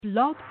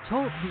Blog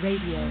Talk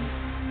Radio.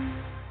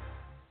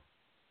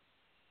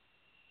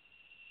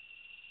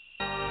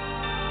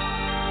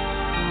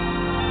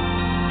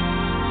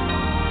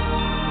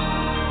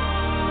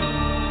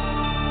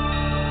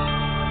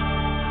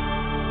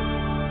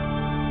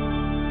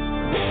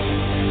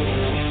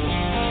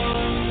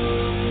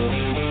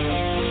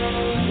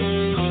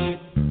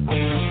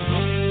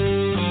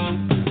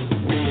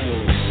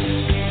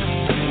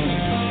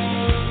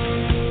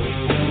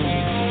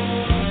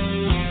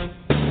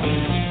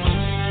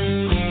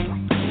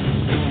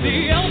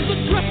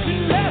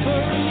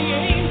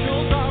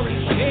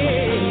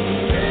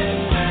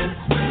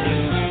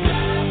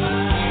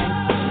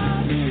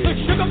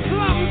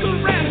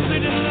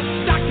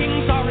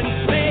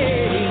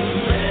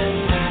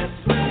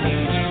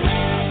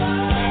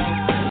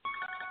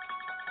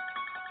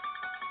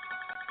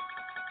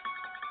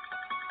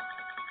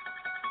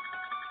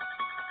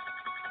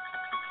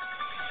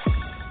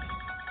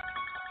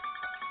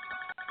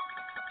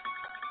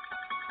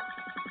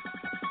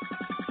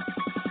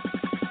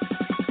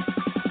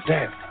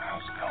 Death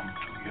has come to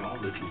your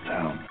little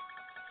town.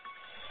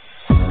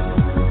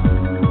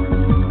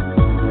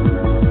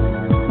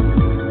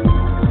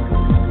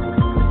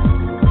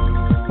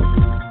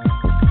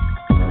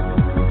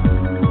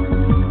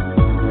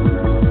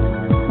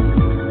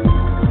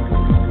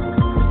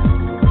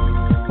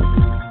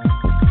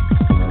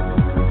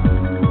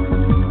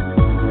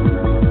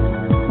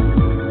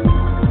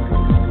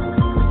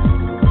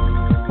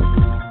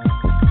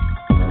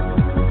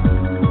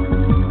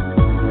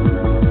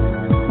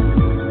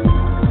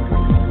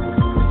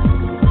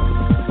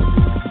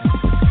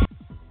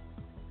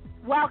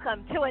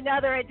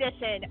 Another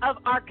edition of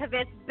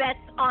Archivist Bets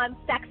on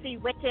Sexy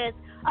Witches,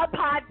 a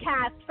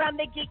podcast from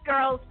the Geek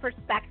Girl's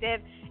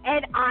perspective.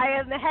 And I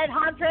am the head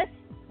huntress.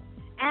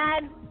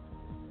 And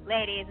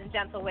ladies and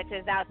gentle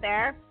witches out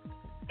there,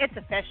 it's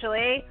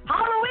officially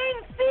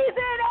Halloween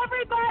season,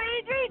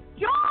 everybody!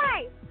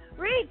 Rejoice!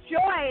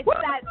 Rejoice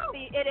that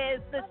it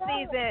is the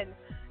season.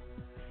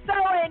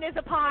 Samhain is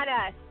upon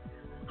us.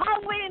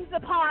 Halloween's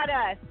upon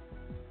us.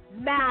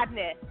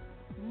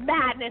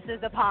 Madness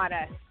is upon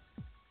us.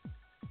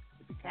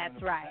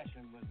 That's right.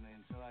 With me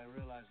until I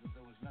realized that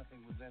there was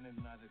nothing within him,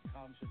 neither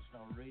conscience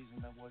nor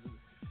reason, that was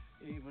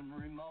even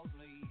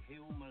remotely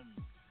human.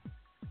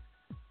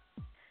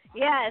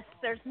 Yes,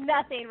 there's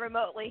nothing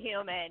remotely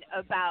human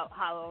about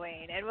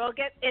Halloween, and we'll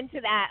get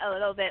into that a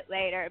little bit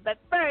later. But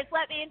first,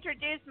 let me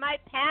introduce my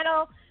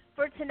panel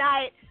for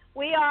tonight.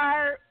 We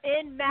are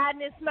in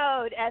madness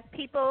mode as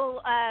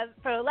people,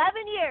 for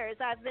 11 years,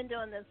 I've been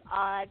doing this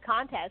odd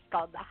contest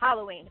called the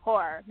Halloween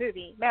Horror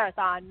Movie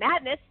Marathon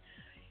Madness.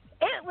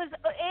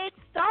 It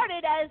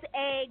started as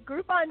a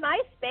group on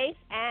MySpace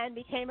and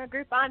became a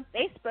group on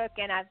Facebook,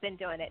 and I've been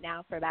doing it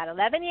now for about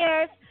 11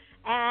 years.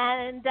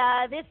 And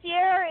this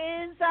year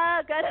is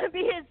going to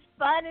be as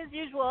fun as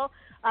usual,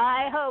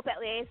 I hope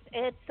at least.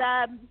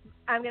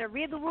 I'm going to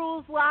read the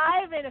rules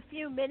live in a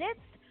few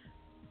minutes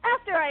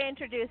after I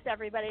introduce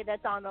everybody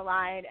that's on the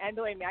line. And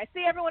believe me, I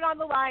see everyone on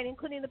the line,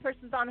 including the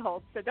persons on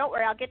hold, so don't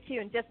worry, I'll get to you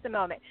in just a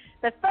moment.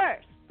 But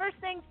first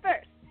things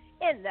first,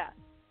 in the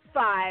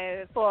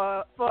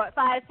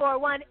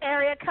 541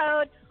 area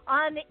code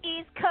on the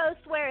East Coast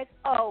or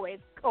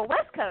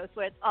West Coast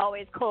where it's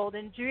always cold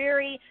and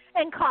dreary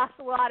and costs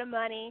a lot of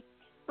money,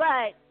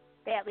 but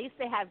at least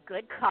they have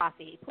good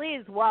coffee.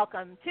 Please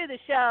welcome to the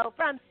show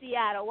from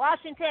Seattle,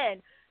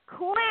 Washington,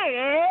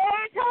 Claire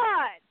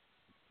Todd.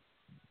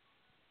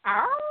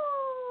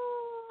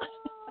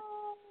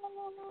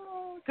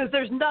 Because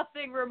there's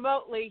nothing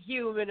remotely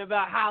human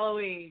about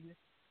Halloween.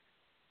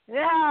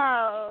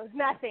 No,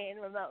 nothing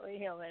remotely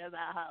human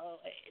about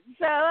Halloween.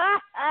 So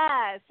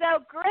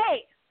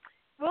great.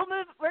 We're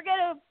going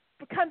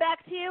to come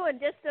back to you in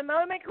just a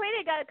moment.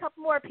 Queenie, got a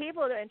couple more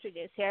people to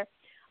introduce here.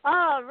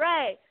 All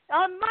right.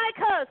 On my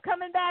coast,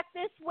 coming back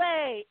this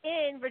way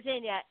in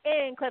Virginia,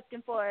 in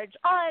Clifton Forge,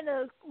 on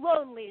a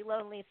lonely,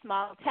 lonely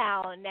small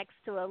town next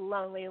to a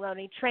lonely,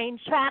 lonely train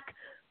track.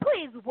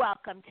 Please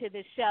welcome to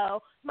the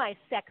show my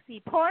sexy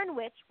porn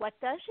witch. What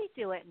does she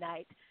do at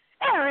night?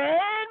 Erin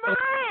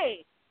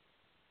Marie.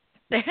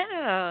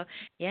 Oh,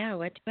 yeah,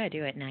 what do I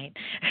do at night?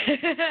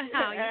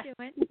 How are you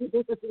doing?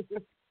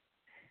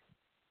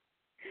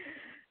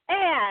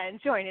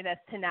 And joining us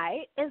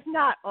tonight is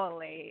not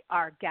only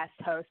our guest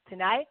host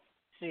tonight,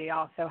 she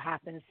also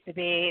happens to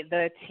be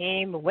the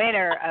team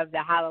winner of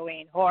the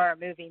Halloween Horror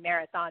Movie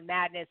Marathon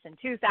Madness in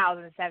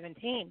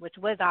 2017, which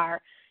was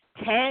our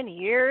 10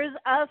 Years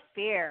of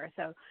Fear.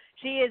 So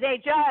she is a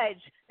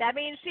judge. That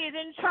means she's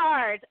in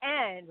charge.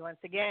 And once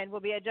again, will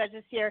be a judge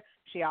this year.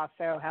 She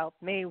also helped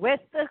me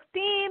with the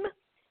theme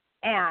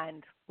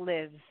and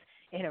lives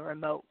in a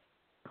remote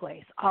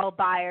place all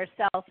by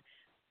herself.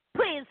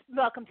 Please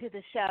welcome to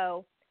the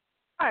show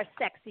our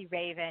sexy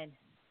Raven.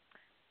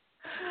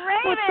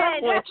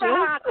 Raven,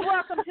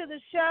 welcome to the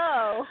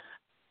show.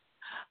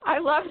 I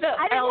love that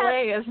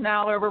LA is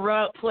now a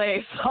remote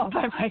place all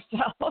by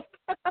myself.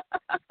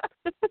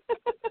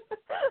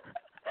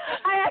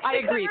 I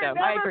agree, though.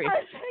 I agree.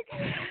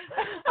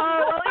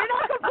 Oh, well, you're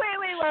not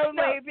completely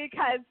lonely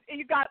because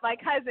you got my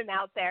cousin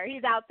out there.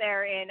 He's out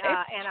there in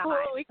Anaheim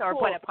totally or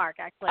cool. Buena Park,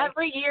 actually.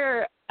 Every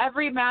year,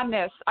 every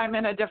madness, I'm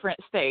in a different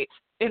state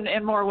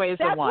in more ways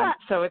than one.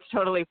 So it's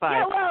totally fun.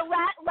 Yeah, well,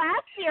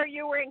 last year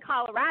you were in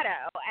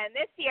Colorado, and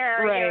this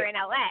year you're in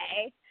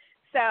LA.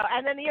 So,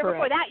 and then the year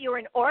before that you were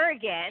in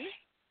Oregon,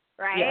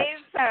 right? Yes.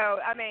 So,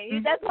 I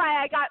mean, that's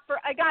why I got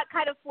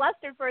kind of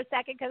flustered for a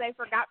second because I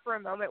forgot for a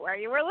moment where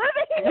you were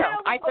living.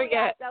 No, I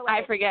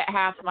forget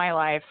half my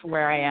life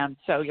where I am.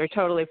 So you're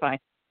totally fine.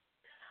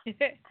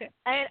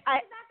 And I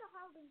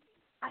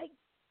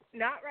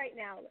not right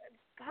now.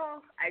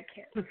 Oh, I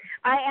can't.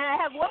 I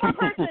have one more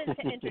person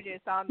to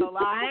introduce on the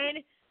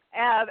line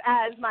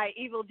as my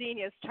evil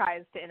genius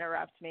tries to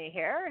interrupt me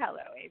here.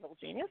 Hello, evil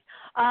genius.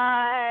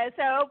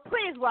 So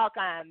please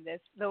welcome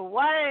the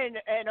one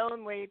and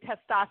only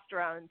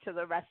testosterone to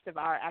the rest of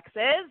our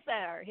exes.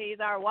 He's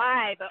our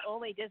Y, but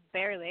only just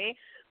barely.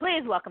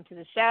 Please welcome to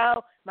the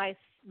show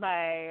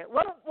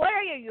what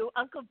are you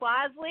Uncle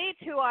Bosley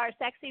to our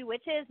sexy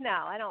witches?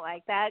 No, I don't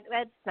like that.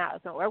 That's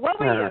not work. What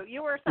were you?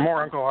 You were something.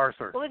 More Uncle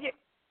Arthur. What was your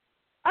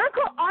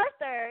Uncle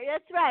Arthur?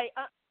 That's right.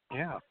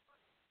 Yeah.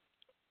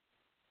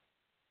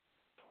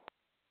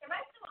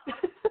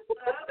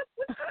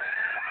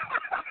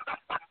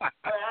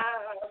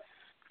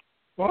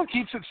 Well, it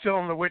keeps it still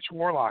in the witch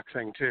warlock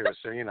thing too,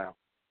 so you know.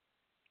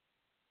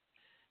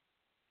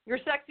 You're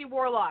sexy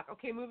warlock.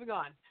 Okay, moving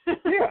on.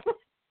 Yeah.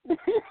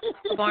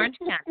 Of Orange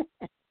County.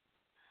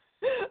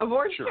 Of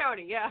Orange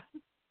County, yeah.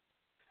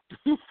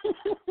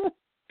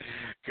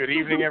 Good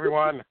evening,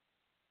 everyone.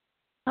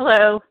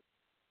 Hello.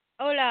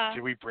 Hola.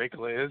 Did we break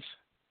Liz?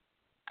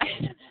 I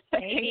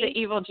think the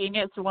evil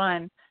genius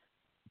won.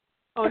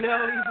 Oh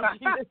no, evil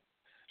genius.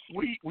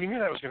 We knew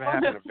that was going to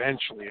happen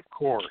eventually, of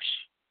course.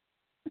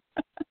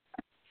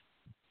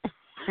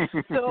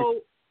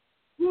 So,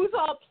 who's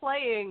all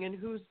playing and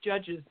who's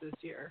judges this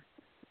year?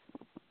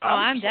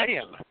 I'm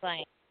definitely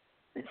playing.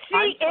 She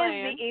is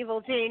the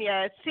evil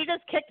genius. She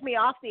just kicked me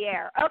off the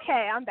air.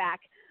 Okay, I'm back.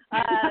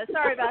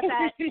 Sorry about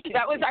that.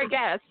 That was our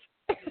guess.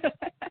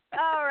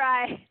 All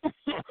right.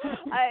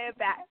 I am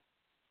back.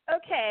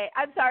 Okay,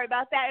 I'm sorry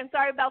about that. I'm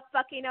sorry about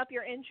fucking up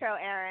your intro,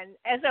 Aaron.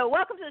 And so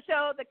welcome to the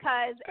show, the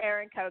cuz,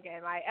 Aaron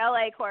Cogan, my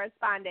LA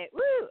correspondent.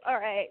 Woo! All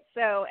right,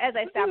 so as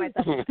I stab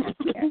myself in the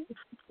here.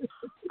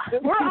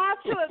 We're off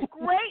to a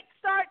great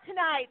start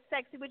tonight,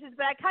 Sexy Witches,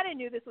 but I kind of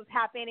knew this was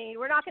happening.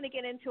 We're not going to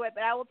get into it,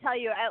 but I will tell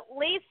you at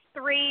least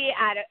 3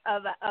 out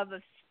of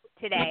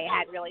today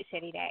had really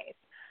shitty days.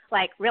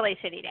 Like, really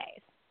shitty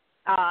days.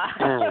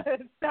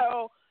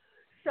 So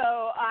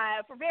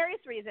for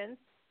various reasons,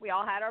 we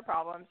all had our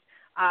problems.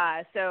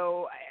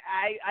 So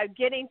I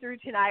getting through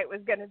tonight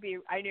was going to be,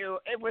 I knew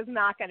it was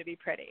not going to be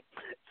pretty.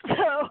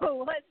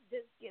 So let's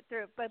just get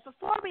through. But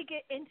before we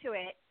get into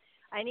it,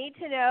 I need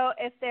to know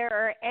if there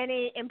are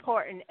any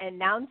important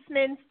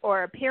announcements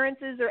or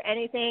appearances or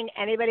anything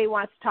anybody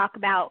wants to talk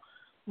about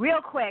real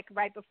quick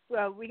right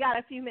before. We got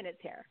a few minutes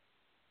here.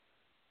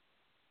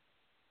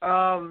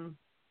 I'm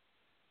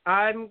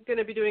going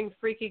to be doing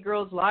Freaky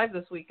Girls Live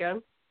this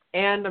weekend,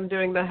 and I'm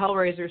doing the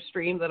Hellraiser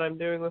stream that I'm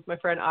doing with my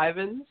friend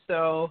Ivan.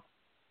 So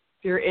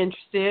if you're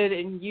interested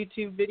in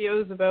YouTube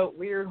videos about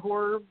weird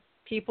horror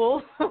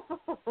people,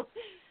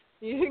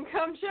 you can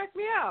come check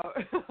me out.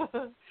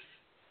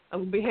 I'm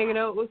going to be hanging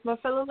out with my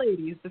fellow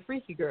ladies, the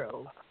Freaky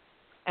Girls,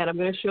 and I'm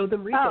going to show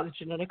them Rico's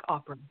Genetic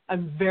Opera.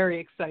 I'm very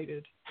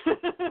excited. Oh,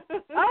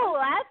 well,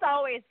 that's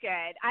always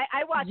good.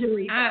 I watch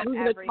Rico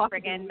every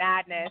friggin'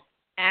 madness.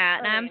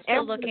 And I'm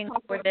still looking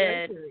for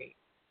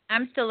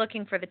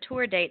the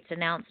tour dates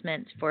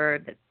announcements for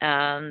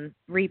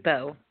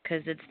Repo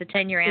because it's the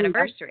 10-year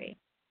anniversary.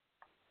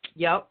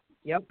 Yep.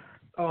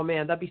 Oh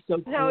man, that'd be so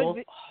cool.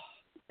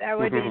 That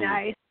would be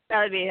nice.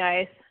 That would be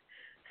nice.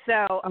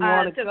 So,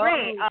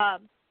 great.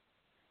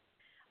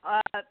 How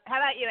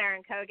about you,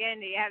 Aaron Cogan?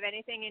 Do you have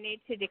anything you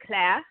need to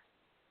declare?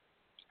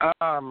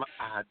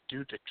 I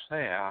do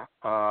declare.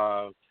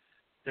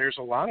 There's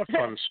a lot of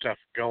fun stuff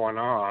going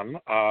on.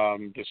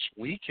 This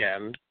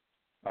weekend,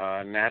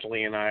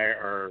 Natalie and I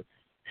are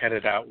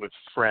headed out with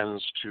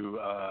friends to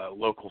a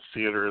local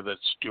theater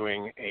that's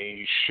doing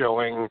a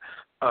showing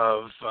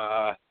of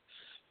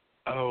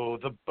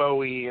the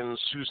Bowie and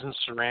Susan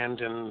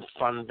Sarandon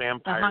fun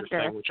vampire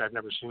thing, which I've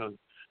never seen on.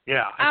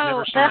 Yeah, I've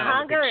never seen it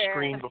on a big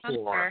screen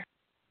before.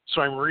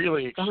 So I'm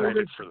really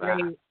excited for that.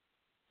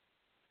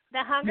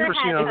 The Hunger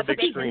has a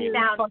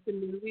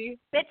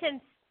bitchin'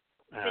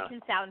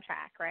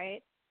 soundtrack,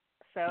 right?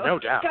 So no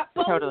doubt,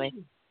 totally.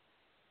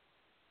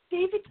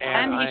 David,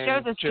 and he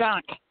shows us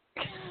junk.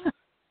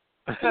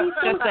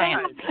 Just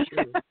saying.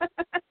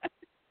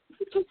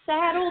 Such a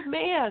sad old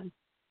man.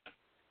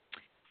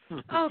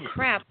 Oh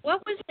crap!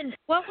 What was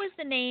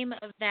the name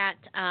of that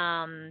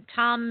Tom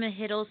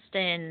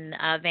Hiddleston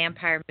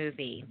vampire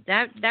movie?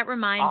 That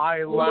reminds me.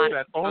 I love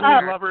that. Only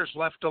Lovers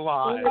Left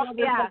Alive.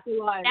 Yeah,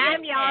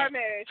 Jim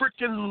Jarmusch.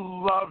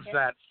 Freaking love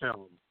that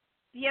film.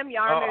 Jim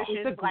Jarmusch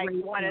is like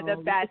one of the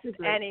best.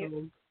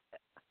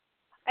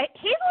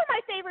 He's one of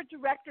my favorite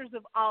directors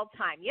of all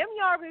time. Yim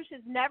Jarmusch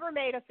has never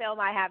made a film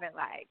I haven't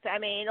liked. I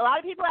mean, a lot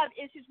of people have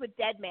issues with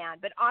Dead Man,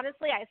 but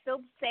honestly, I still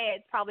say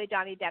it's probably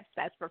Johnny Depp's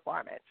best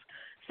performance.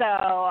 So,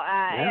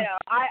 you know,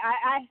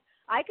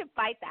 I could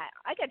fight that.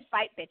 I could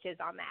fight bitches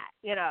on that,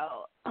 you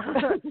know.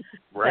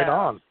 Right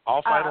on.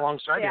 I'll fight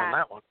alongside you on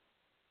that one.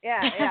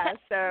 Yeah.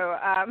 So,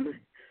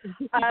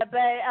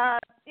 but,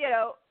 you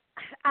know,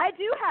 I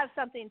do have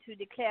something to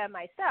declare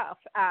myself.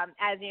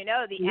 As you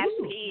know, the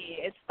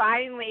SP is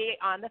finally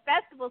on the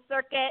festival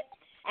circuit,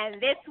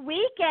 and this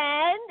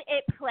weekend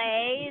it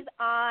plays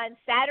on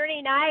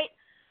Saturday night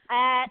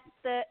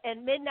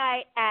and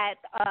midnight at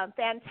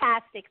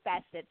Fantastic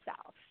Fest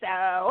itself.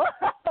 So,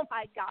 oh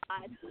my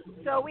God!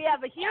 So we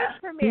have a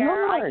huge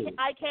premiere.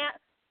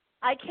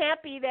 I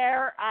can't be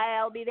there.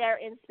 I'll be there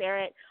in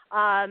spirit.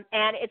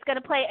 And it's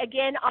going to play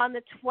again on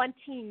the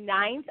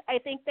 29th, I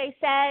think they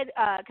said,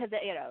 because,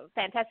 you know,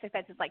 Fantastic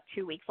Fest is like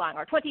 2 weeks long,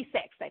 or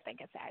 26th, I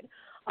think it said.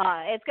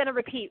 It's going to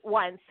repeat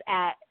once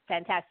at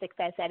Fantastic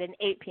Fest at an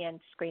 8 p.m.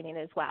 screening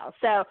as well.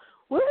 So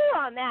woohoo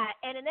on that.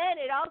 And then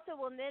it also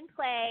will then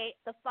play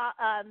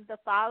the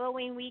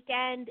following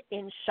weekend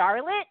in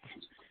Charlotte,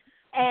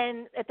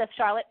 and at the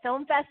Charlotte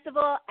Film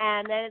Festival,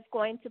 and then it's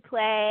going to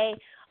play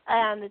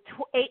the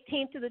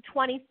 18th to the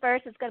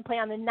 21st. It's going to play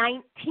on the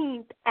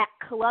 19th at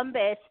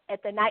Columbus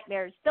at the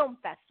Nightmares Film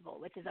Festival,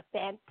 which is a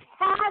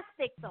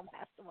fantastic film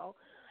festival,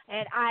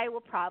 and I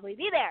will probably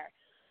be there.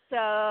 So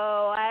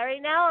right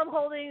now I'm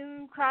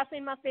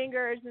crossing my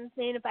fingers and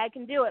seeing if I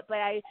can do it, but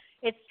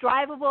it's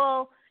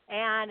drivable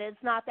and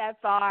it's not that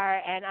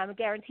far, and I'm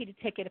guaranteed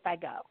a ticket if I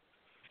go.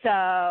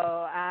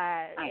 So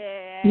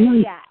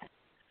yeah.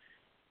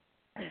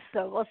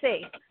 So we'll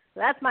see. So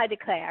that's my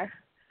declare.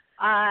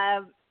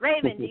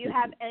 Raymond, do you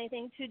have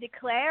anything to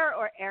declare,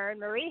 or Erin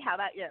Marie, how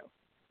about you?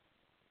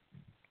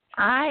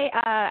 I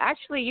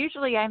actually,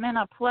 usually I'm in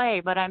a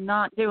play, but I'm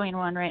not doing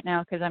one right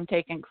now because I'm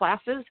taking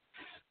classes.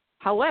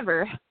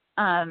 However,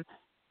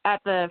 at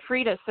the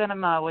Frida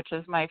Cinema, which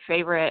is my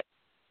favorite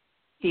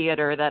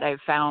theater that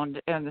I've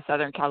found in the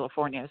Southern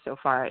California so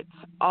far, it's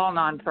all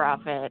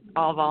nonprofit,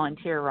 all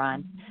volunteer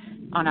run.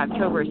 On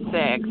October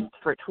 6th,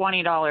 for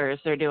 $20,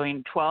 they're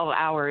doing 12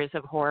 hours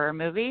of horror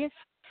movies.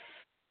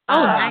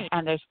 Oh, nice.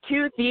 And there's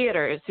 2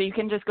 theaters, so you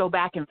can just go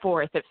back and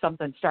forth if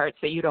something starts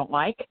that you don't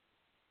like.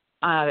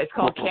 It's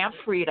called Camp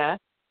Frida.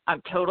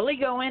 I'm totally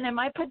going in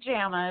my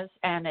pajamas,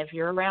 and if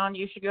you're around,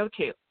 you should go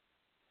too.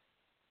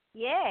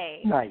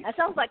 Yay. Nice. That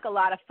sounds like a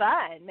lot of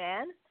fun,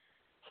 man.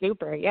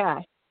 Super, yeah.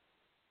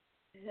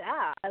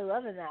 Yeah, I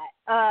love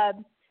that.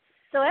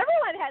 So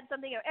everyone had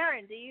something.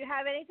 Erin, do you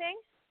have anything?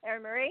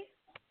 Erin Marie?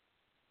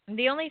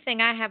 The only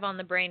thing I have on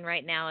the brain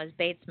right now is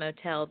Bates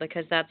Motel,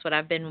 because that's what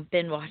I've been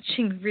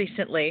watching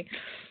recently.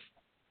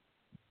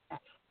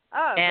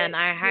 Oh, and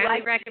I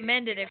highly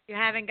recommend it if you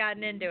haven't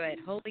gotten into it.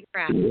 Holy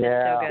crap, Yeah.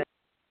 it's so good.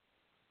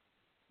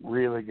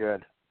 Really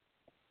good.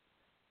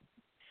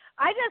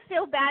 I just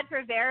feel bad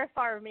for Vera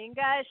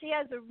Farmiga. She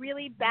has a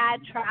really bad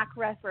track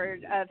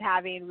record of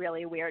having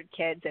really weird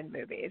kids in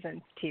movies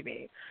and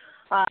TV.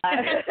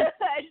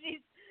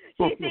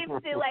 She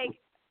seems to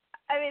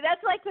I mean,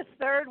 that's like the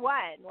third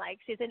one. Like,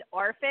 she's an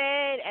orphan,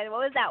 and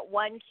what was that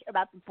one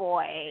about the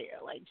boy,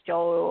 like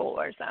Joel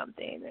or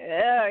something? Oh,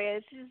 yeah,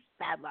 it's just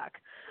bad luck.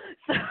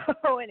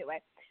 So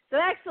anyway, so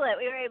excellent.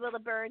 We were able to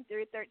burn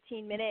through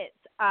 13 minutes.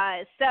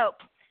 So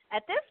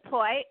at this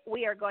point,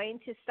 we are going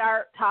to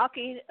start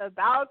talking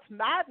about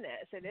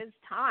madness. It is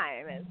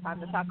time. It's time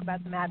to talk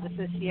about the madness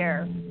this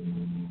year.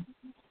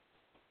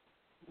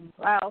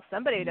 Well,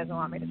 somebody doesn't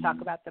want me to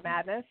talk about the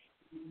madness.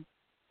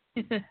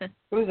 Who's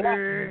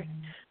that?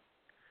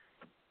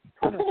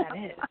 I don't know what that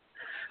is.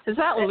 Is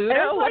that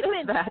Ludo? What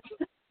is that?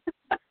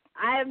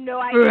 I have no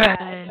idea.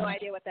 I have no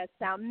idea what that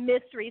sound.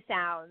 Mystery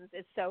sounds.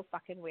 It's so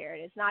fucking weird.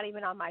 It's not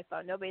even on my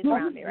phone. Nobody's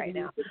around me right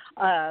now.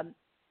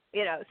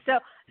 You know, so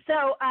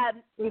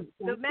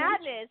the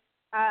madness,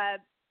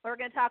 we're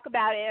going to talk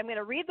about it. I'm going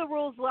to read the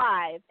rules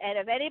live, and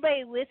if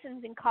anybody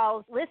listens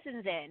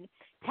in,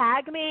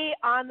 tag me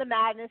on the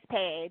madness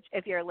page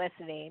if you're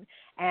listening,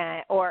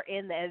 or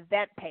in the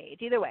event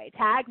page. Either way,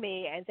 tag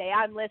me and say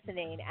I'm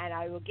listening, and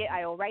I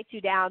will write you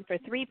down for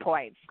 3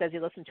 points because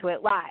you listened to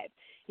it live.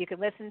 You can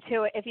listen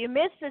to it. If you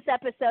missed this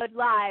episode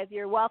live,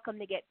 you're welcome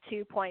to get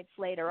 2 points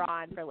later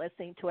on for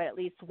listening to it at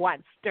least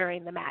once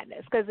during the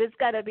madness, because it's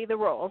going to be the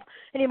rules,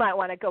 and you might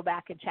want to go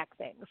back and check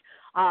things.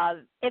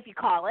 If you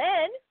call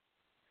in,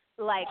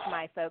 like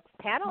my folks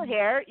panel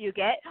here, you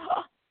get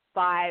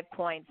 5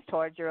 points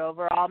towards your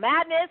overall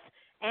madness.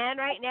 And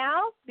right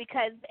now,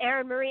 because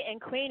Erin Marie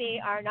and Queenie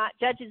are not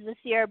judges this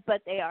year,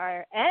 but they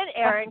are, and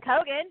Aaron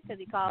Cogan, because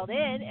he called in,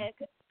 and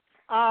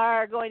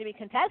are going to be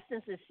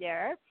contestants this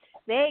year,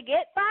 they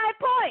get 5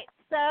 points.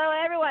 So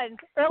everyone,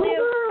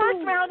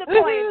 first round of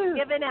points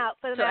given out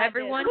for the so madness.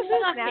 Everyone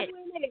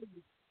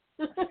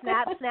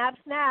snap, snap,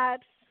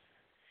 snap.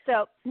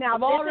 So now I'm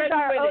this already is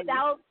our winning.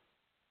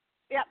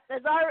 Yep,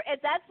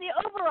 that's the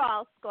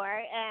overall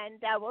score, and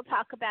we'll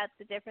talk about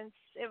the difference.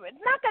 We're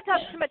not going to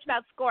talk too much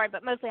about scoring,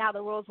 but mostly how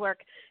the rules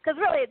work. Because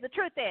really, the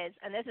truth is,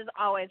 and this is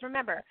always,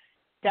 remember,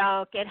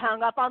 don't get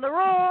hung up on the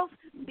rules,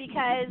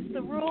 because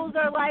the rules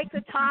are like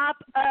the top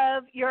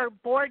of your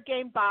board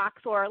game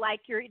box or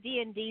like your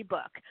D&D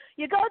book.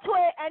 You go to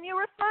it and you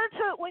refer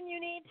to it when you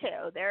need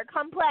to. They're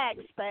complex,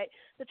 but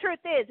the truth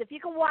is, if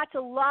you can watch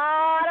a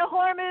lot of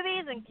horror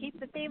movies and keep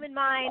the theme in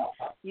mind,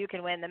 you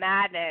can win the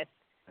madness.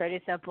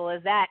 Pretty simple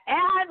as that.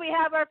 And we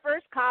have our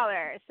first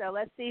caller, so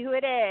let's see who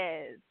it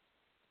is.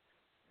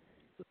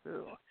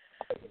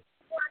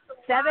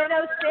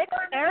 706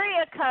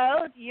 area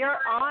code. You're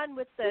on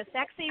with the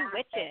Sexy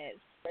Witches.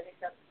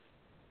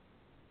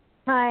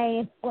 Hi,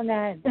 it's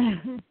Lynette.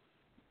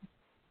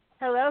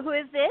 Hello, who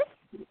is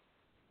this?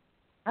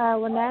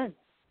 Lynette.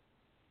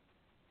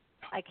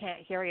 I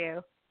can't hear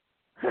you.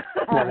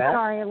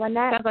 Sorry,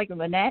 Lynette. Sounds like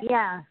Lynette.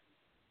 Yeah.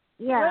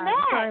 Yeah.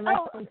 Lynette. Sorry,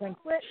 my phone's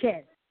like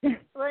shit.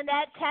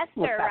 Lynette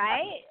Tester,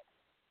 right?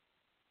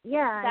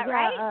 Yeah. Is that yeah,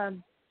 right?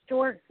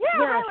 Short.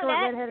 Hi, short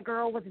Lynette. redheaded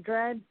girl with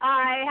dread.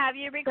 I have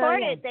you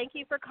recorded. So, yeah. Thank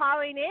you for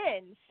calling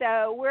in.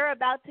 So we're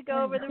about to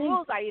go over the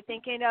rules. Are you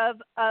thinking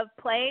of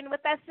playing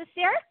with us this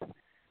year?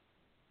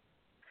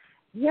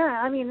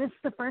 Yeah, I mean, this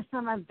is the first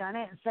time I've done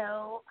it,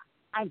 so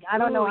I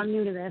don't know. I'm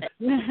new to this.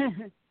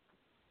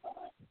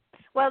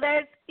 Well,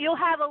 you'll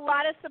have a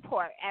lot of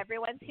support.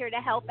 Everyone's here to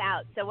help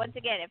out. So once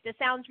again, if this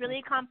sounds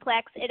really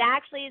complex, it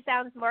actually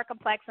sounds more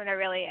complex than it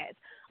really is.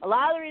 A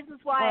lot of the reasons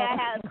why I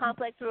have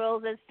complex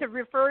rules is to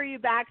refer you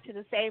back to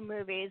the same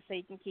movies so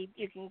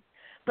you can.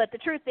 But the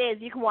truth is,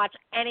 you can watch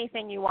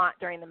anything you want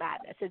during the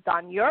madness. It's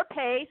on your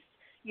pace,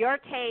 your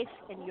taste,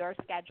 and your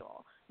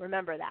schedule.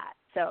 Remember that.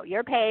 So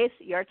your pace,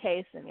 your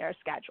taste, and your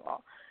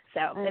schedule. So,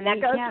 and that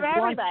goes for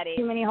everybody. Watch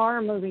too many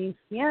horror movies.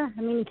 Yeah,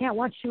 I mean, you can't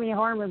watch too many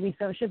horror movies,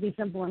 so it should be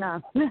simple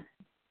enough.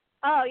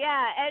 Oh,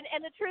 yeah,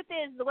 and the truth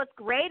is, what's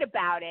great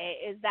about it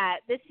is that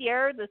this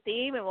year, the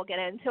theme, and we'll get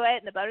into it,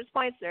 and the bonus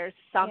points, there's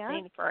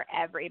something for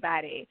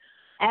everybody.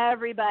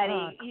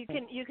 Everybody. You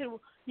can,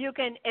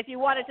 if you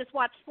want to just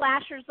watch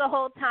slashers the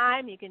whole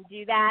time, you can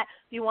do that.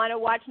 If you want to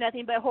watch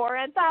nothing but horror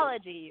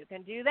anthology, you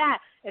can do that.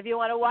 If you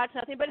want to watch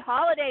nothing but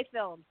holiday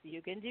films,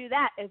 you can do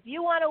that. If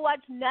you want to watch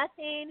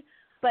nothing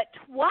but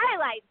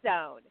Twilight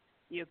Zone,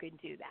 you can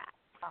do that.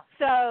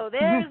 So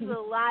there's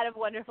a lot of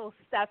wonderful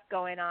stuff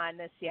going on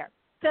this year.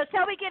 So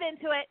shall we get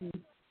into it?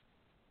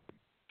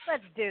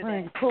 Let's do this. All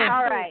right, cool.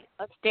 All right.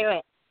 Let's do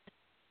it.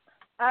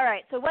 All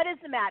right, so what is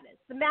the madness?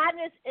 The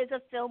madness is a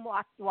film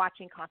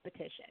watching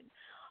competition.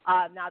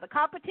 Now, the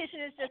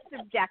competition is just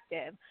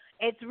subjective.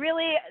 It's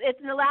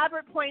an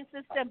elaborate point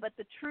system, but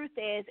the truth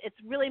is it's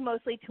really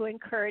mostly to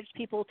encourage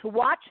people to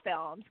watch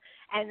films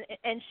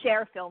and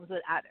share films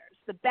with others.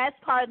 The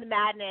best part of the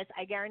madness,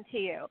 I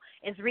guarantee you,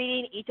 is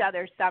reading each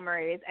other's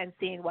summaries and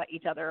seeing what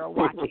each other are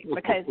watching,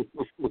 because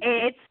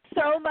it's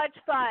so much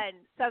fun,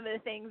 some of the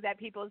things that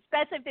people,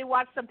 especially if they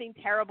watch something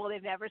terrible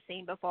they've never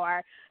seen before,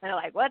 and they're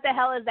like, what the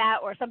hell is that?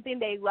 Or something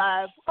they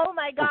love. Oh,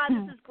 my God,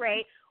 this is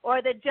great. Or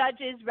the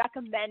judges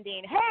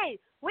recommending, hey,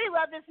 we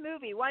love this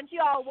movie. Why don't you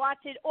all watch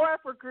it? Or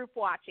for group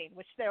watching,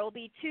 which there will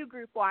be 2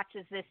 group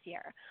watches this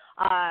year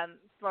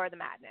for the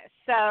madness.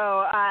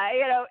 So,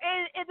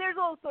 there's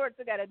all sorts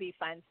of going to be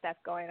fun stuff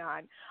going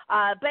on.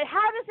 But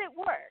how does it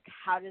work?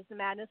 How does the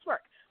madness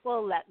work?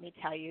 Well, let me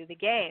tell you the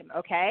game,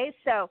 okay?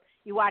 So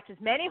you watch as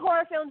many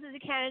horror films as you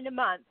can in a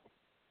month.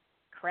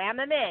 Cram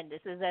them in.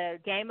 This is a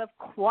game of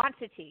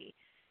quantity,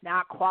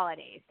 not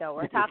quality. So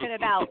we're talking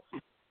about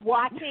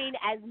watching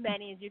as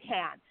many as you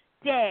can.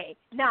 Day,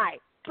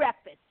 night,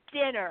 breakfast,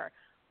 dinner.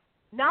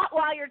 Not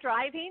while you're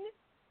driving,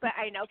 but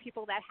I know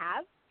people that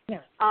have.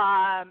 Yeah.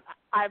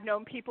 I've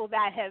known people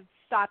that have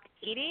stopped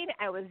eating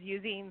and was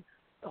using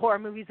horror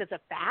movies as a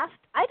fast.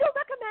 I don't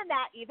recommend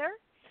that either.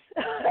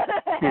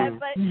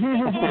 But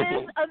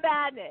it is a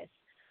madness.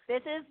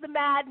 This is the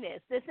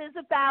madness. This is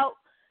about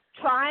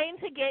trying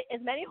to get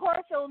as many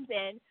horror films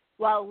in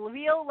while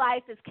real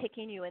life is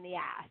kicking you in the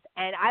ass.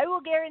 And I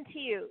will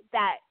guarantee you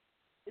that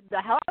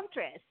the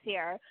Huntress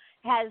here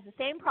has the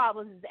same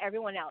problems as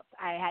everyone else.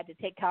 I had to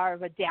take care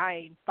of a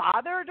dying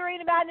father during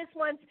the madness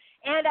once,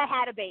 and I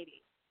had a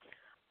baby.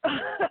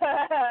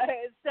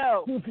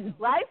 So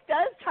life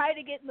does try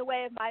to get in the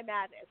way of my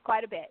madness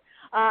quite a bit.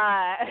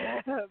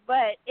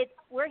 But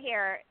we're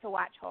here to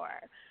watch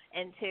horror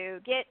and to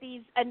get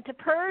these and to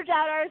purge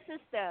out our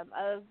system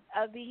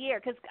of the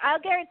year, because I'll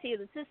guarantee you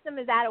the system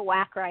is out of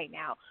whack right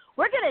now.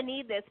 We're going to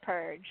need this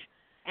purge,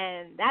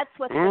 and that's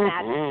what the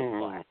madness is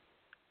for.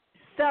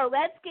 So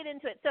let's get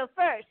into it. So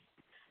first,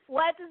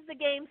 what does the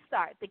game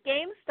start? The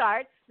game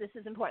starts, this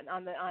is important,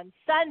 on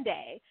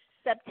Sunday,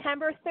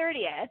 September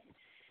 30th,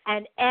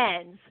 and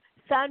ends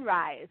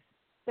sunrise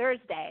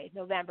Thursday,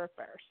 November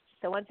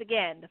 1st. So once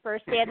again, the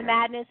first day of the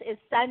madness is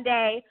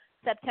Sunday,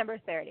 September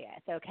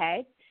 30th,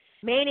 okay?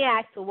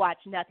 Maniacs will watch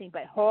nothing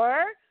but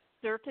horror,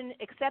 certain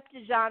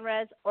accepted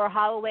genres, or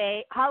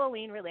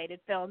Halloween-related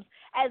films,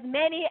 as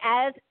many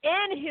as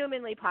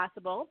inhumanly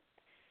possible.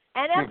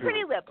 And I'm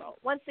pretty liberal.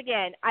 Once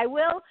again, I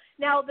will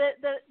now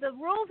the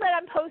rules that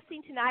I'm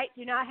posting tonight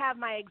do not have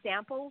my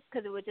examples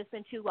because it would just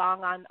been too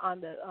long on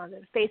the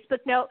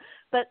Facebook note.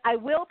 But I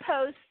will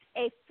post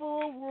a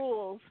full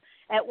rules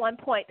at one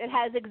point that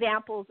has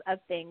examples of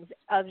things,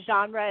 of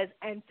genres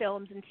and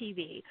films and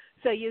TV,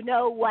 so you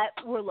know what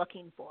we're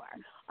looking for.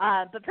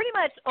 But pretty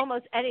much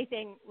almost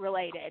anything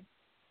related.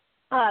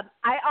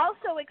 I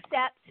also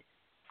accept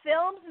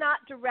films not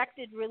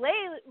directly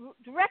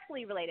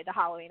related to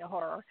Halloween or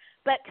horror,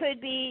 but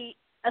could be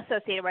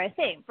associated with a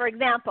theme. For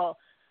example,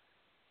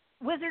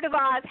 Wizard of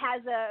Oz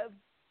has a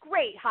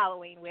great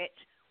Halloween witch.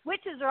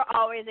 Witches are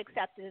always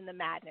accepted in the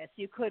madness.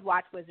 You could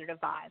watch Wizard of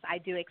Oz. I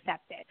do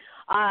accept it.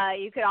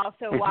 You could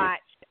also watch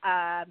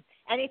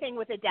anything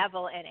with a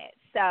devil in it.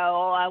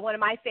 So one of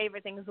my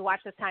favorite things to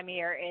watch this time of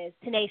year is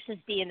Tenacious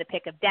D and the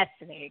Pick of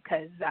Destiny,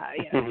 because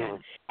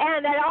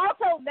and that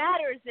also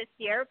matters this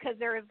year because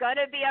there is going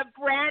to be a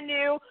brand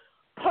new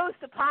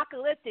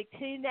post-apocalyptic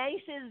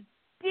Tenacious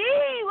D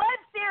web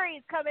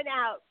series coming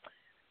out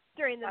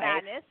during the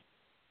madness.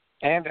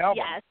 And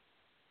album. Yes.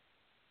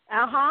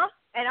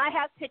 And I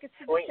have tickets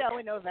to the show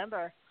in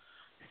November.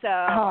 So.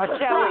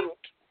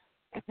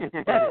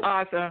 That's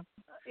awesome.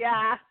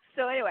 Yeah.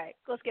 So anyway,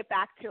 let's get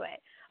back to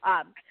it.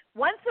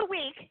 Once a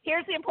week,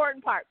 here's the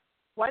important part.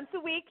 Once a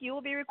week, you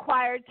will be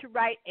required to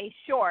write a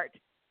short,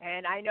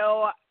 and I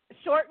know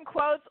short in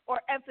quotes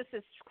or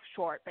emphasis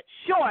short, but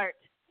short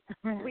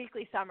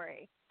weekly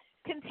summary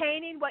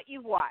containing what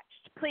you've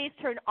watched. Please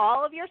turn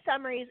all of your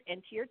summaries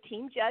into your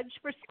team judge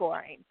for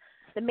scoring.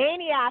 The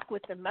maniac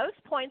with the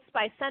most points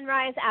by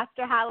sunrise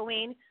after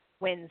Halloween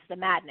wins the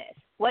madness.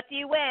 What do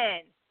you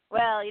win?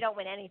 Well, you don't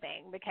win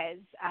anything because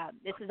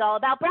this is all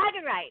about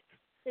bragging rights.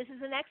 This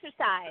is an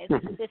exercise.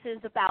 This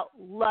is about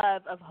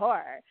love of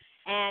horror.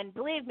 And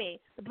believe me,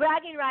 the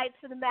bragging rights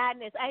for the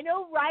madness, I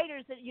know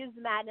writers that use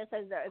the madness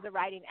as a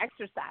writing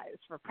exercise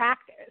for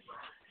practice.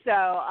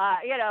 So,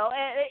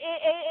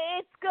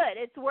 it's good.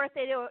 It's worth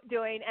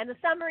doing. And the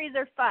summaries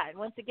are fun.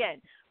 Once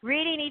again,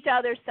 reading each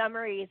other's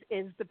summaries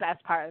is the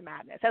best part of the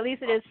madness. At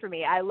least it is for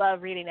me. I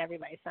love reading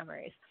everybody's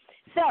summaries.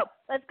 So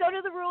let's go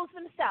to the rules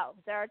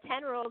themselves. There are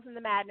 10 rules in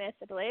the madness,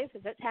 I believe.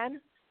 Is it 10?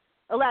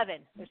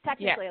 11. There's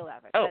technically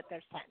 11, but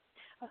there's 10.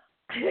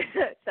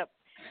 So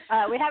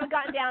we haven't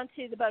gotten down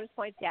to the bonus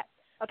points yet.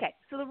 Okay,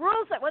 so the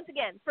rules, once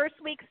again,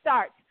 first week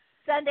starts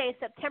Sunday,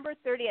 September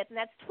 30th, and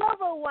that's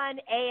 12:01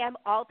 a.m.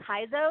 all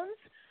tie zones.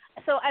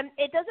 So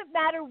it doesn't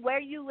matter where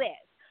you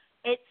live.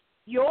 It's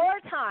your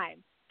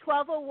time,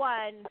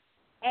 12:01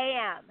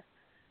 a.m.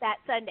 that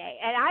Sunday.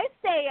 And I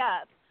stay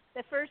up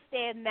the first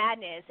day of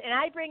madness, and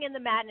I bring in the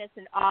madness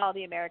in all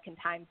the American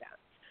time zones.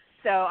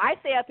 So I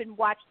stay up and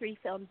watch 3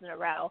 films in a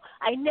row.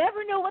 I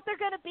never know what they're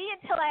going to be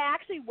until I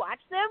actually watch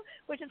them,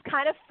 which is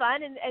kind of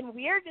fun and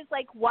weird. It's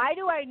like, why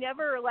do I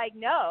never,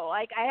 know?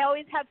 Like, I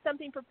always have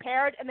something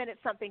prepared, and then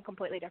it's something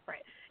completely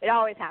different. It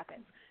always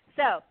happens.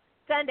 So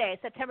Sunday,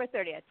 September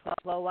 30th,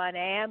 12:01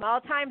 a.m.,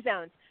 all time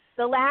zones.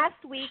 The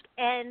last week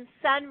ends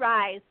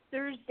sunrise,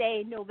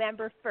 Thursday,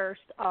 November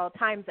 1st, all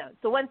time zones.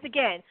 So once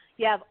again,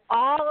 you have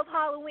all of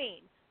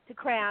Halloween to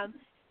cram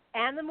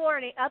and the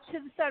morning up to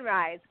the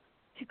sunrise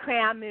to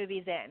cram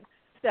movies in.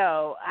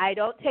 So I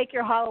don't take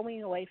your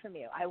Halloween away from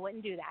you. I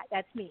wouldn't do that.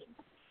 That's mean.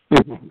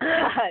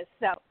 Now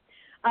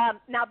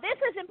this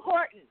is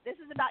important. This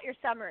is about your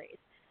summaries.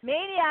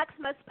 Maniacs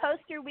must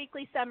post your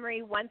weekly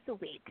summary once a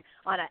week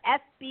on a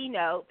FB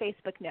note,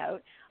 Facebook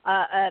note.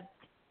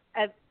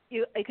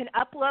 You can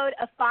upload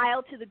a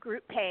file to the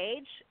group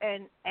page,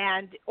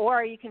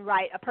 or you can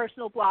write a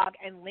personal blog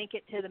and link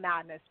it to the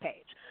Madness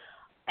page.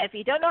 If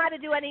you don't know how to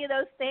do any of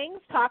those things,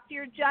 talk to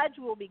your judge.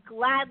 We'll be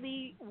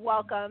gladly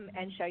welcome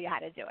and show you how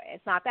to do it.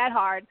 It's not that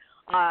hard.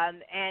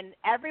 And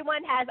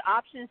everyone has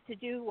options to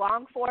do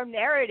long-form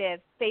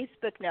narrative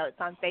Facebook notes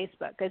on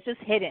Facebook. It's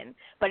just hidden,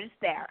 but it's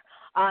there.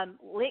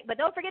 But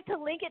don't forget to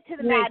link it to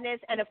the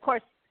Madness. And, of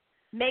course,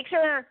 make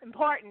sure,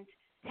 important,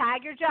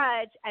 tag your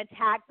judge and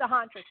tag the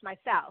Hauntress,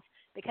 myself,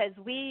 because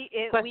we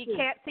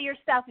can't see your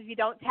stuff if you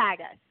don't tag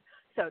us.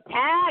 So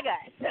tag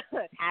us.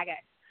 Tag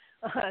us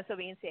so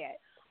we can see it.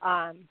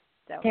 You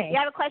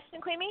have a question,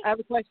 Queenie? I have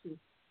a question.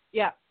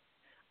 Yeah.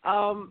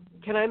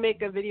 Can I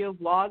make a video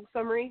vlog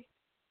summary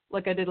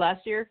like I did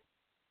last year?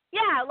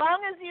 Yeah, as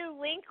long as you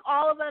link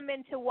all of them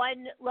into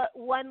one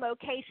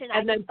location,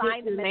 and I can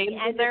find them at the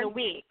end of the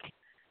week.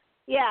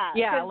 Yeah.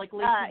 Yeah, like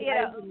link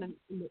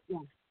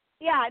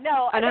Yeah,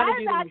 no, that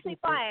is actually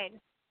fine.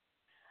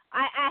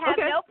 I have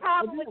no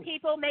problem with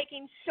people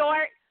making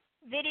short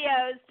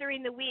videos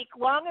during the week,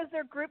 long as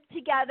they're grouped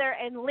together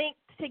and linked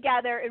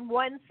together in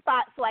one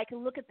spot so I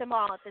can look at them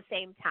all at the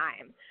same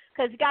time.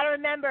 Because you got to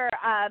remember,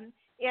 and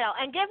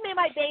give me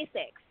my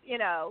basics.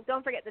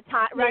 Don't forget the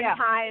run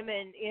time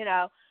and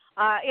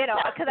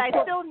because I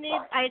still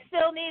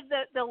need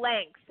the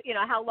length.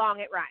 How long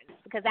it runs,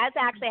 because that's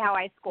actually how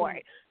I score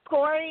it.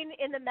 Scoring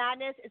in the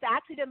Madness is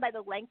actually done by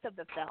the length of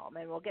the film,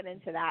 and we'll get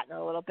into that in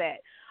a little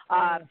bit.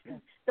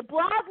 The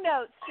blog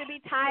notes should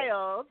be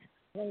titled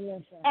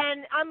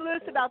And I'm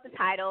loose about the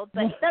title,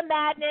 but the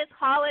Madness,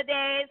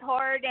 holidays,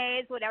 horror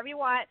days, whatever you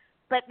want.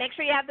 But make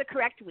sure you have the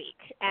correct week.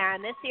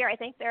 And this year, I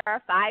think there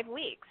are 5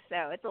 weeks,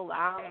 so it's a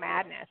long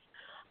madness.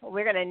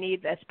 We're going to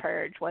need this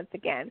purge once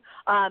again.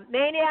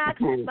 Maniacs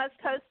must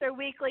post their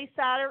weekly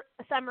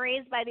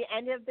summaries by the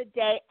end of the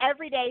day,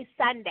 every day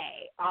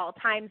Sunday, all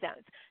time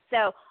zones.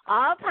 So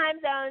all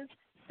time zones,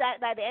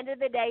 by the end of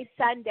the day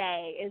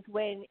Sunday is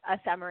when a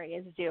summary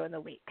is due in the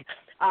week.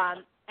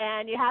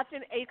 And you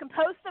can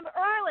post them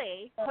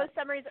early, post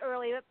summaries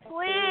early, but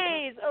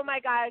please, oh my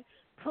God,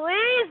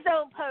 please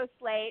don't post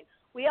late.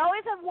 We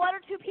always have 1 or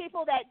 2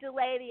 people that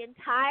delay the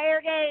entire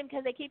game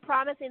because they keep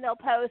promising they'll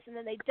post and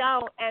then they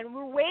don't. And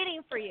we're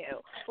waiting for you.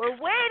 We're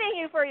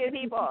waiting for you,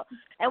 people.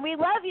 And we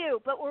love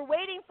you, but we're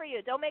waiting for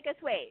you. Don't make us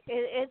wait.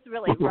 It's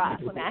really rough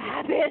when that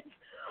happens.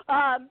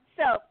 But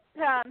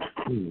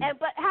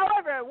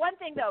however, one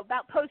thing though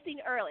about posting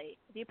early.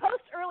 If you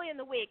post early in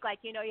the week, like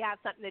you know you have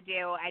something to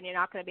do and you're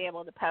not going to be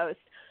able to post.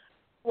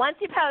 Once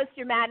you post,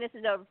 your madness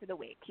is over for the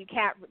week. You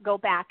can't go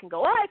back and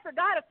go, oh, I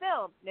forgot a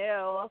film.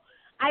 No.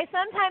 I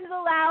sometimes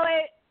allow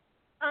it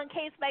on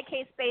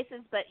case-by-case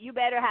basis, but you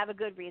better have a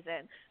good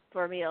reason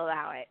for me to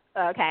allow it,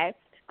 okay?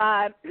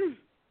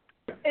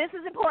 This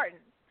is important.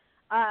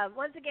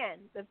 Once again,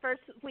 the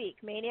first week,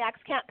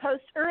 Maniacs can't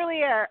post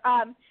earlier.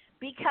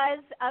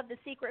 Because of the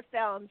secret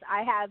films,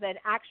 I have an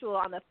actual,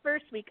 on the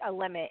first week, a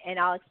limit, and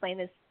I'll explain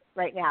this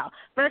right now.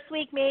 First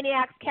week,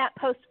 Maniacs can't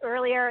post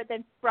earlier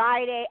than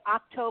Friday,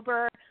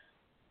 October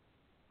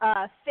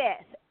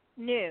 5th.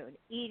 Noon,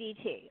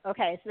 EDT.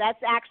 Okay, so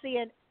that's actually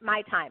in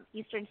my time,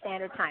 Eastern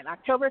Standard Time.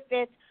 October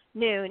 5th,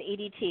 noon,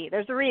 EDT.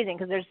 There's a reason,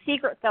 because there's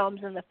secret films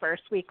in the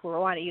first week we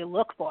want you to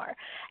look for.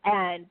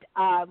 And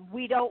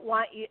we don't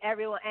want you,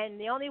 everyone, and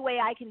the only way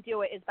I can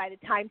do it is by the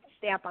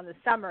timestamp on the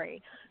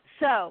summary.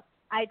 So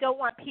I don't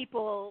want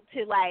people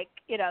to,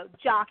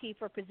 jockey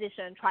for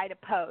position and try to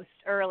post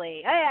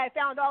early. Hey, I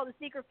found all the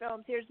secret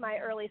films. Here's my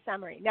early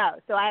summary. No,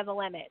 so I have a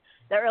limit.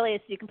 The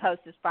earliest you can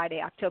post is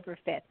Friday, October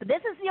 5th. But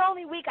this is the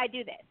only week I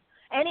do this.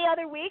 Any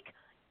other week,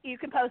 you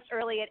can post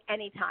early at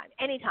any time.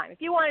 Anytime. If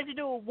you wanted to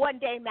do a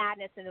one-day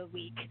madness in a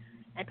week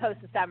and post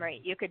a summary,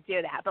 you could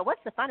do that. But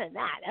what's the fun in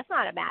that? That's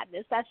not a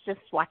madness. That's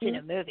just watching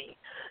a movie.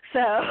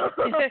 So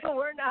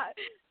we're not.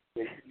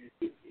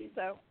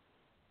 So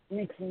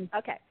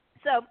okay.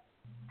 So,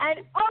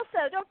 and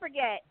also, don't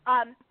forget,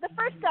 the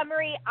first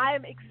summary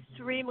I'm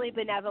extremely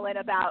benevolent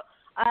about.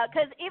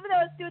 Because even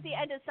though it's due at the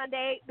end of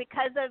Sunday,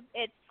 because of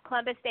its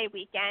Columbus Day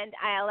weekend,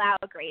 I allow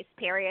a grace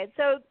period.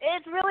 So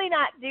it's really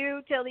not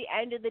due till the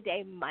end of the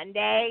day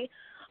Monday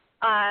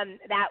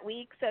that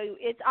week. So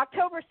it's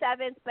October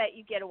 7th, but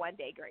you get a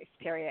one-day grace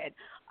period.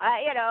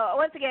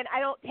 Once again,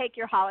 I don't take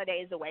your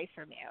holidays away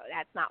from you.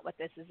 That's not what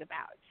this is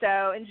about.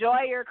 So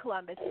enjoy your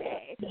Columbus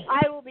Day.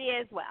 I will be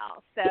as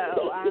well. So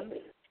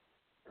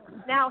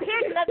now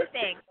here's another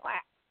thing.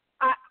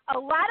 A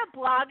lot of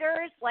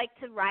bloggers like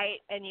to write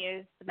and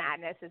use the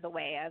madness as a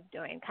way of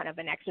doing kind of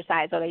an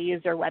exercise, or they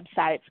use their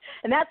websites,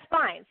 and that's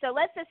fine. So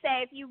let's just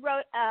say if you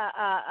wrote,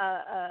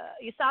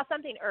 you saw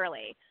something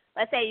early.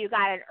 Let's say you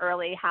got an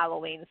early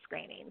Halloween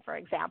screening, for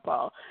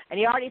example, and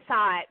you already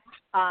saw it,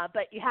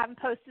 but you haven't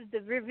posted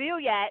the review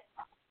yet.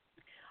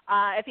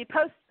 If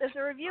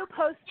the review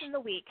posts in the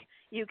week,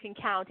 you can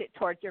count it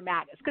towards your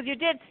madness because you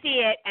did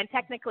see it, and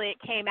technically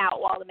it came out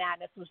while the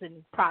madness was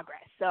in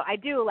progress. So I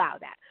do allow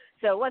that.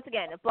 So once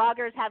again, if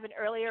bloggers have an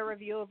earlier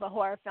review of a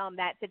horror film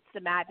that fits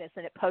the madness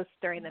and it posts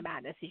during the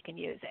madness, you can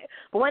use it.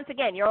 But once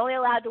again, you're only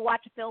allowed to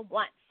watch a film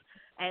once,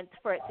 and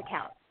for it to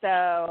count.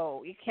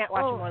 So you can't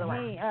watch it more than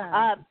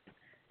once.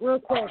 Real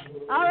quick.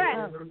 All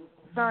right.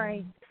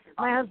 Sorry,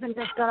 my husband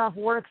just got off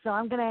work, so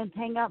I'm gonna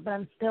hang up, but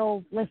I'm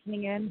still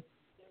listening in.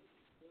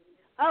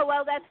 Oh,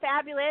 well, that's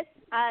fabulous.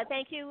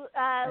 Thank you,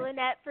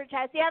 Lynette, for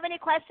chatting. Do you have any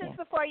questions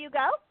before you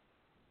go?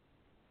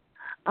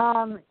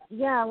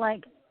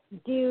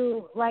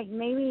 Do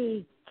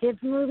maybe kids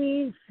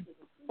movies,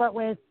 but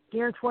with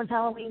geared towards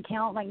Halloween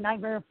count, like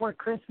Nightmare Before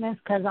Christmas?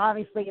 Because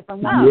obviously, if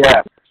I'm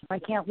I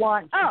can't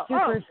watch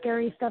super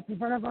scary stuff in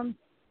front of them.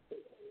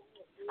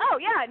 Oh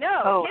yeah,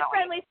 no.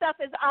 Kid-friendly stuff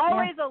is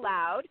always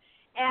allowed.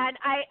 And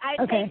I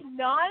take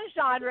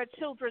non-genre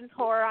children's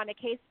horror on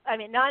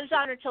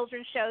non-genre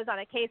children's shows on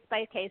a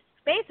case-by-case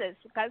basis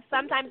because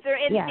sometimes they're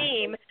in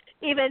theme,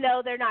 even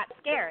though they're not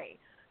scary.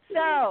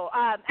 So,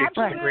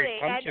 absolutely.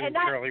 Great Pumpkin and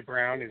Charlie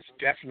Brown is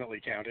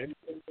definitely counted.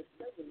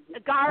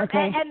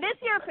 And this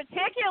year in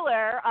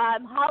particular,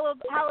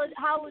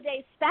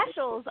 holiday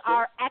specials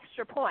are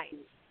extra points.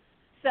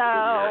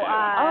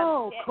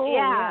 So, cool.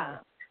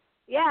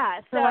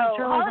 Yeah. So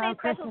holiday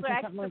specials are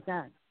extra. Something like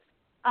that.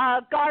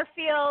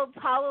 Garfield's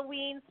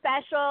Halloween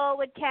special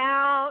would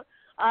count.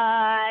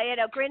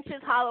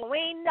 Grinch's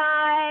Halloween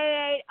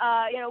night.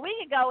 We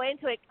could go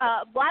into it.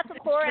 Lots of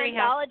horror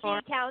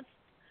anthology counts.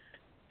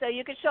 So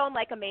you could show them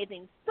like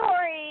Amazing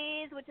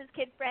Stories, which is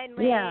kid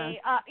friendly. Yeah.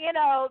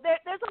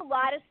 There's a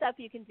lot of stuff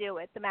you can do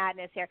with the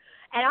madness here.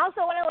 And I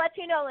also want to let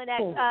you know,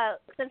 Lynette,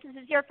 since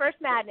this is your first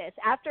madness,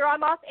 after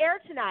I'm off air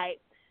tonight,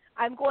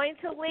 I'm going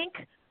to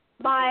link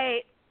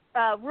my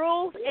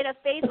rules in a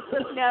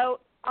Facebook note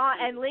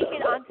and link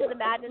it onto the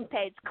Madness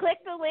page. Click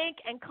the link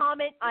and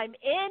comment, "I'm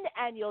in,"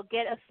 and you'll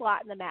get a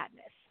slot in the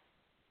Madness.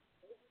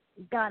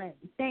 Got it.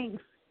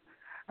 Thanks.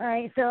 All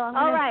right, so I'm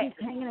going to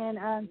keep hanging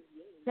in.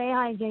 Say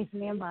hi,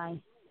 Jason, and bye.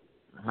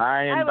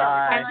 Hi and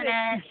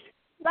bye.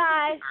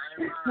 Bye.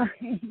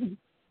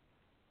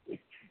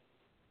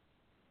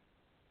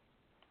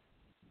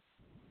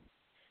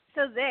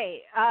 So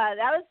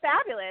that was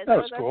fabulous. That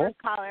was our cool. First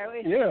caller.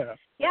 Yeah,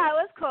 it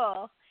was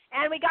cool.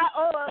 And we got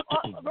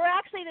we're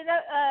actually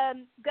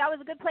that was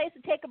a good place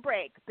to take a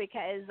break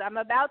because I'm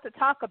about to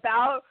talk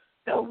about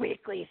the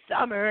weekly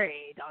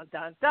summary. Dun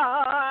dun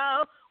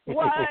dun.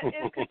 What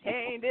is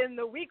contained in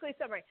the weekly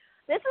summary?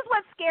 This is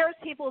what scares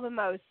people the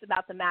most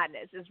about the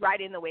Madness is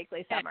writing the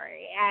weekly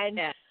summary. And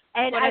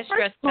I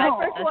first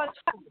one.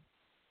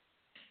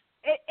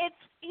 It's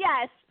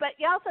yes, but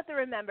you also have to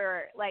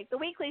remember, like, the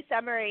weekly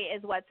summary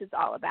is what it's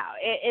all about.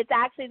 It's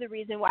actually the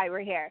reason why we're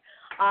here,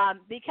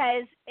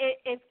 because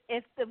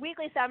if the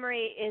weekly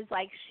summary is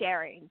like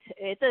sharing,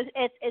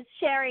 it's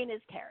sharing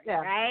is caring,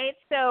 right?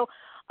 So,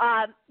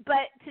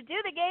 but to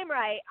do the game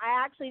right,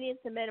 I actually need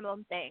some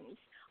minimum things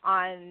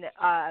on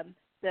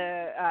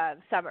the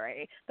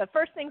summary. But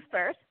first things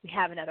first, we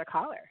have another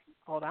caller.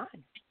 Hold on.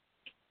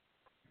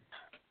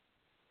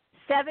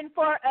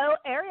 740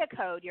 area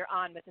code. You're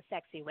on with the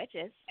Sexy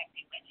Witches.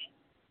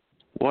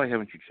 Why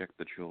haven't you checked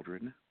the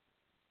children?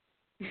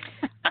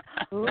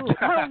 Ooh.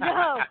 Oh,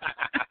 no.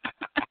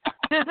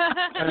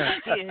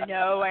 Do you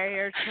know where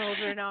your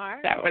children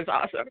are? That was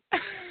awesome.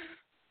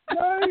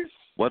 Nice.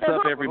 What's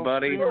up,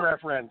 everybody?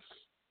 Reference.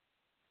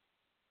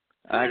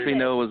 I actually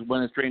know it was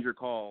When a Stranger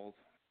Calls.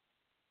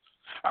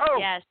 Oh,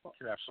 yes.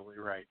 You're absolutely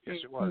right. Yes,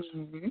 it was.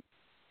 Mm-hmm.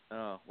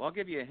 Oh, well, I'll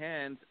give you a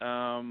hint.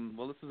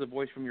 Well, this is a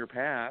voice from your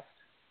past.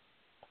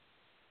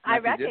 I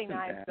Not too distant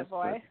recognize past, the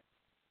voice.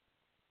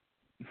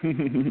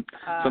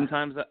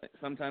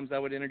 Sometimes I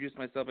would introduce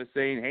myself by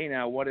saying, "Hey,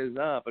 now, what is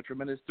up? A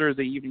tremendous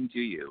Thursday evening to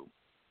you."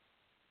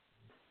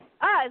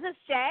 Is this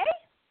Jay?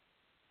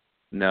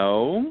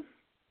 No.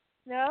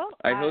 No.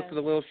 I hosted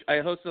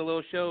a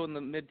little show in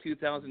the mid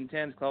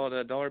 2010s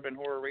called Dollar Bin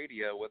Horror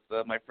Radio with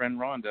my friend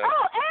Rhonda.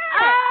 Oh,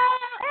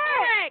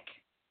 Eric!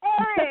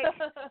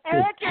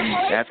 Eric, your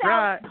voice That's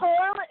sounds right.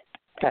 totally.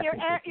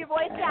 Your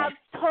voice sounds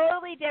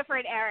totally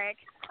different, Eric.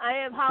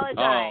 I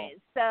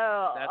apologize.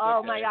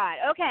 Okay. My God.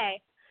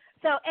 Okay.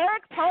 So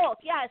Eric Polk,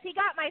 yes, he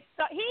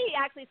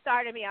actually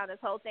started me on this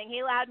whole thing. He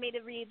allowed me to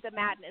read the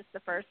Madness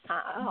the first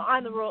time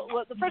on the rule.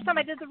 Well, the first time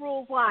I did the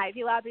rules live,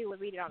 he allowed me to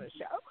read it on the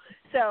show.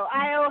 So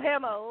I owe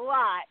him a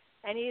lot.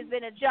 And he's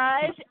been a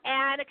judge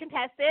and a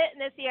contestant. And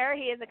this year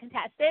he is a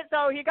contestant.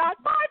 So he got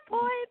 5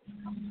 points.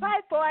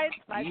 5 points.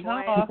 5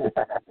 points.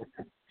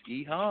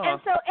 Yeehaw. And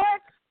so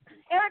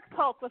Eric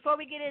Polk, before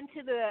we get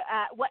into the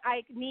what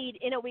I need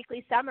in a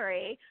weekly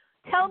summary,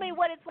 tell me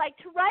what it's like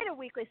to write a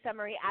weekly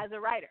summary as a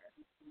writer.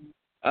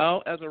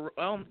 Oh,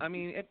 I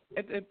mean,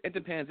 it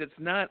depends. It's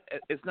not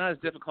as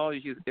difficult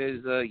as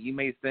you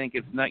may think.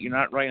 It's not. You're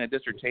not writing a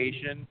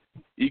dissertation.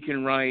 You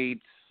can write,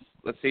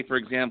 let's say, for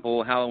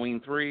example, Halloween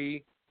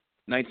 3,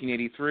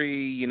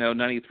 1983.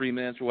 93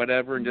 minutes or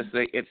whatever, and just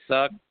say it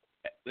sucked.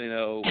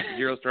 0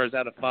 stars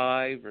out of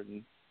 5,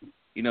 and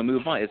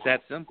move on. It's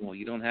that simple.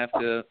 You don't have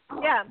to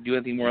do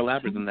anything more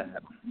elaborate than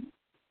that.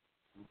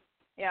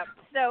 Yeah.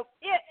 So,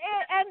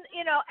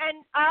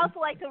 and I also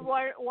like to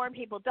warn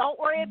people, don't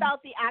worry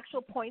about the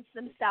actual points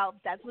themselves.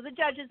 That's what the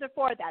judges are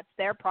for. That's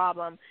their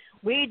problem.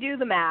 We do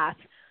the math.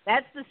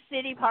 That's the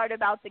shitty part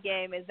about the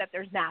game is that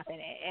there's math in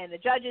it. And the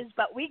judges,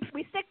 but we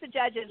stick the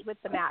judges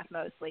with the math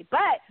mostly.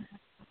 But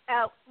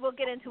we'll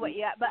get into what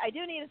you got. But I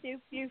do need a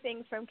few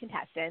things from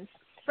contestants.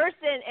 First,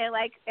 and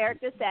like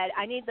Eric just said,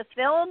 I need the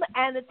film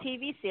and the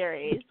TV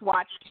series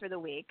watched for the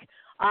week.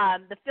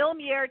 The film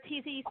year,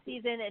 TV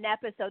season, and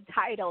episode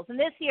titles. And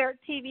this year,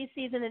 TV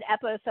season and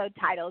episode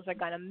titles are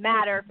going to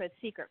matter for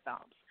secret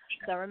films.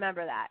 So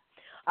remember that.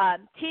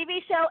 TV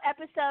show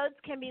episodes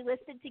can be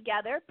listed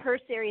together per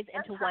series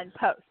into one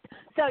post.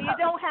 So you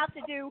don't have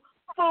to do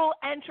full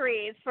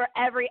entries for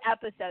every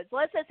episode. So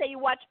let's just say you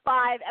watch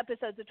 5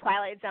 episodes of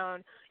Twilight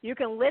Zone. You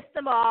can list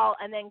them all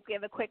and then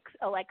give a quick,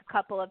 a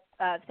couple of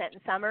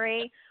sentence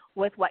summary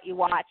with what you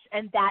watched,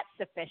 and that's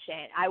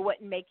sufficient. I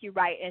wouldn't make you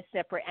write a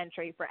separate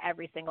entry for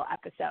every single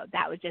episode.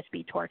 That would just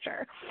be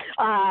torture.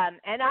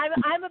 And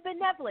I'm a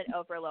benevolent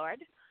overlord,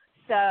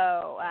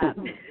 so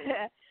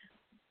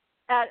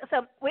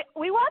so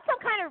we want some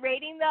kind of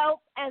rating,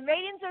 though, and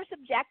ratings are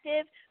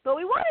subjective, but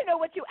we want to know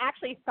what you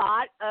actually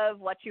thought of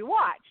what you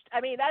watched. I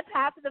mean, that's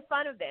half of the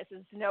fun of this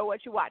is to know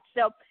what you watched.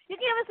 So you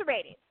can give us a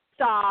rating,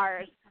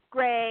 stars,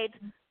 grades,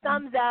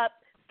 thumbs up.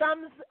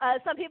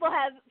 Some people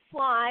have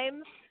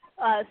slime,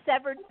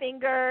 severed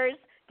fingers,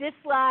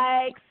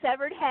 dislikes,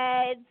 severed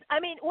heads. I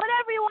mean,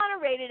 whatever you want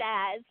to rate it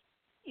as,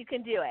 you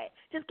can do it.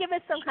 Just give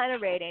us some kind of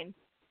rating.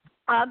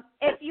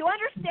 If you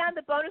understand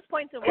the bonus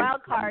points and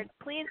wild cards,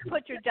 please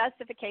put your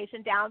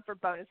justification down for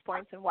bonus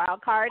points and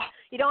wild cards.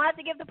 You don't have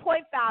to give the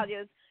point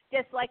values.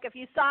 just like if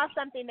you saw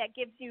something that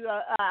gives you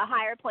a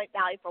higher point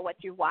value for what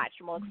you watched,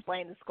 and we'll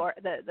explain the score,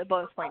 the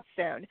bonus points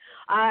soon.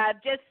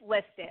 Just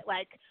list it.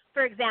 Like,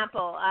 for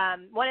example,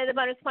 one of the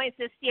bonus points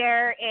this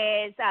year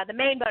is the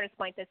main bonus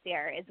point this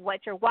year is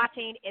what you're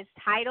watching is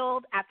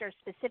titled after a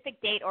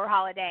specific date or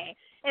holiday,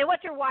 and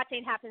what you're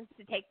watching happens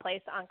to take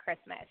place on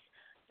Christmas.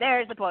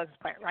 There's a bonus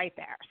point right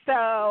there.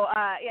 So,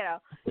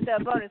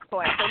 the bonus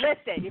point. So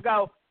list it. You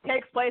go,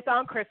 takes place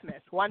on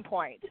Christmas, 1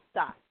 point.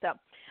 Stop. So,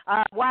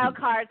 wild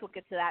cards, we'll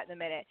get to that in a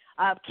minute.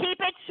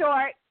 Keep it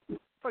short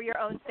for your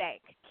own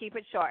sake. Keep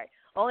it short.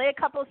 Only a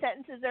couple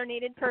sentences are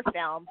needed per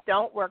film.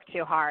 Don't work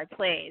too hard,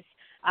 please.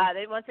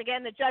 Once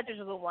again, the judges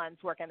are the ones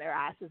working their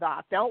asses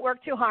off. Don't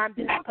work too hard.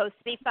 This is supposed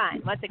to be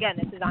fun. Once again,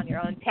 this is on your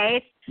own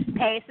pace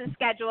and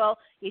schedule.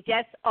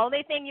 The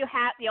only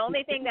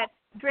thing that's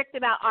strict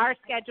about our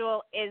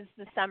schedule is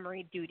the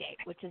summary due date,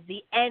 which is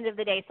the end of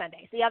the day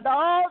Sunday. So you have the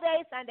whole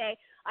day Sunday.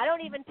 I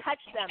don't even touch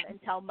them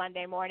until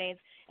Monday mornings.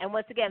 And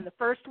once again, the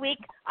first week,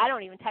 I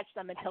don't even touch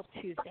them until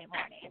Tuesday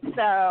morning.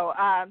 So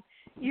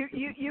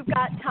you've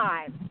got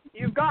time.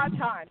 You've got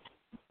time.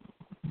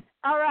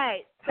 All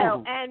right.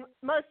 So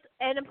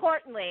and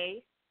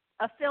importantly,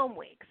 a film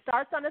week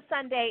starts on a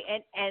Sunday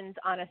and ends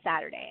on a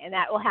Saturday, and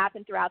that will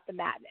happen throughout the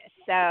madness.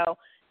 So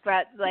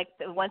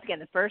once again,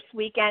 the first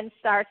weekend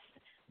starts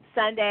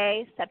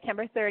Sunday,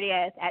 September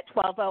 30th at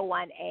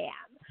 12:01 a.m.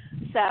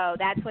 So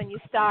that's when you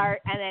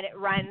start, and then it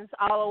runs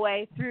all the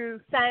way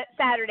through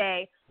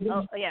Saturday,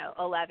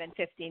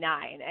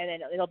 11:59, and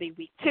then it'll be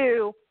week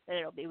 2, then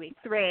it'll be week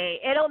 3.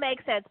 It'll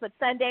make sense, but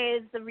Sunday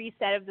is the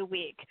reset of the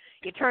week.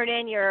 You turn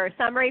in your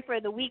summary for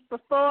the week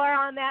before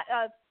on that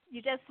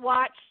you just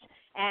watched,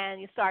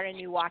 and you start a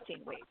new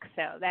watching week.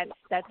 So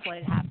that's when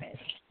it happens.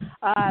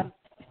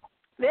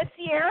 This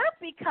year,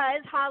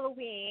 because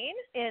Halloween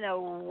in a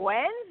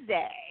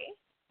Wednesday,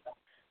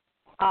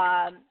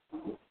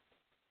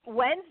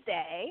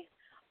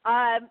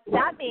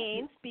 that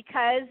means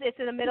because it's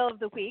in the middle of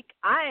the week,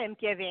 I am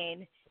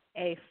giving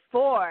a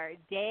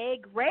 4-day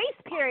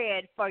grace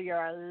period for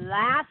your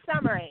last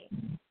summary.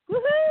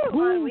 Woohoo!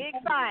 On week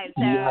 5.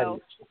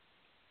 So,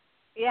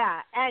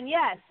 yeah. And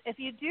yes, if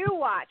you do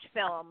watch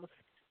films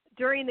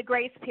during the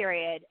grace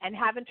period and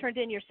haven't turned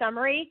in your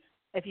summary,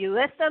 if you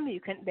list them,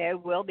 they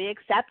will be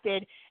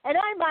accepted. And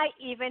I might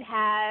even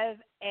have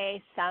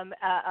a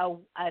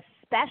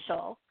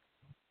special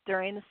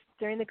during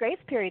the grace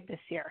period this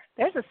year.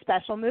 There's a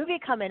special movie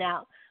coming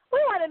out. We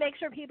want to make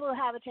sure people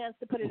have a chance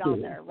to put it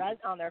on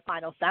their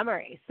final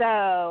summary.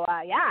 So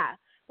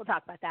we'll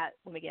talk about that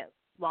when we get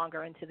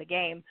longer into the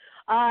game.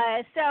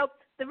 So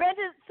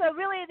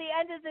really the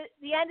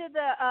end of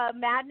the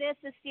madness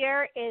this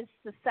year is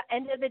the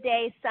end of the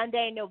day,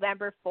 Sunday,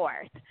 November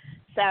 4th.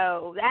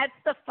 So that's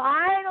the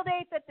final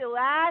date that the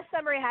last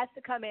summary has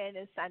to come in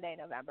is Sunday,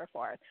 November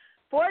 4th.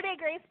 4-day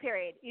grace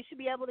period. You should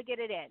be able to get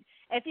it in.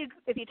 If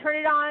you turn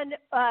it on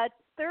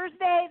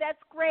Thursday,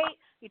 that's great.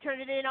 You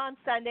turn it in on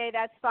Sunday,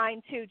 that's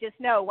fine too. Just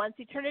know once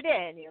you turn it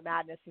in, your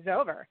madness is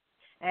over.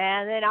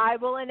 And then I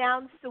will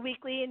announce the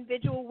weekly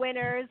individual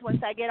winners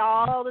once I get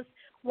all this.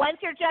 Once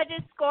your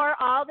judges score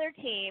all their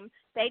team,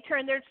 they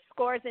turn their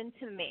scores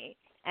into me.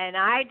 And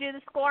I do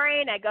the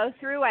scoring. I go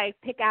through. I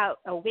pick out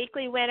a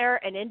weekly winner,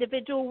 an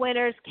individual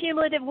winners,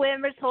 cumulative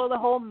winners for the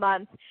whole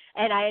month,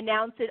 and I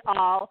announce it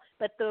all.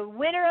 But the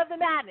winner of the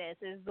madness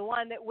is the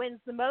one that wins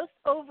the most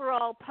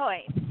overall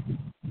points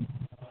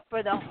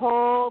for the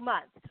whole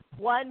month.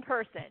 One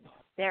person.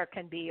 There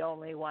can be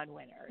only one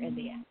winner in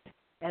the end,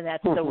 and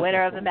that's the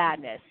winner of the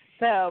madness.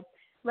 So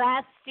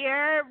last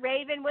year,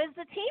 Raven was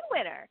the team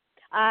winner.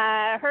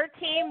 Her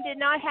team did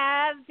not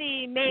have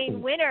the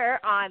main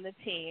winner on the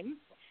team.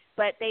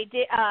 But they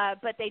did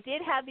have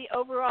the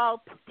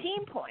overall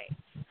team points.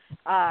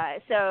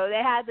 So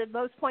they had the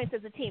most points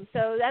as a team.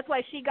 So that's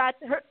why she got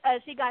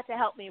to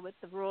help me with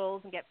the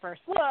rules and get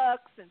first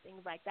looks and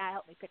things like that.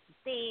 Help me pick the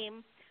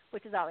theme,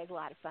 which is always a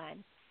lot of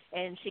fun.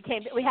 And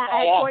I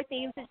had 4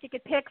 themes that she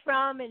could pick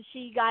from, and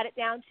she got it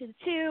down to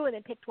 2, and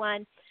then picked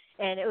one.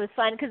 And it was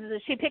fun because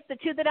she picked the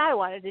 2 that I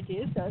wanted to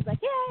do. So I was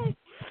like, yay!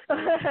 So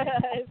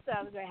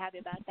I was very happy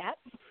about that.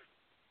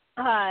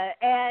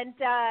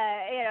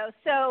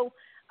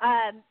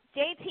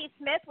 JT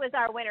Smith was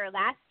our winner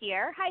last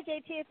year. Hi,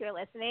 JT, if you're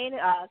listening,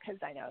 because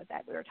I know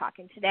that we were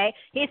talking today.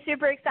 He's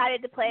super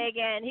excited to play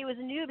again. He was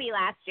a newbie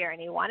last year, and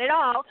he won it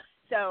all.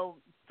 So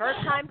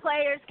first-time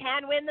players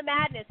can win the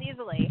madness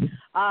easily.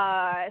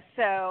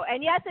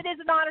 And yes, it is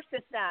an honor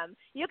system.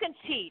 You can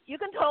cheat. You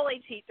can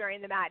totally cheat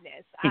during the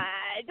madness.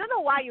 I don't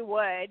know why you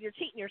would. You're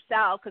cheating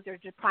yourself because you're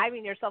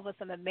depriving yourself of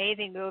some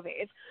amazing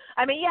movies.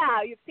 I mean,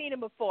 yeah, you've seen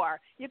them before.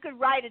 You could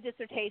write a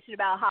dissertation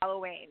about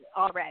Halloween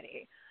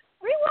already.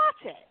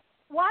 Rewatch it.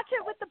 Watch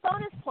it with the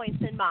bonus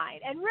points in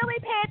mind, and really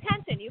pay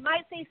attention. You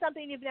might see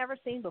something you've never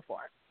seen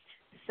before.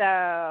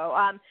 So,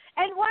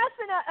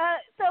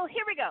 so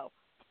here we go.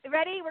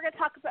 Ready? We're going to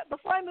talk about,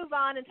 before I move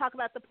on and talk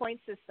about the point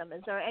system,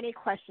 is there any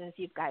questions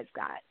you guys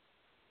got?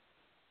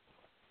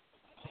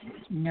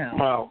 No.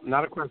 Well,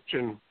 not a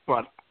question,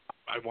 but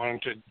I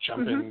wanted to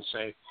jump in and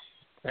say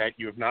that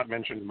you have not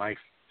mentioned my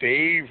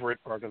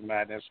favorite part of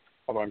Madness,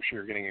 although I'm sure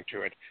you're getting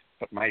into it,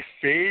 but my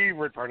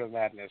favorite part of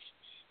Madness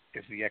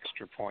is the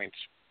extra points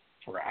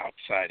for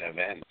outside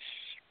events.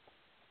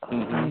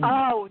 Mm-hmm.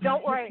 Oh,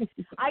 don't worry.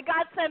 I've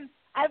got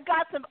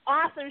some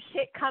awesome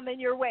shit coming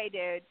your way,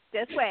 dude.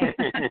 This way.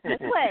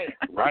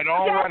 Right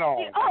on, yes, right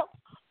on.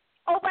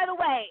 Oh, by the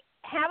way,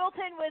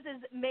 Hamilton was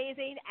as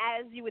amazing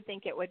as you would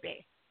think it would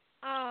be.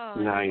 Oh,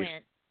 nice.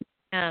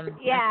 I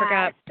Yeah.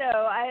 forgot.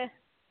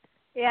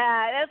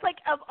 That's like,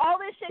 of all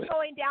this shit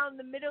going down in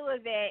the middle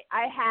of it,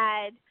 I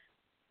had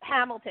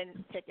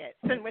Hamilton tickets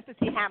and went to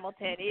see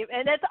Hamilton.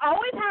 And that's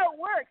always how it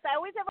works. I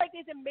always have like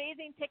these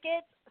amazing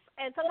tickets,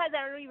 and sometimes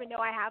I don't even know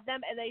I have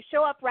them, and they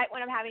show up right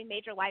when I'm having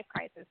major life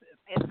crises.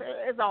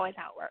 It's always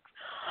how it works.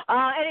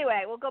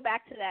 Anyway, we'll go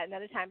back to that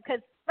another time,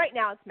 because right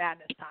now it's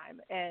Madness time,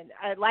 and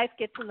life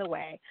gets in the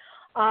way.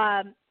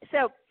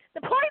 So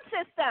the point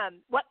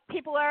system, what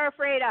people are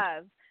afraid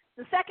of.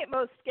 The second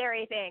most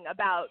scary thing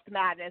about the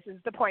Madness is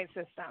the point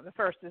system. The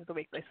first is the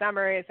weekly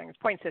summary. The second is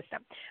point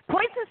system.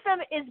 Point system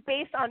is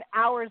based on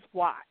hours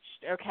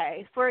watched,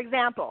 okay? For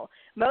example,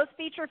 most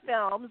feature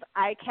films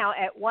I count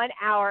at 1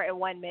 hour and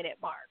 1 minute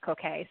mark,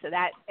 okay? So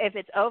that if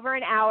it's over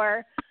an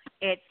hour,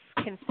 it's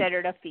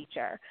considered a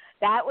feature.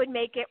 That would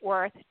make it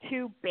worth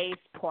 2 base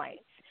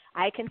points.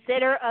 I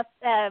consider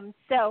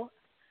so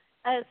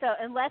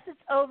unless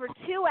it's over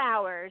 2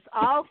 hours,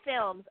 all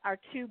films are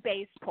 2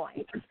 base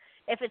points.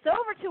 If it's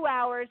over 2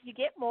 hours, you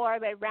get more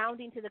by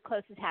rounding to the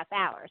closest half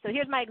hour. So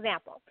here's my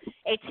example.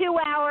 A 2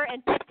 hour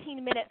and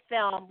 15-minute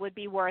film would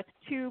be worth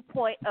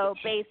 2.0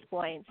 base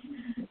points,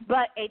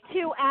 but a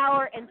 2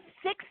 hour and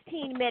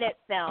 16-minute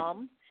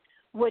film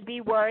would be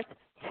worth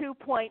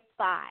 2.5.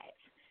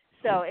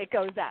 So it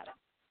goes up.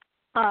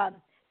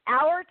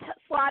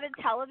 Hour-slotted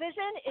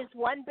television is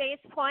 1 base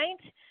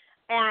point,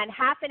 and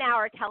half an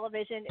hour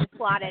television is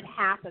slotted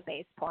half a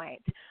base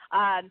point.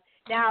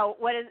 Now,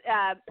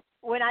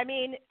 when I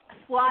mean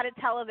slotted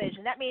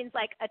television, that means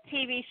like a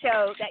TV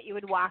show that you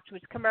would watch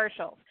with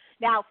commercials.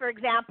 Now, for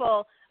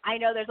example, I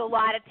know there's a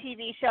lot of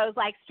TV shows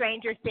like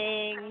Stranger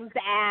Things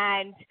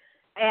and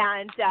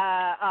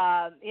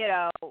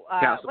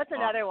what's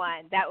another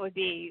one that would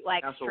be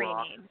like Castle streaming?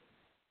 Rock.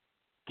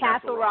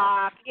 Castle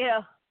Rock.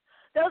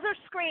 Those are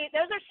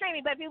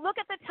streaming. But if you look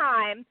at the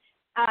time,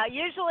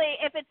 usually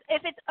if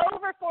it's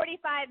over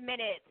 45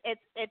 minutes,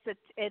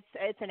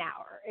 it's an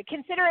hour.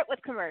 Consider it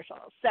with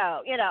commercials.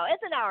 So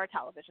it's an hour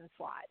television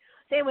slot.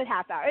 Same with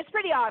half hour. It's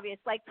pretty obvious.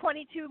 Like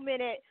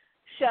 22-minute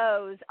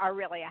shows are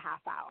really a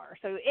half hour.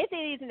 So it's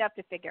easy enough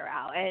to figure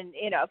out. And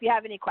if you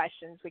have any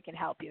questions, we can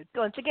help you.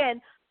 Once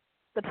again,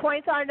 the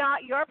points are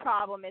not your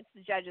problem. It's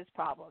the judge's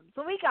problem.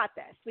 So we got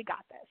this.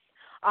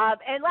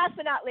 And last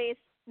but not least,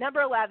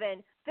 number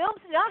 11,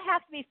 films do not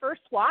have to be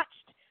first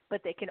watched,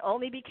 but they can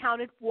only be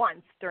counted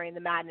once during the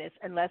Madness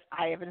unless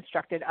I have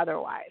instructed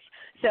otherwise.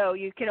 So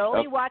you can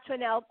only watch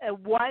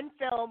one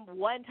film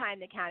one time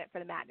to count it for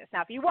the Madness.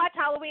 Now, if you watch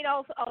Halloween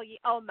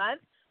all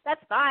month,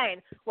 that's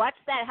fine. Watch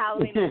that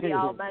Halloween movie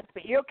all month,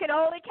 but you can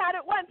only count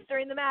it once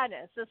during the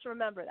Madness. Just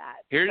remember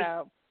that. Here's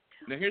the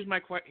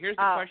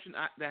question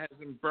that has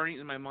been burning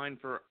in my mind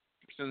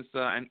since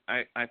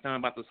I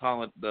found about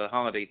the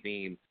holiday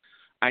theme.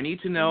 I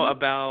need to know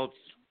about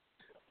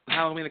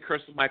Halloween: The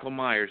Curse of Michael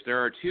Myers. There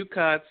are 2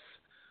 cuts,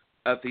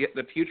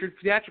 the future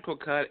theatrical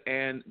cut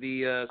and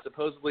the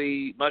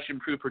supposedly much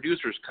improved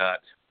producer's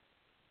cut.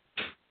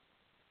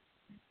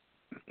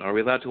 Are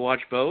we allowed to watch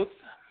both?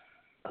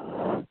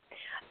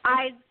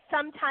 I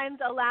sometimes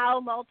allow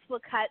multiple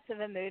cuts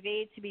of a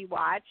movie to be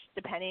watched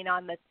depending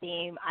on the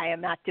theme. I am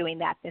not doing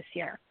that this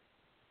year.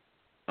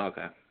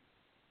 Okay.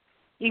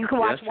 You can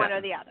watch one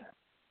or the other.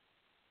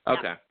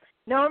 Okay. Yeah.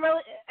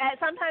 Normally,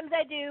 sometimes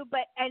I do,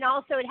 and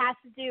also it has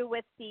to do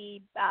with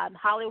the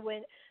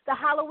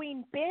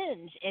Halloween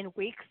binge in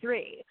week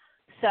 3.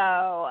 So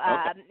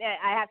I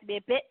have to be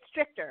a bit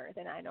stricter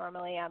than I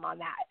normally am on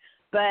that.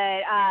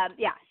 But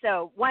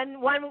so one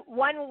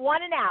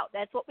and out.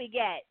 That's what we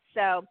get.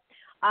 So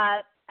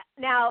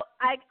now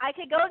I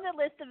could go in the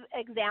list of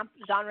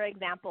genre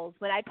examples.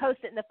 When I post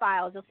it in the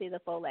files, you'll see the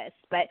full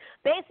list. But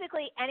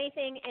basically,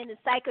 anything in the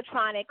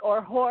psychotronic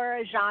or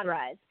horror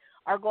genres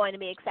are going to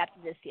be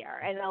accepted this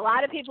year. And a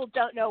lot of people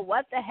don't know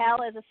what the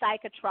hell is a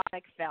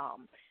psychotronic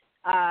film.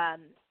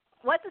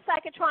 What's a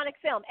psychotronic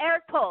film?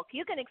 Eric Polk,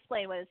 you can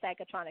explain what a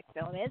psychotronic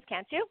film is,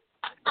 can't you?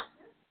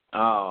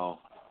 Oh.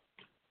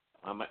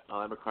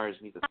 That requires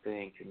me to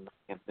think, and I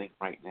can't think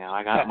right now.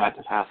 I might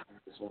just have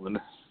this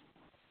one.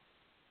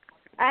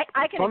 I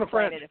can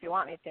explain it if you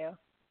want me to.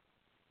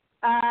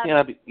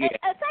 A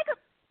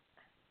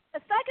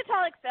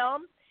psychotronic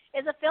film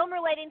is a film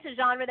relating to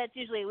genre that's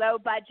usually low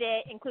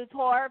budget, includes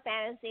horror,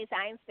 fantasy,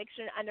 science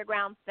fiction,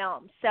 underground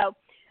films. So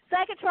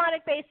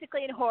psychotronic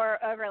basically and horror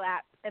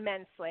overlap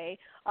immensely.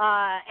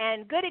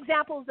 And good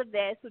examples of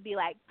this would be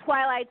like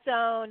Twilight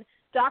Zone,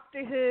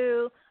 Doctor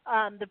Who,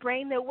 The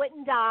Brain That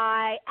Wouldn't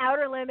Die,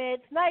 Outer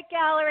Limits, Night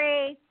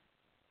Gallery,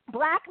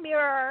 Black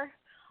Mirror,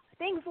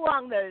 things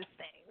along those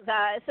things.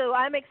 So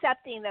I'm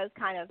accepting those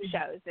kind of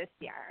shows this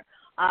year.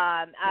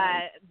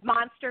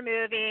 Monster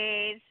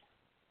movies.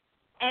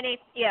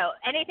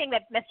 anything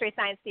that Mystery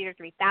Science Theater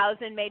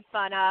 3000 made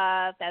fun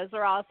of. Those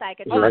are all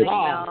psychotronic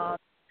films.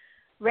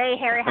 Ray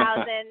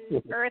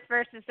Harryhausen, Earth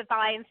versus the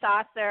Flying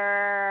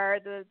Saucer,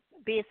 The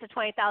Beast of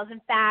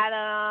 20,000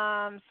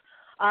 Fathoms.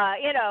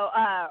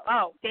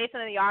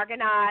 Jason and the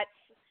Argonauts,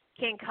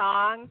 King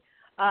Kong.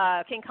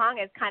 King Kong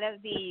is kind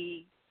of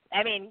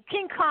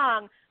King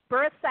Kong,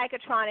 birth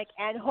psychotronic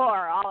and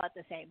horror all at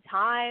the same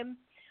time.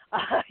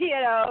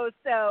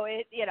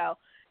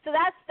 So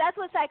that's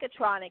what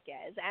psychotronic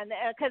is, and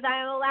because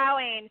I'm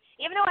allowing,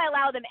 even though I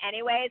allow them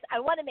anyways, I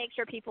want to make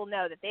sure people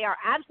know that they are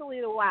absolutely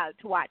allowed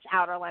to watch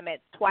Outer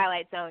Limits,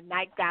 Twilight Zone,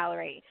 Night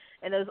Gallery,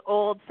 and those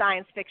old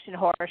science fiction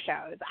horror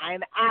shows.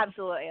 I'm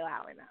absolutely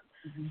allowing them.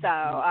 Mm-hmm. So,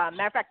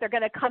 matter of fact, they're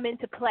going to come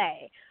into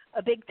play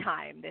a big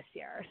time this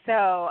year.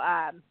 So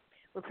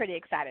we're pretty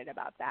excited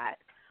about that.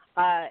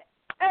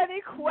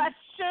 Any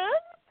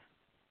questions?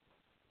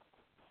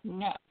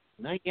 No.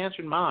 No, you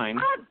answered mine.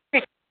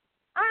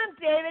 I'm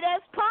David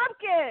S.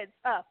 Pumpkins.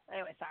 Oh,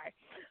 anyway, sorry.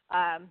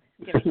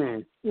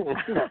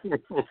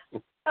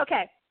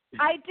 Okay.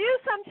 I do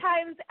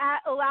sometimes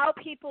allow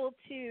people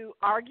to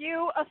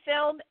argue a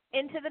film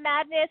into the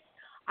madness.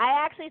 I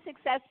actually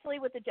successfully,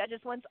 with the judges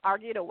once,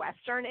 argued a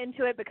Western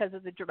into it because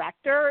of the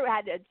director who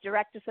had a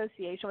direct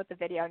association with the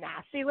Video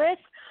Nasty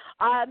List.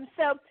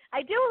 So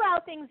I do allow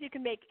things you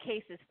can make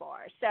cases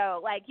for. So,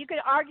 like, you can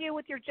argue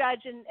with your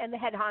judge and the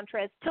head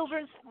hontress.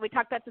 We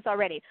talked about this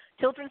already.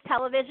 Children's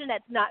television,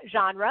 that's not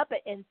genre,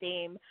 but in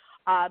theme.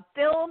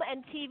 Film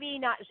and TV,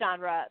 not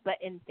genre, but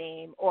in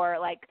theme, or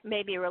like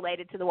maybe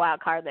related to the wild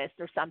card list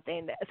or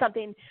something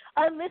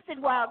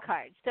unlisted wild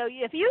cards. So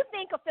if you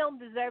think a film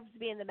deserves to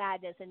be in the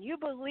madness and you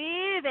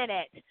believe in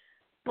it,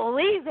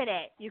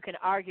 you can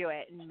argue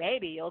it and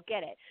maybe you'll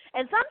get it.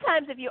 And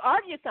sometimes if you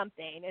argue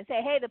something and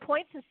say, hey, the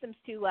point system's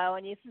too low,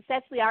 and you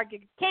successfully argue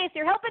the case,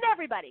 you're helping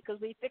everybody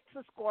because we fix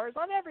the scores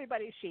on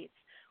everybody's sheets.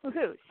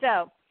 Woohoo!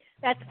 So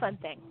that's a fun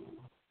thing.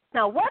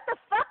 Now, what the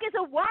fuck is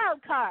a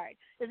wild card?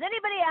 Does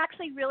anybody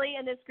actually really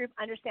in this group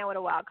understand what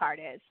a wild card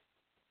is?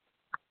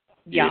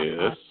 Yeah.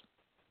 Yes.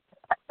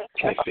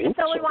 I think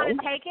so. We so. want to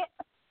take it?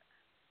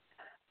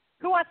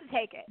 Who wants to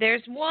take it?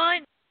 There's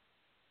one.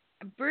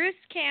 Bruce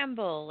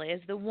Campbell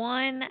is the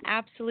one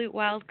absolute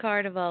wild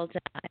card of all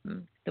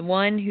time. The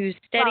one who's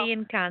steady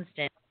and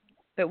constant.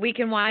 But we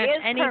can watch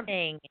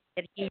anything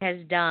that he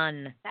has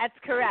done. That's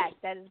correct.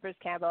 That is Bruce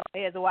Campbell. He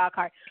is a wild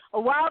card. A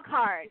wild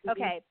card.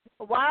 Okay.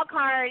 A wild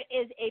card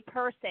is a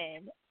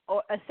person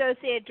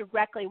associated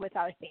directly with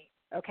our theme.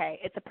 Okay.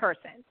 It's a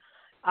person.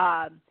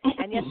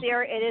 And yes,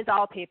 there it is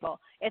all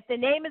people. If the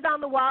name is on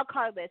the wild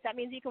card list, that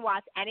means you can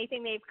watch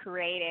anything they've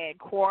created,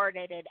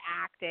 coordinated,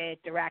 acted,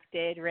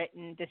 directed,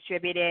 written,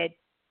 distributed,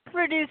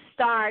 produced,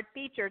 starred,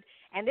 featured,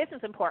 and this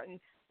is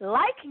important,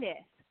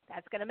 likeness.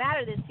 That's going to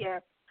matter this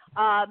year.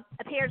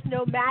 Appears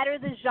no matter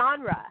the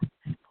genre.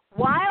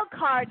 Wild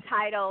card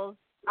titles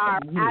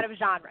are out of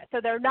genre. So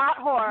they're not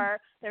horror.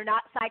 They're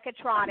not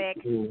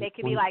psychotronic. They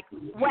can be like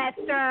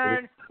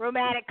Western,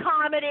 romantic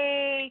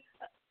comedy,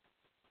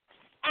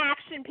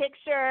 action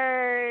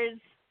pictures.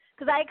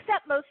 Because I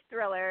accept most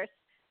thrillers.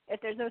 If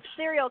there's no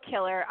serial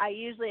killer, I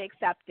usually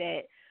accept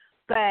it.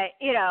 But,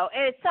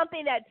 it's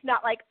something that's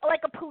not like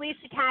a Police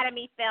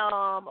Academy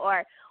film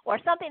or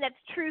something that's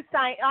true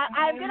science.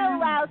 I'm going to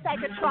allow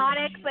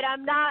psychotronic, but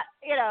I'm not,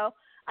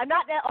 I'm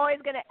not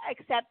always going to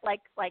accept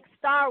like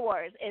Star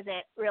Wars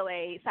isn't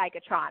really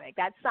psychotronic.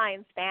 That's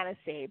science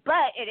fantasy.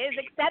 But it is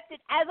accepted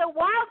as a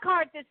wild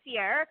card this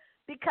year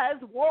because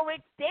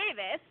Warwick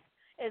Davis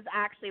is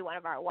actually one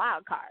of our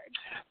wild cards.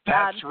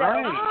 That's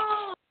right.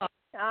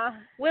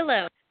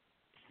 Willow.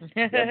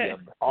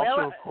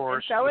 Also, of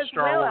course, so the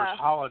Star Willow. Wars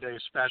Holiday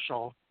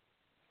Special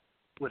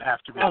would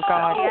have to be. Oh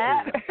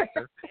God!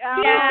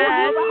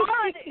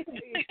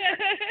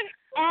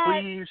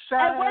 We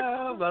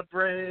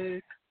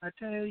celebrate a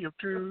day of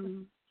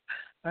truth.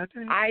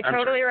 I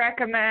totally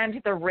recommend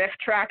the Riff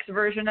Tracks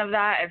version of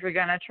that if you're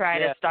gonna try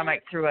to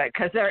stomach through it,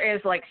 because there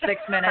is like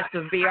 6 minutes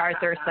of B.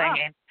 Arthur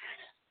singing.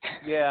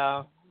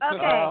 Yeah. Okay.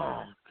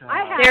 Oh,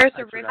 There's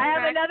a Riff I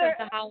have Tracks another of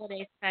the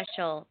holiday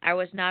special. I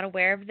was not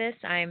aware of this.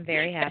 I am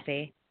very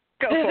happy.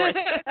 Go for it.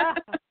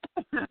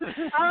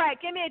 All right,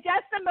 give me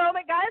just a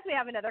moment, guys. We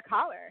have another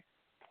caller.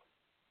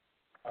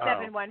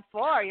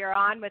 714. You're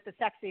on with the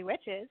Sexy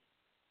Witches.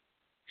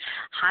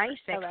 Hi,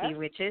 Sexy Hello?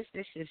 Witches.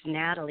 This is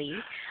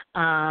Natalie,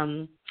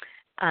 otherwise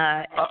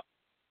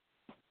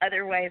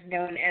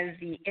known as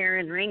the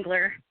Aaron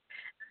Ringler.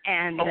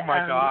 And oh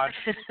my God!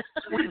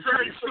 We're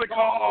very sick.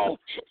 Oh,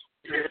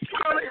 it's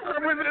coming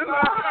from within the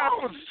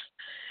house.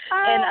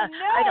 And no,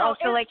 I'd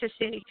also like to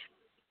say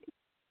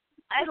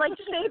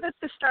that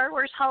the Star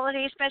Wars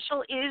Holiday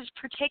Special is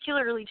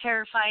particularly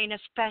terrifying,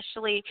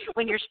 especially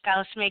when your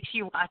spouse makes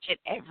you watch it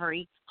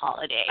every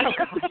holiday. I'm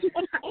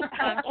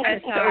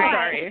so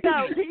sorry. So,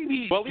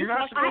 well, you're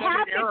not supposed I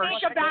have to to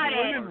think about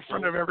it in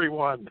front of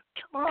everyone.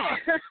 Come on.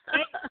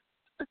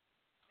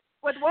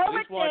 With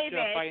Warwick watch,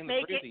 Davis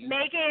making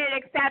it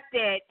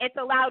accepted, it's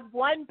allowed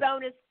one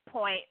bonus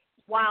point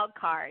wild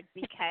card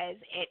because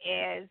it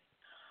is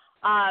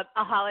a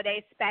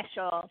holiday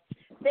special.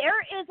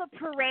 There is a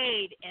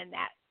parade in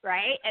that,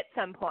 right? At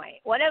some point,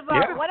 one of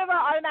our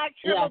automatic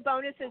triple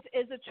bonuses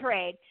is a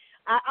trade.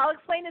 I'll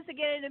explain this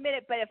again in a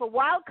minute, but if a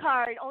wild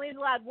card only is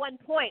allowed 1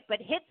 point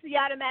but hits the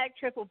automatic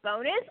triple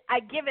bonus, I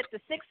give it the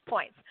 6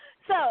 points.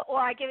 So, or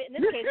I give it in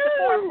this case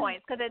the 4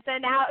 points because it's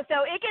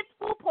so it gets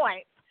full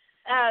points.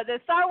 The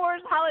Star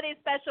Wars Holiday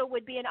Special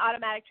would be an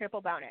automatic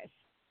triple bonus.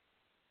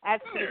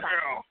 That's pretty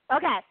fun.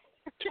 Okay.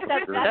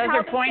 That's those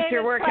are points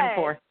you're working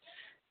for.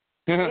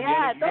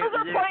 Yeah, those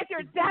are points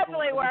you're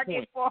definitely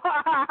working for.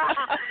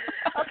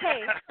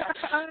 Okay.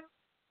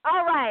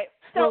 All right.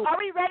 So are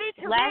we ready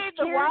to read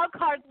the wild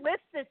card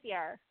list this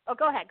year? Oh,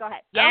 go ahead.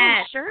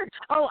 Yeah, sure.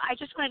 Oh, I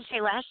just wanted to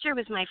say last year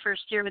was my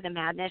first year with the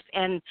Madness,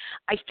 and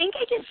I think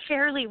I did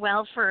fairly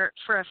well for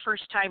a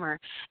first-timer,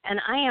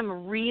 and I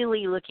am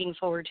really looking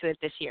forward to it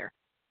this year.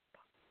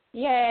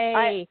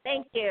 Yay.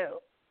 Thank you.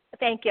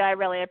 Thank you. I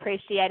really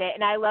appreciate it.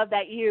 And I love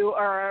that you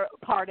are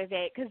part of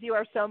it because you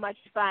are so much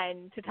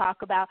fun to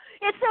talk about.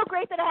 It's so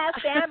great that I have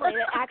family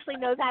that actually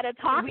knows how to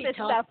talk this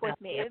stuff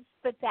with me. It's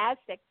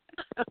fantastic.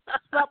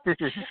 Well,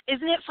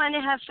 isn't it fun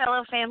to have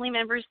fellow family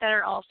members that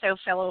are also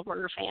fellow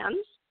horror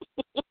fans?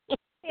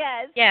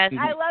 Yes.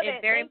 I love it.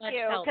 Very Thank much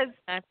you. helps.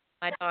 That's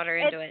my daughter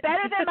into it. It's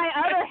better than my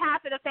other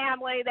half of the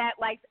family that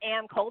likes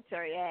Ann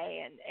Coulter,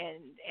 and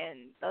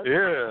those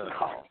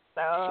people.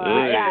 So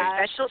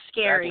yeah, special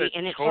scary, that's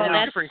and it's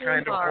totally different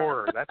kind of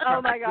horror. That's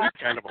not my God.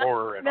 kind of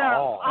horror at no,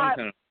 all.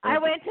 I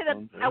went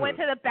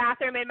to the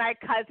bathroom in my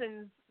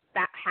cousin's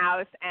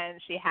house, and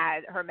she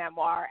had her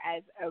memoir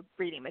as a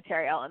reading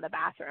material in the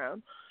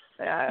bathroom.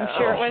 I'm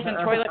sure it wasn't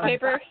toilet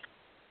paper.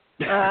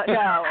 No,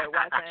 it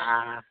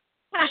wasn't.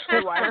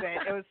 It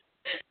wasn't. It was.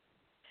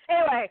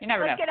 Anyway, you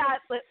never let's know. get out.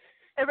 Let's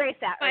erase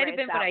that. Might have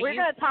been what I We're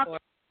going to talk. for.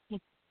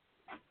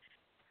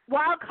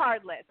 Wild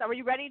card list. Are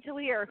you ready to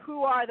hear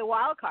who are the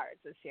wild cards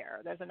this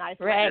year? There's a nice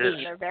list.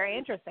 And they're very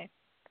interesting.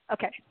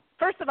 Okay.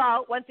 First of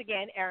all, once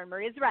again, Erin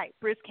Marie is right.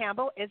 Bruce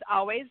Campbell is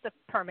always the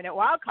permanent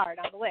wild card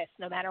on the list,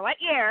 no matter what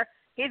year.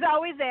 He's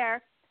always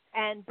there.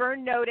 And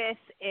Burn Notice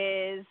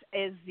is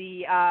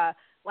the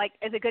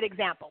is a good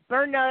example.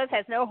 Burn Notice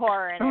has no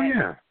horror in it. Oh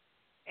yeah.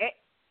 It's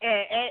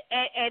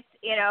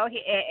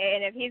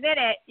and if he's in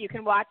it, you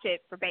can watch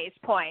it for base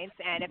points,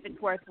 and if it's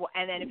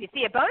and then if you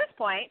see a bonus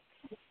point,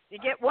 you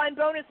get 1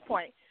 bonus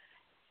point.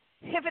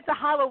 If it's a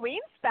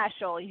Halloween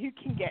special, you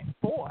can get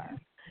 4.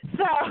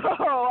 So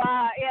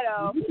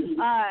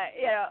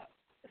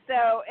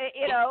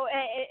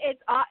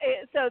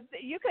so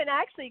you can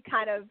actually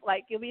kind of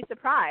you'll be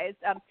surprised.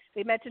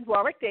 We mentioned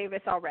Warwick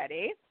Davis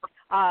already.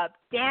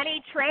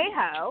 Danny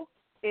Trejo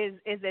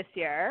is this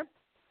year.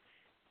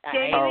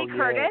 Jamie Lee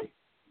Curtis.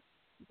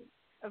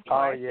 Of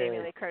course, Jamie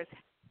Lee Curtis.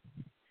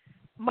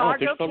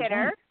 Margot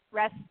Kidder,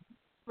 rest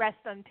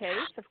in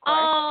peace, of course.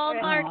 Oh,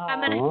 Mark, I'm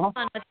going to have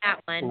fun with that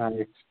one.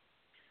 Nice.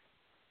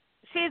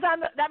 She's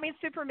that means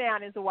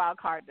Superman is a wild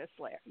card this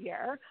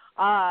year.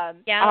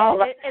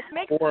 It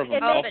makes me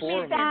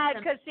sad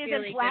because she's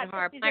in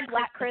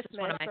Black Christmas.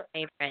 One of my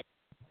favorites.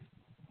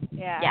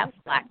 Yeah,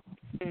 Black.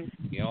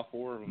 Yeah, all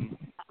 4 of them.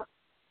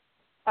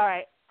 All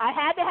right. I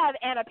had to have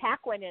Anna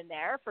Paquin in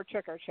there for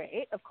Trick or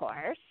Treat, of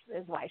course.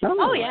 Is why she's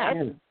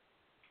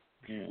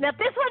Now,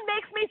 this one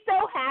makes me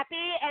so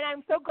happy, and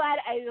I'm so glad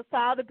I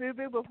saw the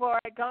boo-boo before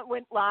I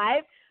went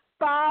live.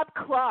 Bob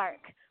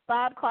Clark.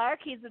 Bob Clark,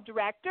 he's the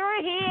director.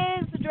 He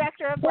is the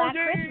director of Black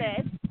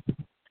Christmas,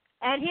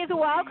 and he's a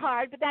wild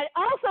card. But that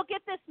also,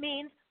 get this,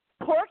 means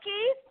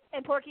Porky's,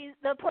 and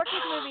the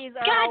Porky's movies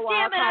are all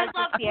wild cards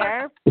this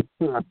year.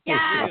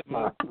 Yes.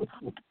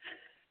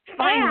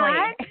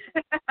 Finally.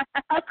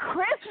 A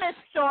Christmas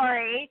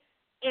Story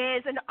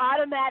is an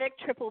automatic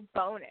triple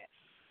bonus.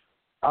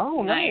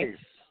 Oh, nice.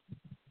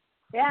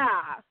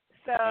 Yeah.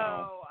 So,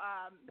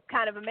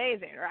 kind of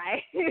amazing,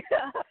 right?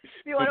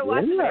 If you want to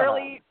watch it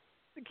early,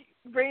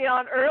 bring it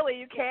on early,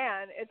 you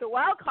can. It's a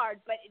wild card,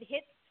 but it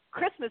hits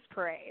Christmas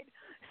Parade.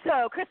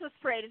 So, Christmas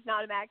Parade is an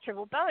automatic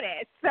triple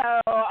bonus.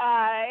 So,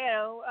 woohoo.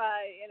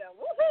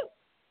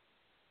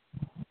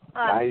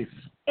 Nice.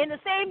 In the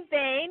same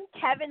vein,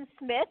 Kevin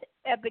Smith,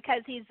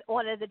 because he's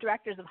one of the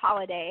directors of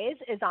Holidays,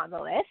 is on the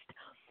list.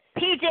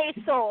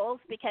 PJ Souls,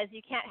 because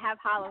you can't have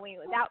Halloween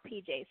without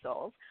PJ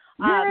Souls.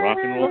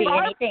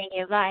 Anything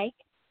you like.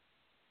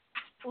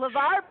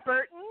 LeVar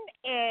Burton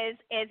is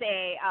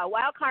a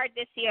wild card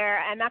this year.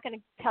 I'm not going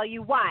to tell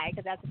you why,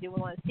 because that's to do with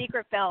one of the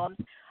secret films.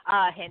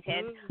 Hint,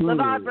 hint.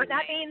 LeVar Burton.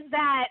 That means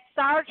that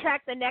Star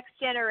Trek: The Next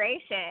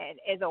Generation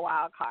is a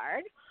wild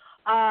card.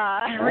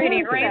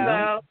 Reading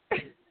Rainbow.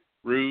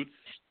 Roots.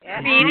 Yeah,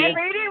 Reading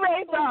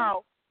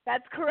Rainbow.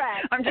 That's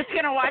correct. I'm just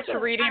going to watch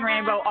Reading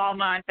Rainbow all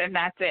month, and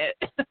that's it.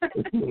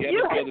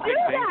 You can do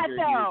that,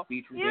 though.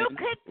 You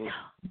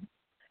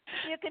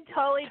can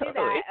totally do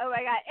that. Oh,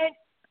 my God. And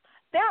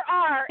there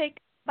are,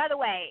 by the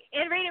way,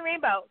 in Reading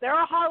Rainbow, there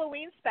are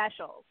Halloween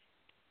specials.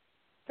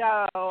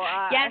 So,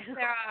 yes,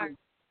 there are.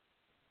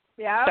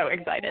 Yeah. So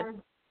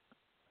excited.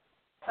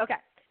 Okay.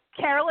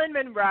 Carolyn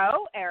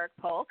Monroe, Eric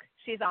Polk,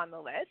 she's on the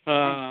list.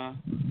 I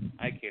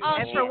can't. Oh,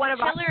 and for one of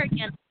killer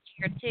again.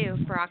 here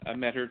too for I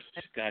met her.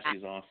 God,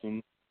 she's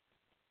awesome.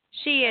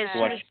 She is.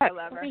 I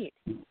love her.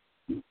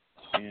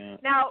 Yeah.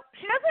 Now,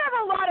 she doesn't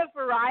have a lot of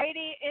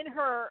variety in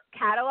her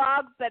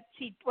catalog, but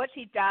what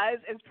she does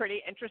is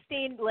pretty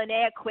interesting.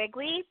 Linnea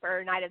Quigley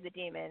for Night of the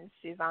Demons,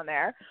 she's on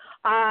there.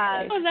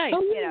 Nice.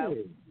 You know,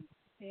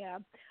 yeah.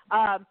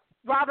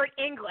 Robert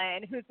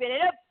Englund, who's been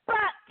in a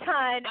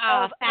ton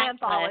of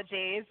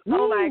anthologies.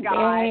 Oh my God!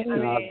 I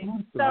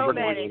mean, so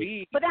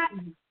many. But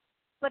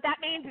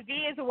that means V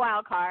is a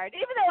wild card,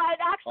 even though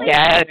I'd actually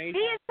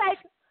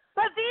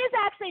But V is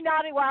actually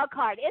not a wild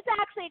card. It's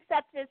actually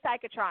accepted as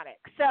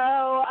psychotronic.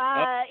 So,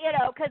 you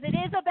know, because it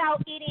is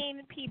about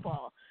eating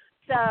people.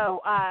 So,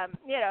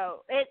 you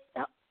know,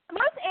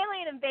 most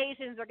alien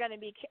invasions are going to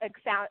be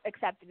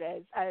accepted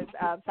as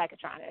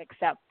psychotronic.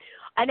 So,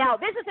 now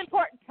this is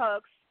important,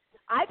 folks.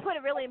 I put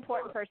a really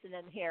important person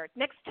in here.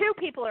 Next two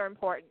people are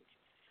important: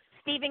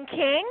 Stephen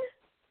King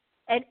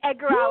and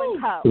Edgar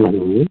Allan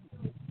Poe.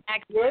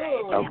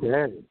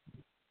 Okay.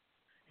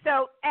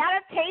 So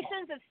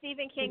adaptations of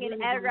Stephen King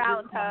and Edgar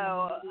Allan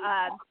Poe,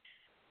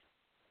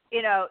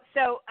 you know,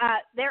 so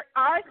there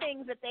are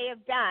things that they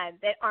have done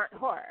that aren't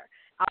horror,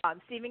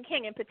 Stephen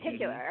King in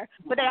particular,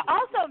 but that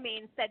also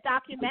means that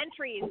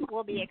documentaries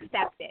will be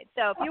accepted.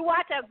 So if you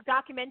watch a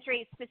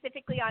documentary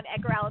specifically on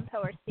Edgar Allan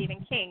Poe or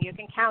Stephen King, you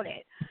can count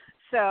it.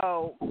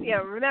 So, you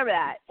know, remember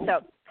that.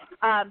 So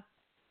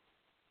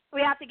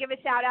we have to give a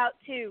shout out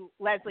to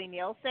Leslie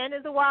Nielsen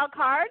as a wild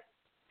card.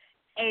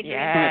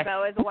 Adrian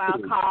Barbeau is a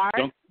wild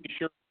card.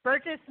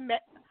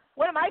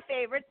 One of my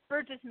favorites,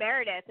 Burgess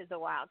Meredith is a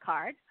wild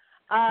card.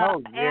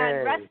 And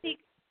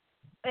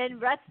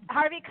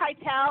Harvey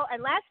Keitel,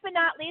 and last but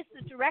not least,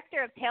 the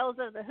director of Tales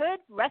of the Hood,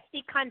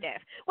 Rusty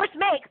Cundiff, which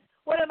makes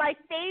one of my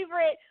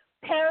favorite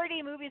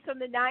parody movies from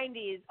the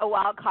 90s a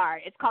wild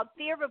card. It's called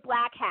Fear of a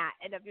Black Hat,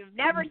 and if you've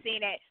never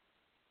seen it,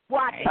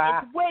 watch it.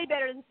 It's way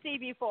better than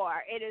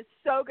CB4. It is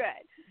so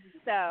good.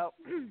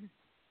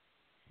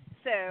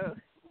 So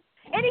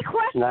any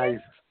questions? Nice.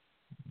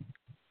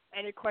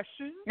 Any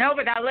questions? No,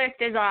 but that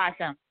list is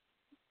awesome.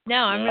 No,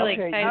 I'm really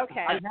excited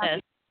Okay. about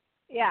this.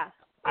 Yeah.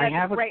 I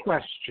have a great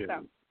question.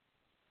 List,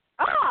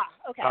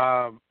 so.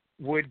 Okay.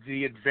 Would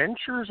the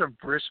Adventures of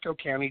Briscoe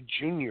County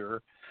Jr.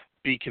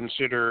 be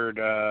considered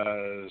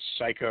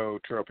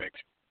psychotropic?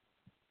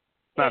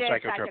 Not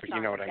psychotropic,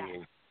 you know what I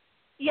mean.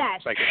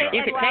 Yes.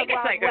 You could take it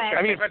psychotropic.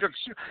 I mean,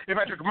 if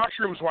I took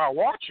mushrooms while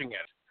watching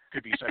it,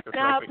 could be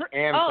psychotropic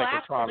and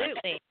psychotronic.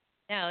 Absolutely.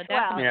 No,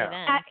 definitely.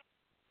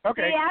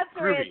 Okay. The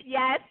answer groovy. is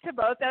yes to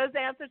both those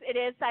answers. It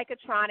is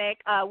psychotronic.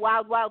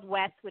 Wild Wild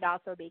West would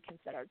also be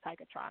considered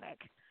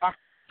psychotronic.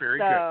 Very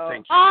good.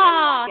 Thank you.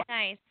 Oh,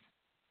 nice.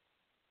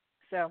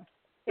 So,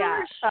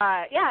 yeah.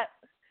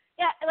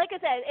 Like I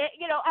said,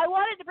 you know, I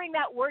wanted to bring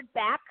that word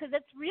back because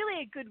it's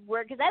really a good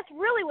word because that's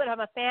really what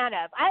I'm a fan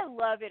of. I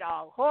love it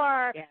all.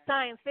 Horror,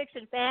 science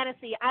fiction,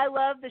 fantasy. I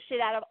love the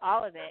shit out of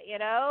all of it, you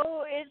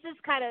know? It's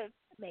just kind of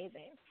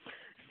amazing.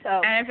 So,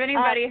 and if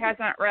anybody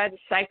hasn't read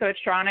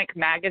Psychotronic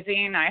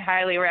magazine, I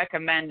highly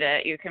recommend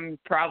it. You can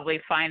probably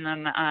find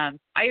them.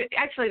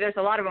 There's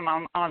a lot of them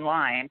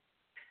online,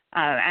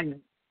 and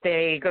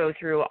they go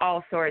through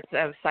all sorts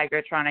of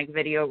Psychotronic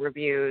video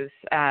reviews,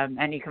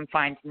 and you can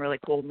find some really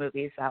cool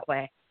movies that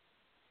way.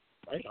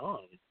 Right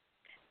on.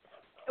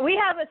 We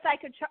have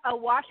a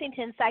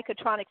Washington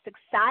Psychotronic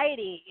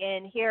Society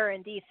here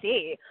in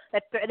D.C.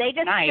 that they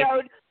just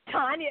showed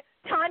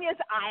Tanya's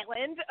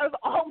Island of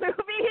all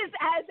movies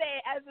as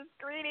a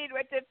screening,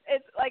 which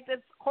it's like this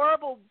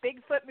horrible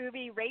Bigfoot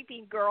movie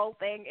raping girl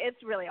thing.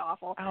 It's really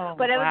awful,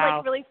 but it was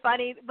like really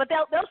funny. But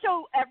they'll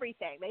show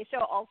everything. They show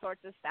all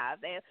sorts of stuff.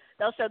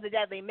 They'll show the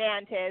Deadly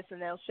Mantis,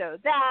 and they'll show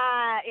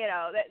that. You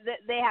know,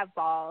 they have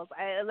balls.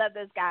 I love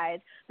those guys.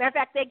 Matter of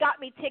fact, they got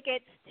me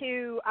tickets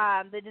to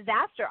the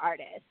Disaster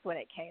Artist when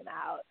it came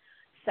out.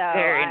 So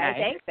very nice. I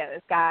thank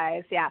those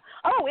guys. Yeah.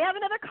 Oh, we have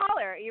another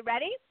caller. Are you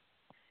ready?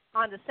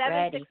 On the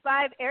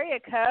 765 area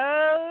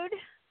code.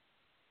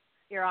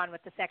 You're on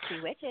with the Sexy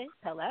Witches.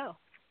 Hello.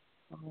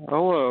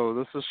 Hello,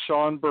 this is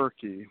Sean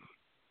Berkey.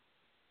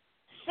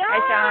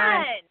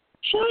 Sean!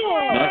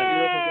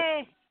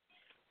 Yay!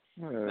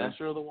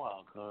 Master of the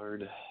Wild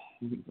Card.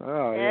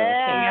 Oh,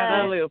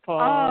 yeah. The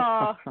loophole.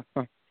 Oh.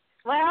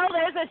 Well,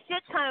 there's a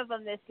shit ton of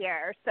them this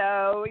year,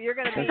 so you're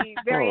going to be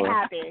very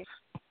happy.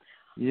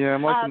 Yeah,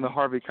 I'm liking the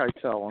Harvey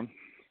Keitel one.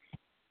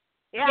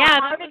 Yeah,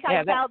 Harvey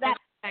Keitel,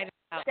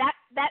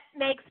 that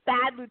makes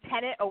Bad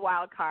Lieutenant a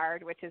wild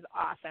card, which is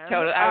awesome.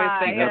 Totally. I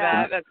was thinking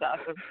that. That's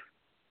awesome.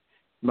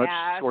 Much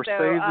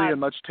Scorsese and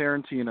much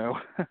Tarantino.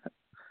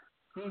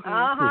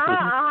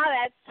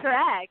 That's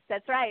correct.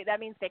 That's right. That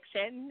means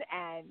fiction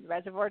and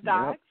Reservoir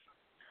Dogs.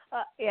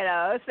 Yep. You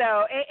know,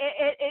 so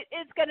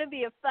it's going to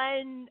be a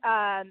fun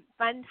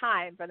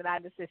time for the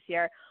Madness this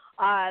year.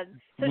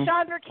 So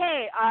Sean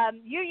Burkay,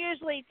 you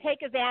usually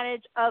take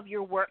advantage of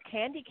your work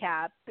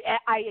handicap.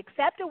 I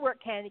accept a work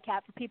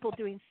handicap for people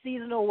doing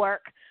seasonal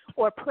work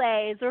or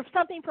plays or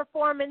something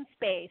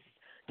performance-based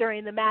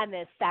during the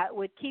Madness that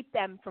would keep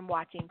them from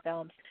watching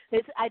films.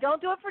 I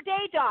don't do it for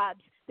day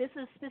jobs. This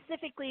is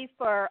specifically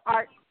for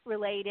art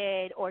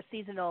related or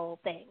seasonal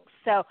things.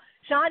 So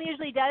Sean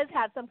usually does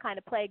have some kind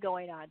of play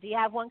going on. Do you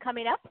have one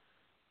coming up?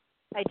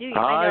 I do.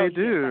 I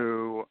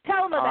do.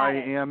 Tell them about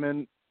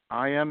it.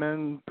 I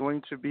am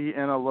going to be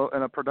in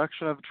a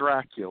production of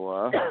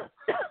Dracula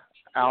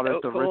out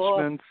at the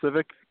Richmond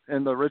Civic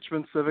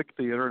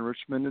Theater in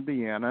Richmond,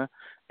 Indiana,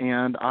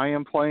 and I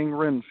am playing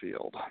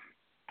Renfield.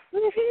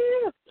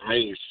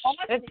 Nice.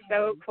 It's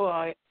so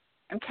cool.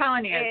 I'm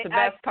telling you, it's the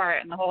best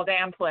part in the whole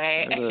damn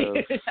play.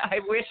 I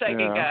wish I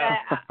could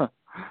go.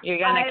 You're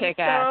going to kick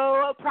ass.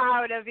 I'm so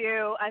proud of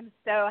you. I'm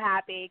so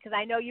happy because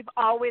I know you've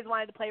always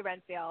wanted to play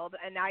Renfield,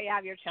 and now you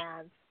have your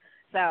chance.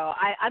 So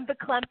I'm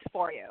beklempt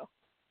for you.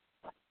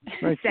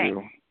 Thank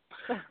you.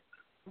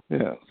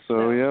 Yeah.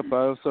 So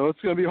so it's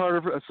going to be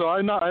harder.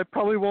 I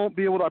probably won't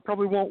be able to. I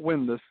probably won't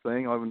win this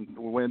thing. I wouldn't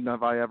win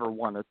if I ever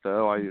won it,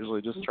 though. I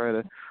usually just try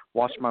to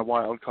watch my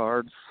wild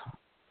cards.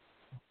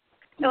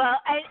 Well,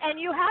 and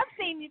you have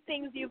seen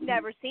things you've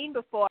never seen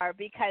before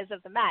because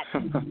of the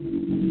madness.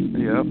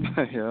 Yep.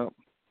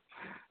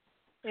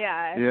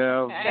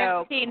 Yeah.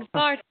 I've seen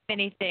far too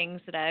many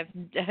things that I've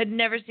had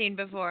never seen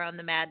before on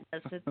the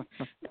madness. It's the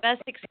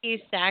best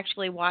excuse to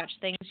actually watch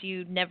things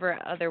you never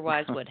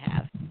otherwise would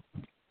have.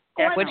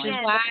 Which is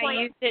why I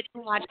use it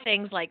to watch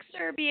things like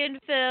Serbian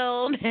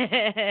film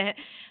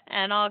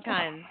and all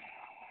kinds.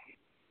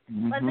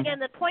 Once again,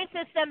 the point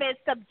system is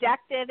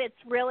subjective.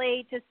 It's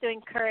really just to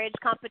encourage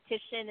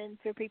competition and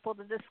for people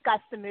to discuss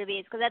the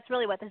movies, because that's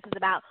really what this is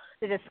about,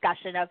 the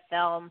discussion of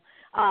film.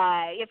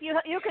 If you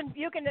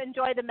can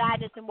enjoy the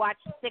madness and watch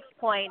 6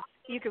 points,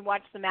 you can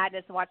watch the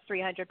madness and watch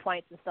 300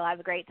 points and still have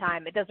a great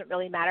time. It doesn't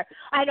really matter.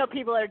 I know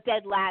people are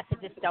dead last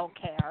and just don't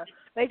care.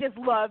 They just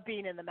love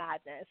being in the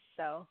madness.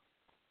 So.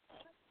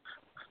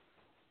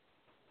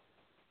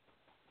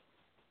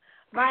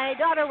 My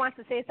daughter wants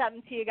to say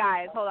something to you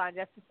guys. Hold on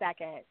just a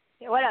second.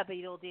 What up,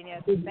 little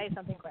Genius? Say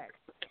something quick.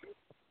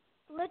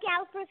 Look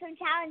out for some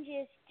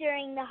challenges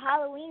during the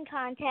Halloween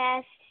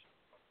contest.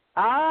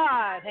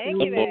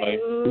 Thank you, baby.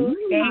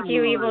 Thank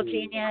you, Evil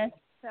Genius.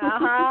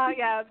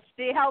 Yeah,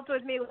 she helped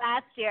with me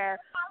last year.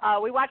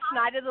 We watched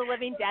Night of the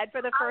Living Dead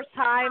for the first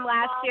time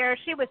last year.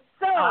 She was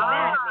so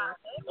mad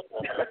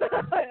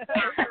at me.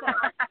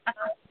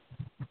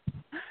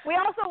 We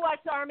also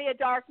watched Army of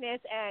Darkness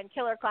and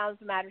Killer Clowns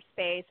from Outer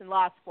Space and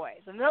Lost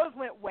Boys, and those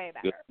went way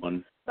better. Good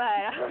one.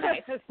 But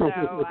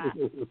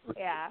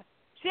yeah,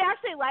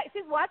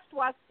 she's watched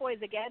Lost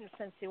Boys again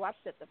since she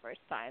watched it the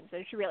first time,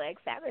 so she really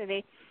likes that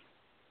movie.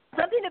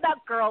 Something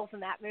about girls in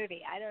that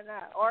movie, I don't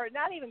know, or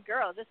not even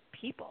girls, just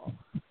people.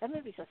 That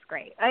movie's just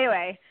great.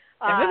 Anyway,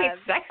 the movie's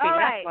sexy.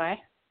 Right. That's why.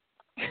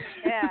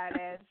 Yeah, it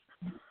is.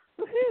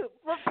 Woohoo!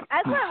 Well,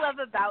 that's what I love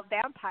about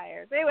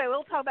vampires. Anyway,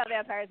 we'll talk about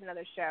vampires in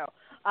another show.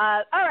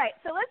 All right,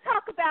 so let's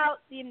talk about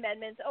the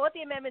amendments. What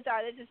the amendments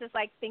are, this is just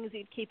like things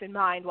you'd keep in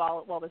mind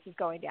while this is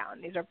going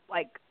down. These are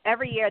like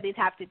every year these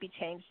have to be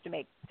changed to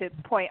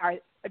point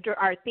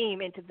our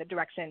theme into the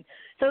direction.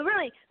 So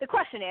really, the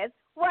question is,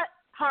 what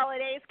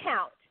holidays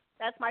count?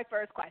 That's my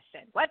first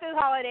question. What do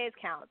holidays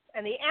count?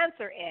 And the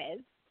answer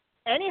is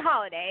any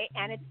holiday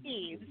and its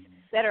eves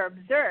that are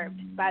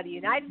observed by the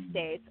United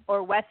States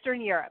or Western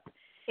Europe.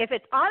 If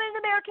it's on an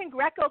American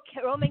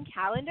Greco-Roman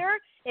calendar,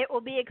 it will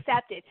be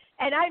accepted.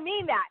 And I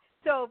mean that.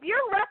 So if your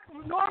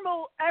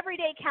normal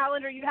everyday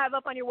calendar you have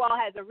up on your wall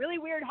has a really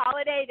weird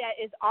holiday that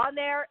is on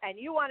there and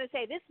you want to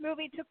say this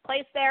movie took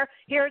place there,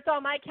 here it's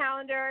on my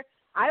calendar,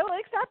 I will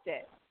accept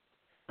it.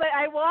 But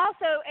I will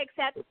also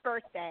accept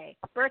birthday.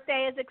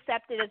 Birthday is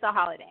accepted as a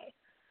holiday.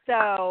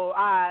 So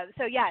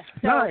yes.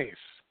 So nice.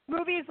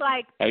 Movies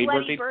like Happy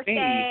Bloody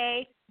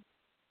Birthday,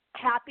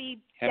 Happy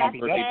Death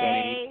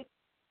Day.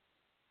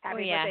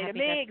 Happy birthday to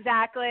me,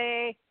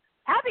 exactly.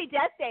 Happy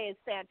Death Day is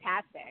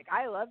fantastic.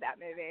 I love that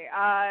movie.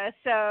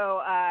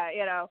 So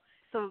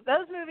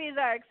those movies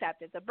are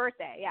accepted. The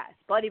birthday, yes.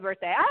 Bloody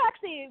Birthday. I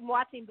actually am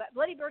watching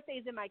Bloody Birthday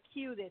is in my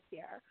queue this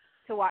year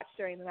to watch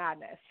during the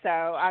madness. So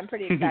I'm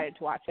pretty excited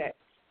to watch it.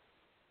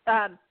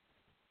 But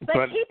keep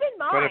in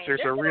mind, but if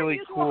there's a really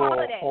cool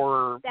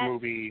horror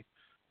movie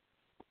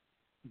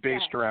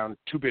based around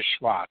Tu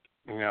B'Shvat,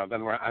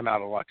 then I'm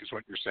out of luck, is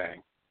what you're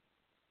saying,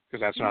 because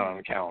that's not on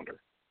the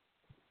calendar.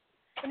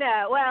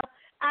 No, well,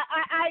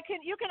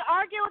 you can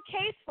argue a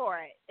case for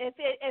it if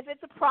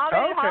it's a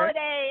prominent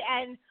holiday,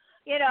 and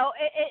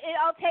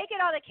I'll take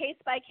it on a case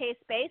by case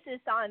basis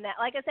on that.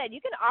 Like I said,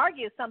 you can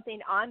argue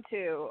something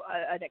onto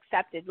an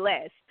accepted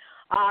list,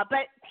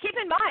 but keep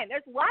in mind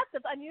there's lots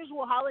of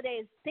unusual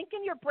holidays. Think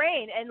in your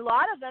brain, and a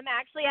lot of them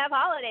actually have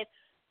holidays.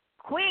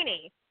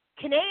 Queenie,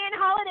 Canadian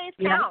holidays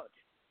count.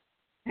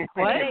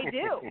 What? They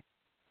do.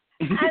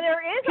 And there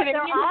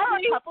are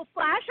a couple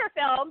slasher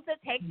films that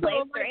take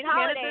place during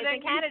holidays in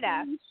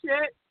Canada.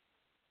 Shit.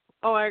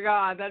 Oh my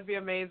God, that'd be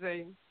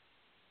amazing.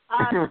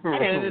 There's a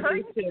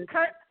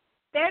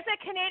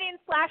Canadian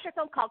slasher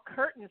film called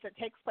Curtains that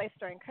takes place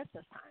during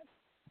Christmas time.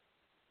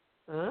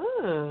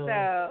 Oh.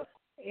 So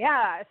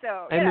yeah,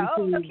 so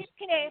keep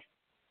Canadian,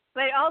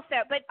 but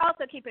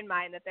also keep in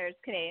mind that there's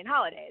Canadian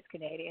holidays,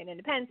 Canadian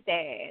Independence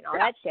Day, and all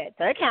that shit.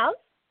 So it counts.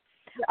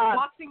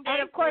 Boxing Day,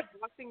 and of course,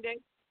 Boxing Day.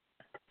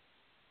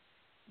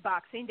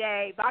 Boxing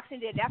Day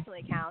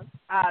definitely counts.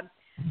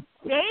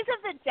 Days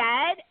of the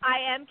Dead, I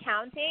am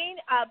counting,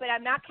 but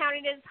I'm not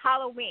counting it as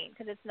Halloween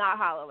because it's not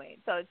Halloween.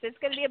 So it's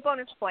just going to be a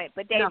bonus point.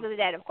 But Days of the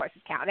Dead, of course,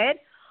 is counted.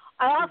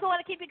 I also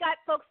want to keep you guys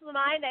folks in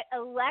mind that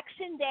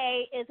Election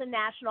Day is a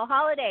national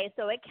holiday,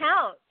 so it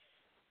counts.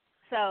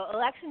 So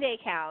Election Day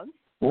counts.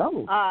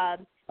 Oh,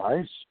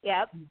 nice.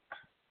 Yep.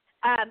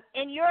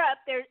 In Europe,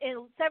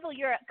 in several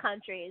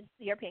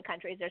European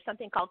countries, there's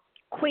something called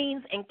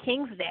Queen's and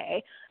King's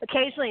Day.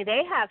 Occasionally,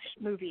 they have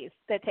movies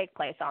that take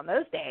place on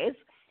those days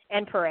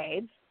and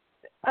parades.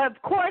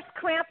 Of course,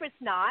 Krampus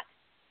not.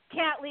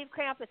 Can't leave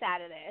Krampus out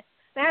of this.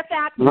 Matter of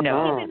fact,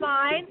 keep in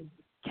mind,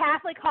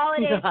 Catholic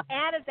holidays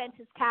and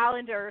Adventist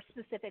calendar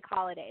specific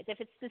holidays.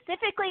 If it's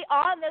specifically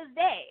on those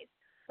days,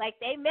 like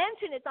they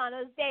mention it's on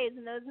those days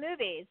in those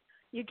movies,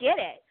 you get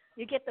it.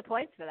 You get the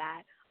points for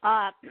that.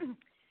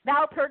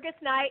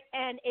 Walpurgis Night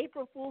and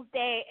April Fool's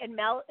Day and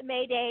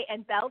May Day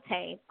and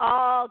Beltane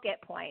all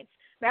get points.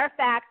 Matter of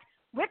fact,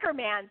 Wicker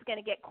Man's going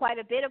to get quite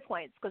a bit of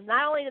points because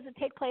not only does it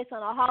take place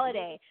on a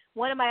holiday,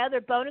 one of my other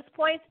bonus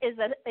points is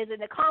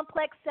in a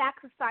complex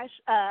sacrifice.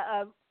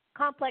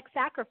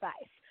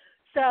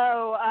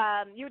 So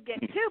you would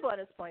get 2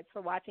 bonus points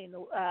for watching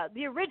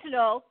the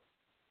original.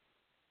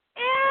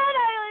 And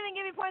I don't even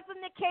give you points for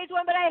the Nick Cage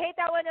one, but I hate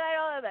that one and I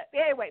don't love it.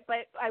 Anyway,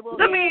 but I will.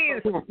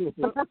 You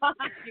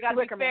got to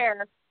be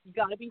fair. You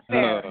got to be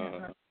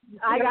fair.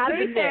 I got to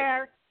be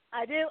fair.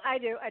 I do.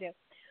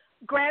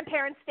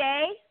 Grandparents'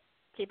 Day.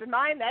 Keep in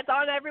mind, that's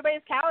on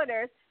everybody's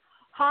calendars.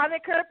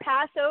 Hanukkah,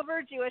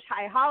 Passover, Jewish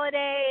high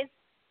holidays,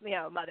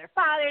 Mother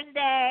Father's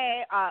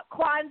Day,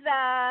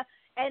 Kwanzaa,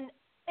 and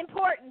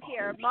important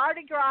here,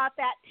 Mardi Gras,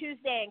 Fat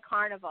Tuesday, and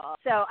Carnival.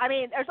 So, I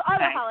mean, there's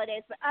other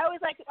holidays, but I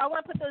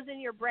want to put those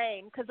in your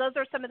brain because those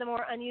are some of the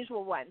more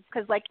unusual ones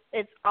because,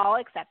 it's all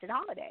accepted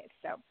holidays.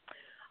 So,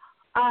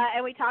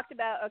 and we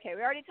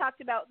already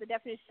talked about the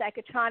definition of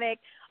psychotronic.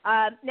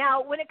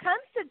 Now, when it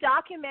comes to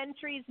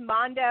documentaries,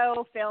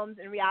 Mondo films,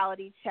 and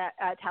reality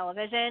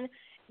television,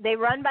 they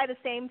run by the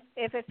same.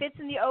 If it fits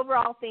in the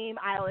overall theme,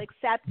 I'll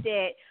accept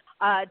it.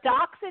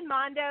 Docs and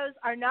Mondos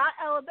are not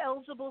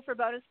eligible for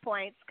bonus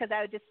points because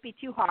that would just be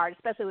too hard,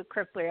 especially with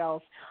Cliff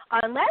Reels,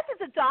 unless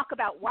it's a doc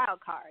about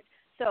Wild Card.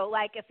 So,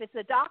 if it's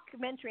a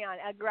documentary on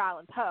Edgar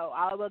Allan Poe,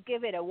 I will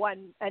give it a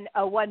one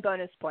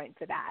bonus point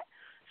for that.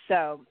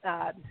 So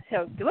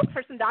look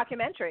for some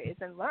documentaries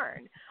and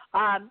learn.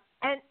 And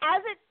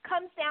as it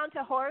comes down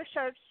to horror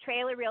shows,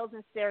 trailer reels,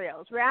 and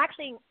serials, we're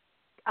actually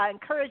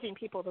encouraging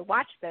people to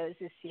watch those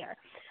this year.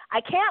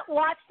 I can't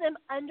watch them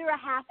under a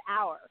half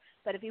hour,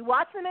 but if you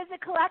watch them as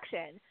a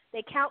collection,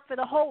 they count for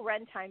the whole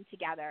runtime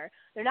together.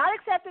 They're not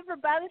accepted for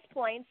bonus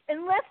points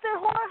unless they're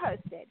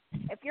horror-hosted.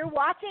 If you're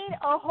watching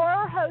a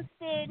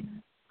horror-hosted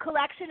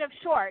collection of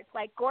shorts,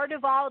 like Gore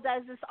Duvall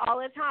does this all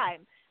the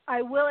time,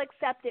 I will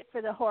accept it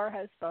for the horror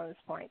host bonus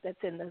point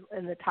that's in the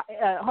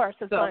horror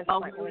host bonus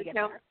point when we get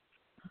there.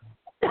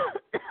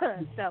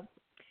 So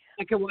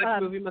I can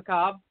watch movie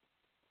Macabre.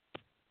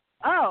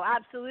 Oh,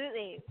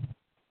 absolutely.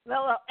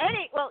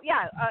 Any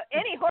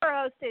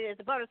horror hosted is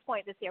a bonus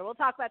point this year. We'll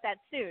talk about that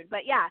soon.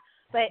 But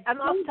I'm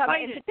also talking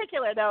about in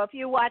particular though. If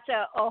you watch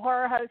a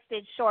horror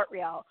hosted short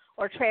reel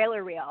or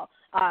trailer reel,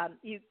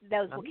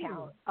 those will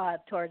count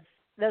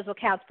those will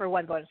count for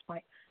 1 bonus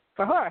point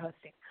for horror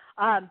hosting.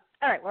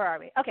 All right, where are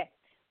we? Okay.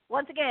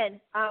 Once again,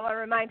 I want to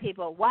remind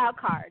people, wild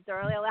cards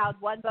are only allowed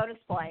 1 bonus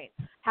point.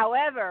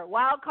 However,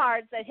 wild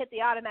cards that hit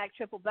the automatic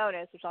triple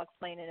bonus, which I'll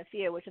explain in a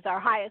few, which is our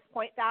highest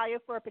point value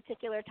for a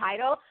particular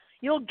title,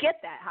 you'll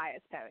get that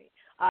highest point.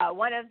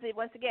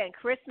 Once again,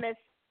 Christmas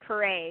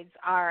parades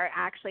are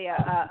actually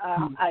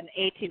an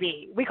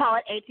ATB. We call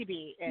it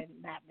ATB in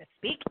Madness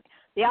speak.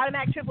 The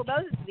automatic triple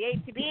bonus is the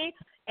ATB.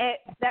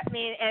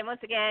 And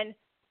once again,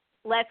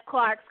 Les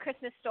Clark's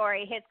Christmas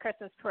Story, his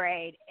Christmas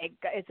Parade,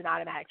 it's an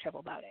automatic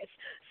triple bonus.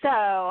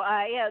 So,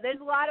 there's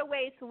a lot of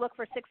ways to look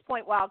for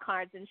 6-point wild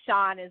cards, and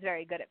Sean is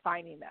very good at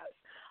finding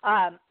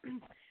those.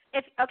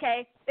 This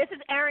is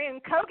Arian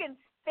Cogan's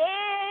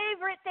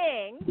favorite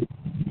thing.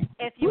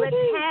 If you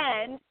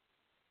attend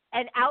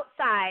an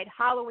outside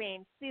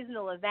Halloween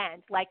seasonal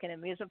event, like an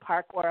amusement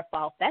park or a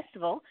fall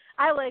festival,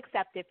 I will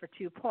accept it for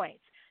 2 points.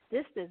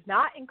 This does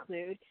not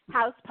include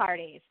house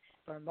parties.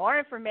 For more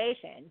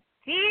information,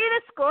 see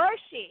the score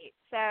sheet.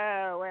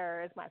 So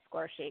where is my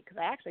score sheet? Because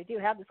I actually do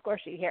have the score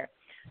sheet here.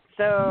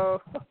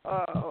 So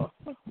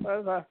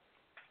I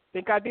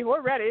think I'd be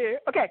more ready.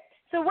 Okay,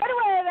 so what do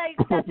I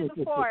accepted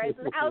before is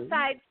an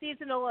outside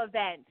seasonal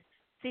event,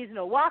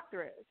 seasonal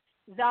walkthroughs,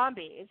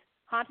 zombies,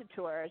 haunted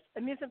tours,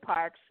 amusement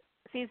parks,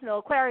 seasonal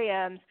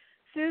aquariums,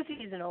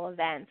 seasonal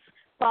events,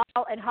 fall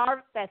and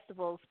harvest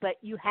festivals, but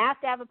you have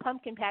to have a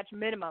pumpkin patch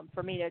minimum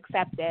for me to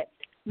accept it.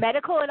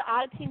 Medical and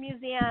oddity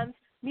museums,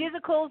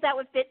 musicals that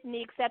would fit in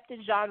the accepted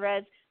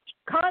genres,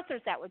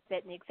 concerts that would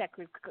fit in the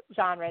accepted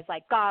genres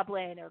like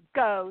Goblin or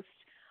Ghost,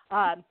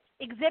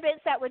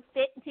 exhibits that would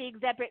fit into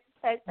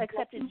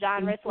accepted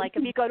genres, like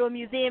if you go to a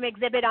museum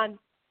exhibit on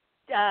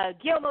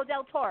Guillermo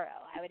del Toro,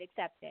 I would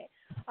accept it.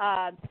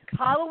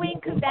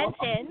 Halloween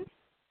conventions.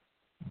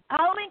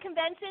 Halloween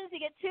conventions, you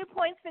get 2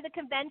 points for the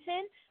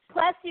convention,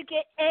 plus you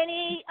get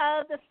any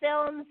of the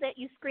films that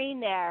you screen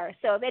there.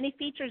 So if any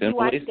features you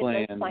watch, you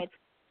get those points.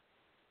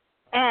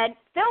 And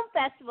film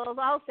festivals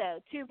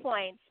also 2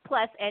 points,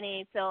 plus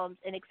any films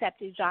in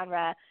accepted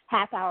genre,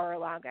 half hour or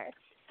longer.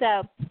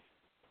 So,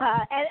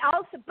 and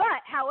also,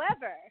 but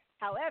however,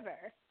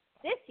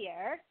 this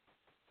year,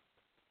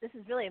 this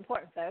is really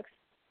important, folks.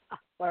 Oh,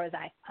 where was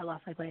I? I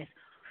lost my place.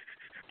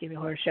 Give me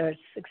horror shows,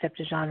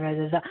 accepted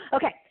genres.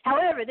 Okay.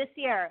 However, this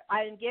year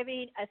I'm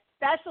giving a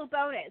special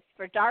bonus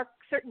for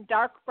certain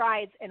dark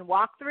rides and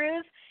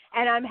walkthroughs,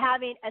 and I'm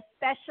having a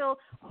special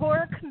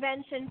horror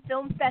convention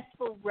film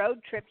festival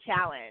road trip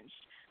challenge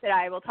that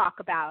I will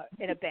talk about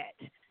in a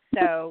bit.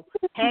 So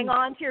hang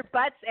on to your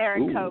butts,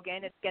 Aaron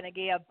Cogan. It's going to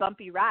be a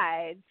bumpy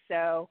ride.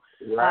 So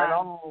right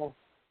on.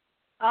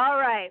 All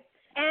right.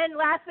 And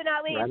last but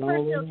not least,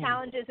 personal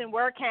challenges and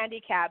work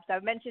handicaps.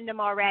 I've mentioned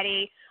them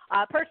already.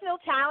 Personal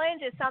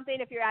challenge is something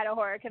if you're at a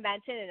horror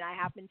convention and I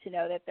happen to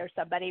know that there's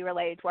somebody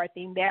related to our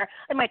theme there,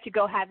 I might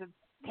go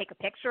take a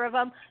picture of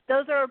them.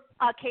 Those are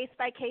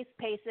case-by-case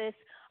basis.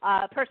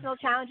 Personal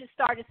challenges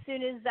start as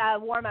soon as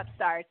warm-up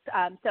starts.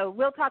 So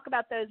we'll talk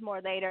about those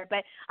more later.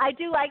 But I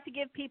do like to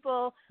give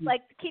people, to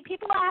keep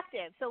people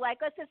active. So,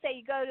 let's just say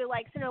you go to,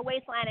 Cinema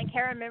Wasteland and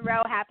Karen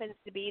Monroe happens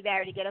to be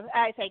there to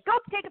I say, go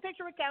take a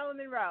picture with Karen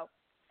Monroe.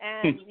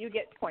 And you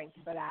get points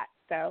for that.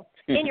 So,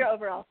 in your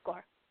overall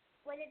score.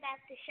 What about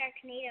the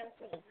Sharknado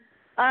thing?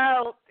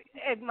 Oh,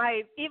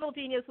 my evil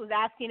genius was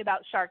asking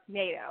about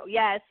Sharknado.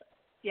 Yes,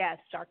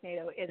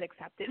 Sharknado is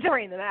accepted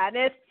during the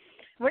madness.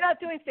 We're not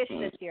doing fish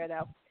this year,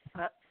 though.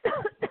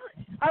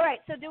 All right,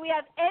 so do we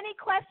have any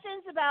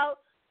questions about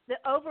the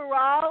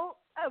overall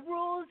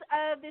rules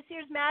of this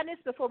year's madness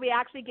before we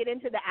actually get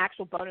into the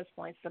actual bonus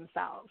points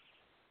themselves?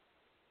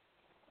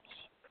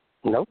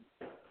 Nope.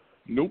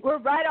 We're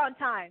right on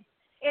time.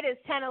 It is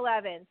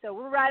 10:11, so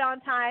we're right on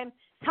time.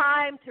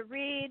 Time to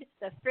read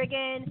the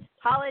friggin'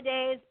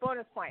 holidays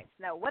bonus points.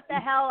 Now, what the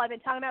hell? I've been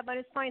talking about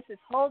bonus points this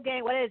whole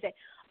game. What is it?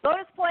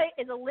 Bonus point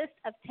is a list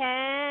of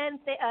 10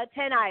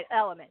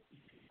 elements.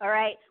 All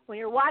right? When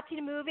you're watching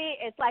a movie,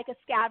 it's like a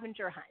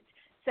scavenger hunt.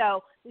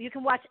 So you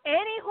can watch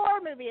any horror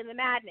movie in the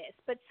madness,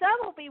 but some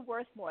will be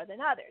worth more than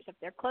others. If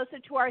they're closer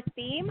to our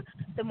theme,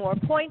 the more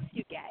points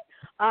you get.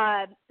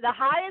 The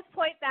highest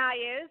point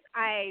values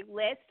I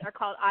list are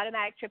called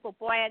automatic triple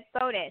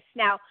bonus.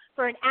 Now,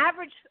 for an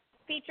average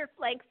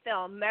feature-length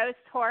film,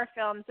 most horror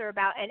films are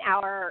about an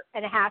hour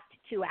and a half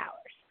to 2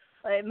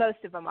 hours.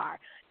 Most of them are.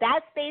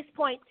 That's base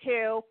point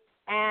 2,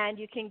 and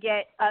you can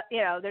get,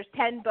 there's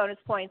 10 bonus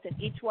points, and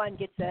each one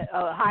gets a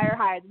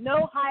higher.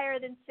 No higher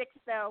than 6,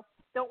 though.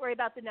 Don't worry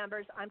about the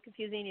numbers. I'm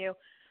confusing you.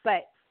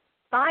 But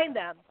find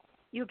them,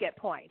 you get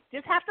points.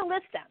 Just have to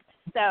list them.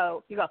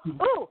 So you go,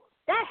 ooh,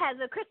 that has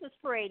a Christmas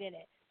parade in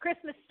it.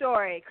 Christmas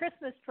story,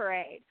 Christmas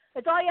parade.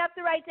 That's all you have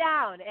to write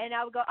down. And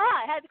I would go,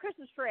 it has a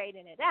Christmas parade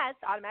in it. That's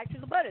automatic to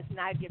the bonus. And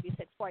I'd give you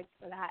 6 points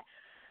for that.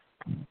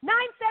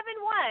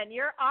 971,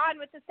 you're on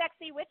with the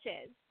sexy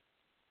witches.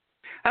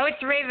 Oh,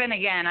 it's Raven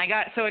again. I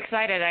got so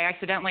excited I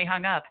accidentally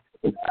hung up.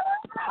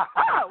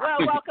 Oh, well,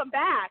 welcome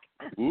back.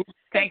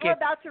 Thank you. We're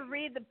about to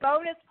read the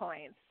bonus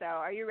points. So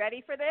are you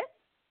ready for this?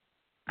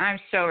 I'm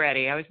so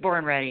ready. I was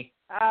born ready.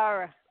 All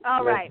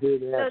right.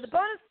 So the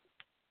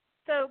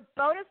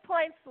bonus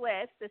points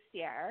list this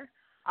year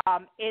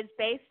is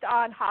based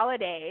on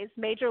holidays,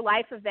 major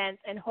life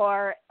events, and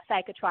horror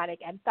psychotronic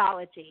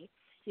anthology.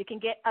 You can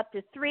get up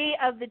to 3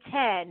 of the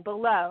 10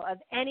 below of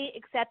any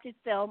accepted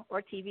film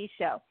or TV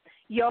show.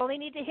 You only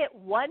need to hit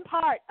one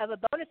part of a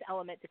bonus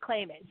element to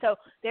claim it. So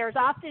there's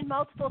often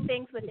multiple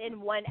things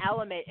within one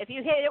element. If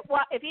you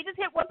just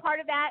hit one part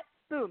of that,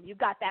 boom, you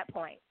got that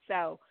point.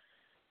 So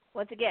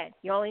once again,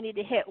 you only need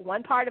to hit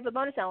one part of a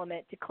bonus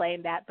element to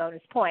claim that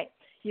bonus point.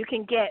 You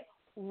can get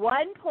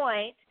 1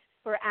 point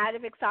for out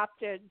of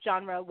accepted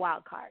genre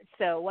wildcard.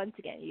 So once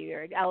again,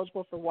 you're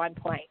eligible for 1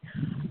 point.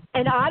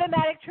 An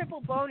automatic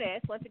triple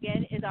bonus, once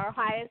again, is our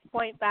highest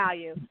point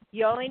value.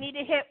 You only need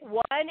to hit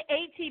 1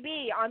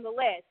 ATB on the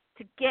list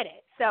to get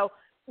it. So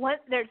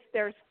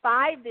there's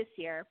 5 this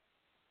year.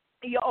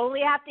 You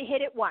only have to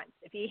hit it once.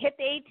 If you hit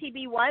the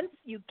ATB once,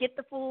 you get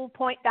the full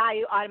point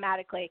value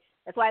automatically.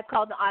 That's why it's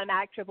called an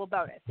automatic triple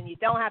bonus. And you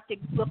don't have to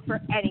look for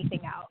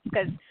anything else.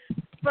 Because,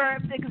 for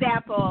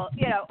example,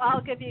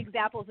 I'll give you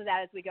examples of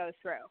that as we go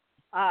through.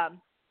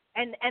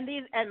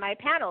 And my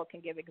panel can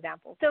give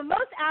examples. So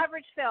most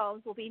average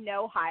films will be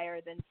no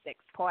higher than 6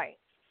 points.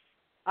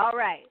 All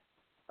right.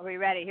 Are we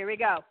ready? Here we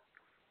go.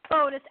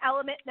 Bonus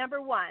element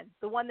number 1,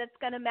 the one that's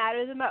going to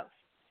matter the most.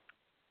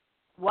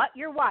 What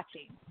you're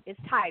watching is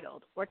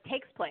titled or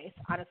takes place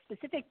on a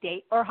specific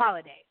date or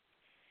holiday.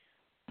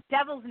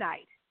 Devil's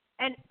Night.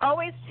 And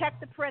always check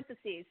the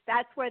parentheses.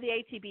 That's where the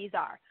ATBs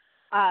are.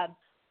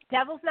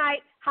 Devil's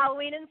Night,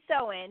 Halloween, and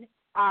so-in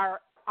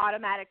are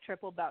automatic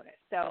triple bonus.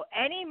 So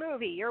any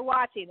movie you're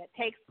watching that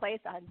takes place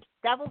on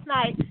Devil's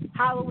Night,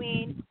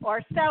 Halloween,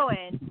 or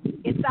so-in,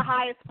 it's the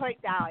highest point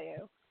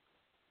value.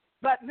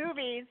 But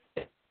movies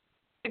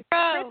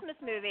Christmas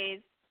movies.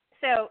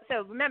 So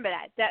remember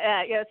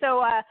that.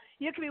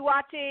 You could be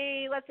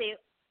watching. Let's see,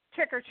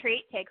 Trick or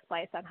Treat takes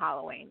place on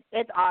Halloween.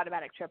 It's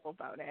automatic triple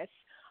bonus.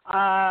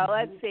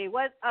 Let's see,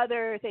 what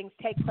other things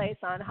take place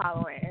on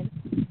Halloween?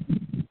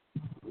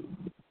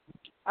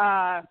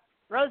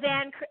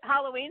 Roseanne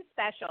Halloween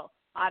Special,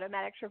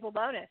 automatic triple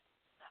bonus.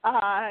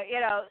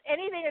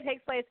 Anything that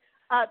takes place.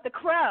 The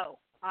Crow,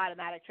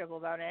 automatic triple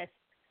bonus.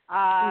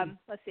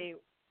 Let's see.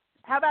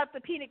 How about the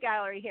Peanut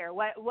Gallery here?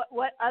 What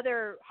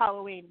other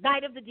Halloween?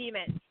 Night of the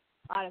Demons,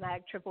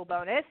 automatic triple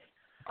bonus.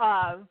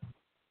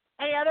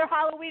 Any other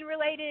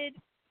Halloween-related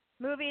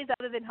movies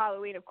other than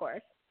Halloween, of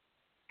course?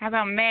 How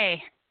about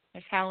May?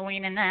 There's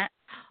Halloween in that.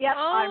 Yep,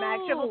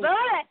 automatic triple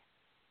bonus.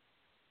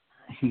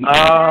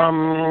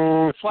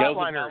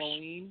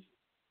 Flatliners.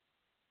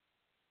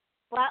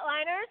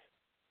 Flatliners?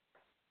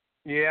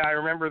 Yeah, I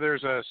remember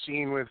there's a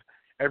scene with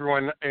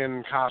everyone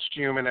in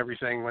costume and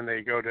everything when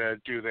they go to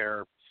do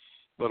their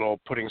little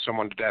putting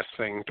someone to death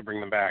thing to bring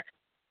them back.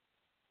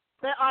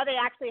 But are they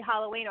actually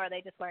Halloween, or are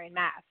they just wearing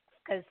masks?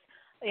 Because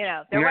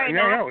they're wearing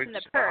masks in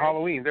the purge.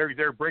 Halloween.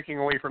 They're breaking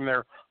away from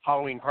their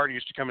Halloween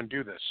parties to come and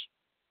do this.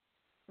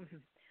 Mm-hmm.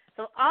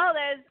 So all of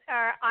those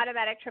are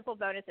automatic triple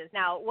bonuses.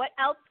 Now, what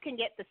else can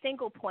get the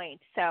single point?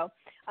 So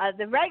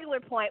the regular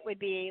point would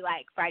be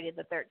like Friday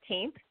the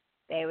 13th.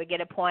 They would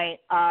get a point.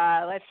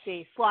 Let's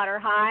see, Slaughter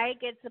High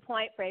gets a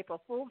point for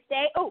April Fool's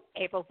Day. Oh,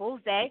 April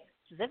Fool's Day,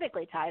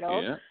 specifically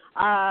titled.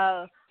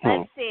 Yeah.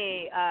 Let's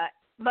see,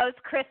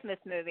 most Christmas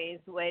movies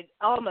would,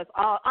 almost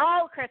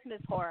all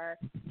Christmas horror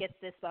gets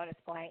this bonus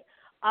point.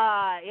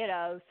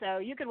 So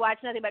you could watch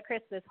nothing but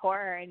Christmas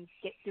horror and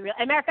get the real.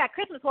 As a matter of fact,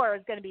 Christmas horror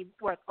is going to be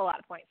worth a lot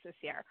of points this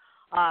year.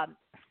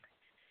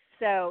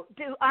 So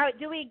are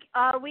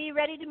we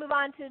ready to move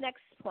on to the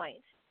next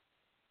point?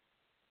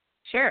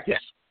 Sure.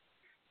 Yes.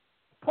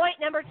 Point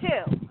number 2.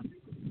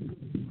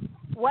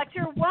 What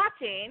you're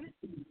watching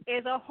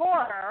is a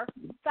horror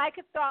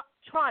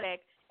psychotronic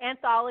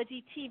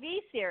anthology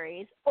TV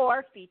series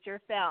or feature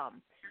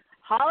film.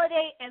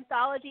 Holiday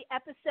anthology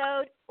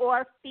episode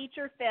or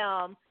feature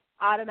film,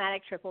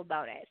 automatic triple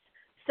bonus.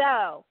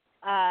 So,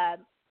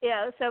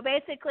 so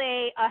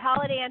basically a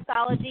holiday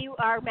anthology,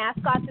 our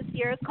mascot this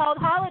year is called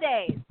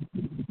Holidays.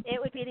 It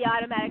would be the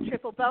automatic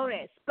triple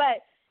bonus.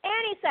 But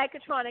any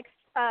psychotronic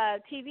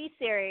TV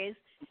series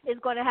is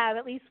going to have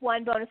at least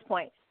one bonus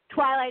point.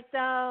 Twilight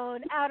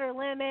Zone, Outer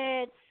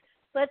Limits.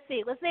 Let's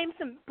see. Let's name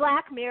some.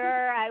 Black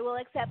Mirror. I will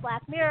accept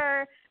Black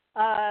Mirror.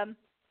 I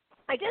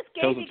just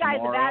gave you guys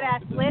a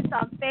badass list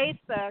on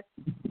Facebook.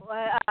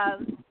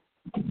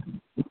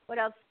 What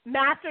else?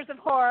 Masters of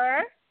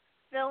Horror.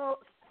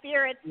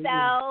 Fear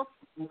Itself.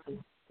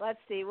 Let's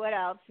see. What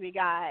else we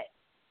got?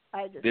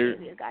 I just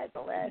gave you guys a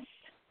list.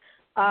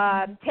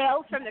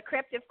 Tales from the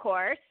Crypt, of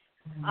course.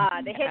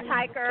 The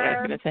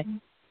Hitchhiker.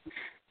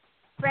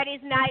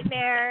 Freddy's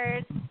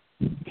Nightmares,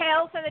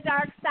 Tales from the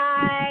Dark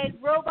Side,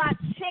 Robot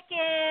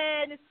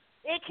Chicken.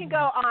 It can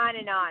go on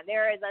and on.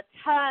 There is a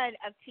ton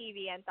of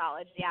TV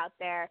anthology out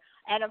there.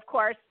 And, of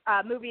course,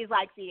 movies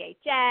like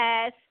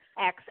VHS,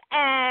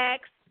 XX.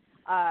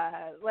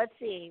 Let's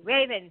see.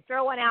 Raven,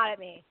 throw one out at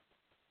me.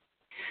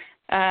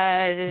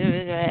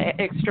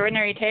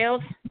 Extraordinary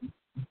Tales.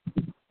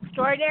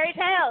 Extraordinary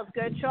Tales.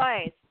 Good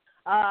choice.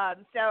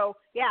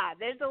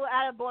 There's a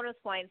lot of bonus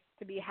points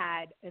to be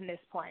had in this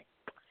point.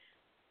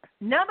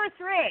 Number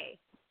 3.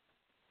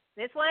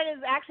 This one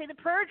is actually the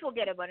Purge will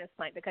get a bonus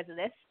point because of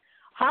this.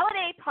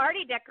 Holiday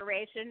party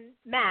decoration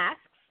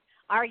masks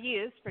are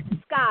used for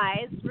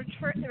disguise,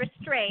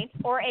 restraint,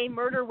 or a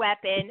murder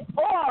weapon,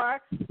 or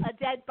a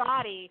dead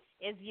body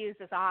is used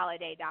as a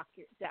holiday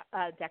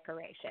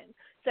decoration.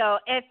 So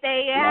if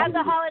they have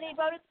the holiday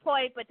bonus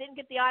point but didn't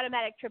get the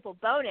automatic triple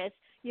bonus,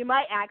 you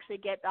might actually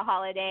get the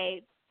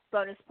holiday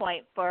bonus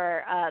point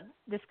for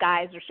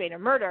disguise, restraint, or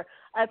murder.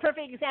 A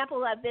perfect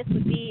example of this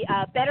would be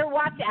Better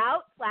Watch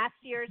Out, last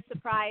year's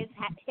surprise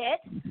hit.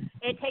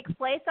 It takes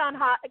place on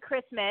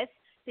Christmas,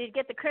 so you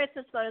get the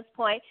Christmas bonus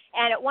point,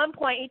 and at one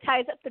point he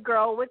ties up the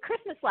girl with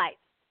Christmas lights.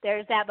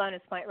 There's that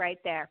bonus point right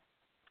there.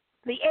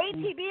 The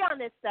ATB on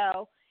this,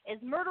 though,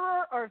 is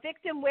murderer or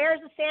victim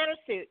wears a Santa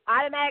suit,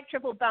 automatic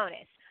triple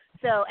bonus.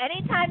 So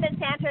anytime that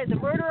Santa is a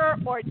murderer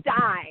or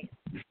dies,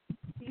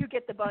 you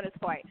get the bonus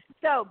point.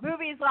 So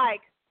movies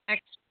like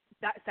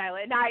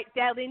Silent Night,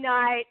 Deadly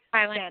Night,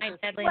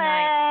 Deadly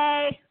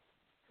Night,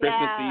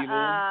 Christmas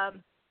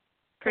Evil.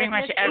 Pretty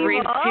much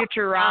every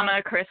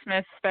Futurama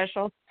Christmas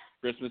special.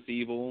 Christmas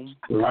Evil.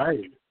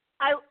 Right.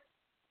 I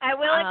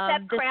will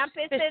accept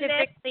Krampus in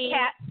this.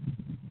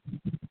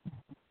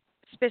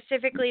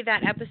 Specifically,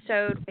 that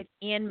episode with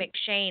Ian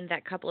McShane,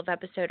 that couple of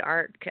episode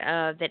arc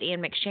that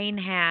Ian McShane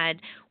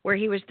had, where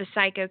he was the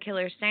psycho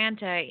killer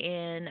Santa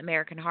in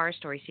American Horror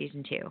Story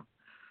Season 2.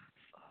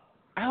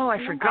 Oh,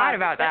 I forgot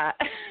about that.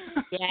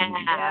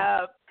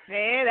 Yeah.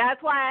 See,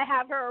 that's why I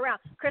have her around.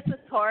 Christmas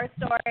Horror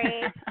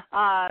Story.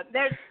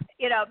 There's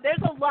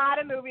a lot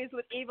of movies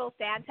with evil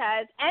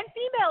Santas and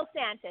female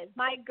Santas.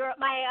 My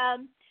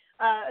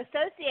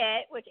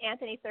associate, which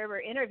Anthony Thurber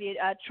interviewed,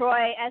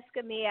 Troy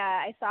Escamilla,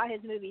 I saw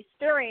his movie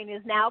Stirring,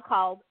 is now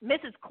called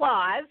Mrs.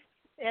 Claus,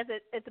 as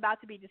it's about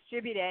to be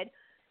distributed.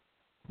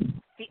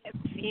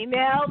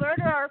 Female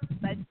murderer,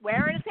 but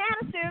wearing a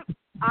Santa suit,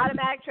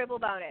 automatic triple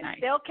bonus. Nice.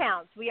 Still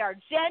counts. We are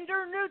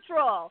gender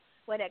neutral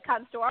when it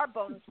comes to our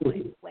bonus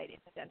points, ladies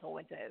and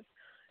gentlemen.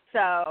 So,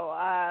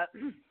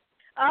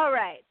 all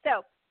right.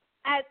 So,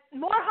 at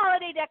more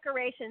holiday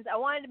decorations, I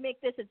wanted to make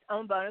this its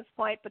own bonus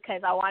point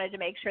because I wanted to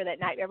make sure that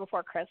Nightmare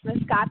Before Christmas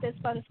got this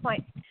bonus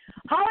point.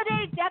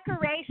 Holiday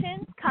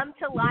decorations come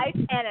to life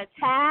and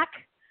attack.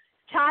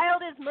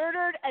 Child is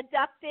murdered,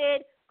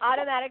 abducted,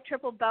 automatic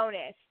triple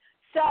bonus.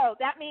 So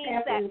that means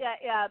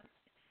that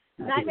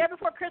Nightmare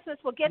Before Christmas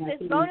will get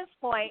this bonus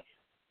point,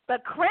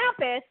 but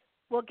Krampus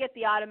will get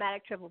the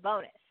automatic triple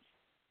bonus.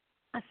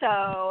 So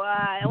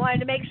I wanted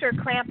to make sure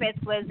Krampus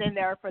was in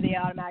there for the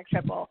automatic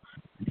triple.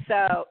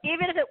 So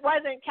even if it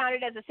wasn't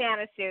counted as a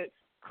Santa suit,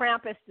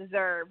 Krampus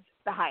deserved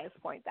the highest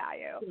point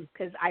value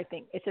because I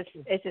think it's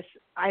just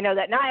I know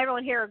that not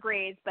everyone here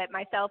agrees, but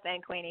myself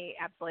and Queenie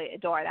absolutely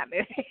adore that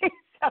movie.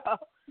 So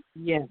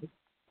yes.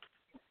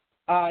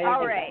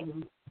 All right.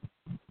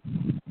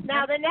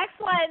 Now the next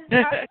one. Go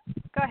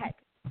ahead.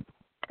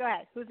 Go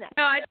ahead. Who's next?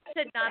 No, I just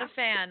said not a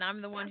fan.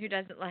 I'm the one who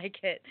doesn't like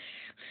it.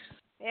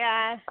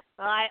 Yeah.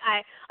 Well,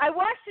 I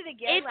watched it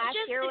again last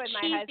year with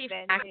my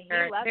husband.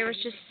 Factor. There was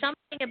just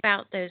something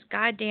about those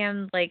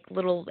goddamn like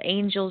little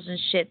angels and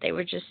shit. They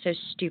were just so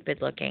stupid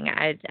looking.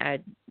 I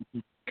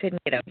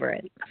couldn't get over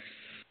it.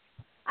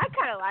 I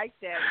kind of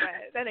liked it,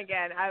 but then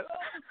again,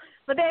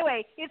 but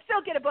anyway, you'd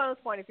still get a bonus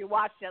point if you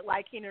watched it,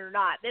 liking it or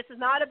not. This is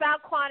not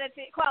about quality.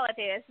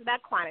 This is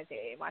about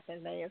quantity. Watch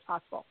as many as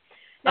possible.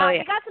 Now, we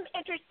got some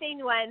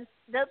interesting ones.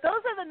 Those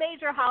are the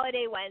major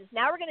holiday ones.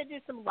 Now we're going to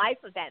do some life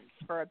events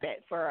for a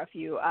bit, for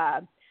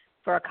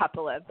a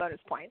couple of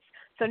bonus points.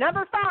 So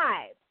number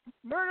 5,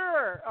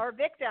 murderer or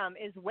victim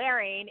is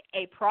wearing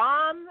a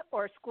prom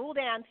or school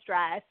dance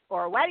dress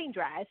or a wedding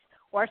dress,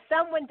 or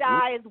someone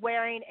dies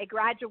wearing a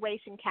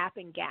graduation cap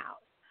and gown.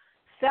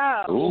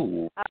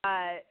 So,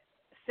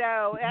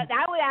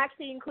 that would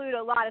actually include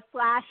a lot of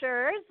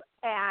slashers,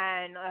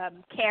 and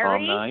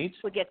Carrie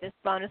would get this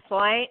bonus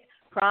point.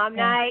 Prom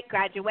night,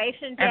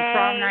 graduation day. And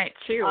prom night,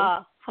 too.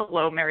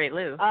 Hello, Mary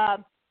Lou.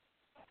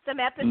 Some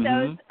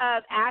episodes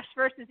of Ash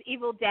vs.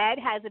 Evil Dead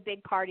has a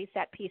big party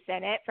set piece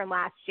in it from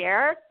last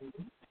year.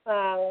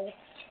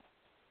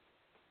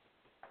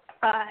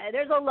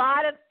 There's a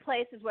lot of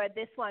places where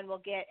this one will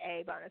get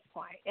a bonus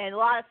point. And a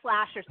lot of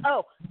slashers.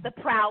 Oh, The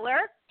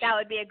Prowler. That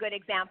would be a good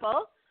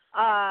example.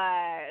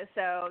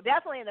 So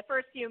definitely in the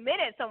first few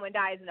minutes, someone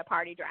dies in a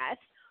party dress.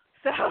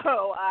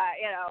 So,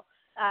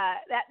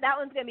 that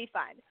one's going to be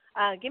fun.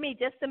 Give me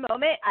just a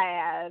moment. I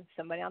have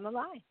somebody on the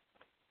line.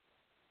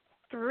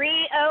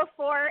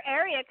 304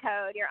 area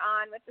code. You're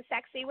on with the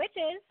Sexy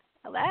Witches.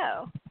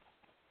 Hello.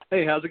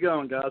 Hey, how's it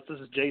going, guys? This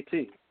is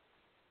JT.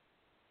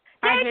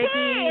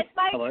 JT, it's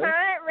my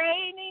current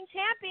reigning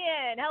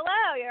champion.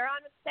 Hello, you're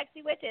on with the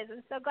Sexy Witches.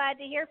 I'm so glad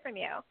to hear from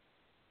you.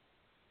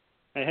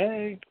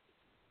 Hey.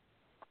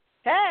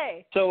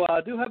 Hey. So I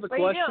do have a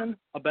question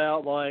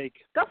about,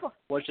 Go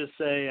let's just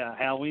say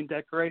Halloween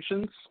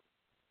decorations.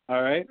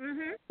 All right?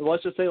 Mm-hmm.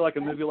 Let's just say like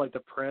a movie like The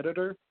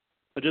Predator.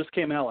 It just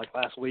came out like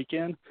last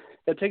weekend.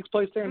 It takes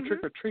place there in Trick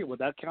or Treat. Would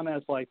that count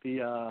as like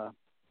the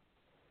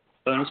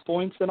bonus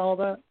points and all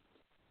that?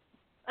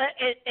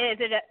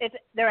 Is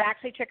they're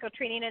actually trick or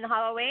treating in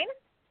Halloween?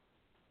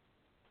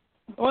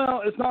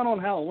 Well, it's not on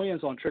Halloween.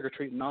 It's on Trick or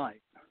Treat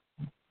night.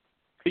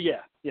 But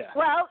yeah.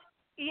 Well,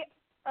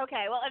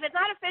 okay. Well, if it's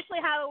not officially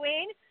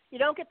Halloween, you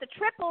don't get the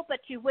triple, but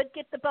you would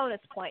get the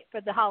bonus point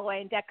for the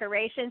Halloween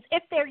decorations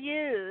if they're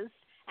used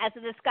as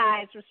a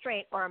disguise,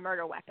 restraint, or a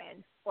murder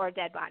weapon or a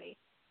dead body.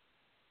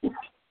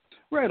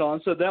 Right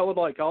on. So that would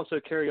like also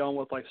carry on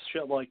with like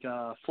shit like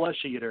Flesh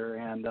Eater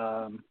and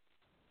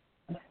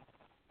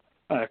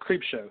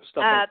Creep Show,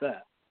 stuff like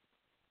that.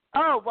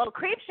 Oh, well,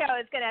 Creep Show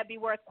is going to be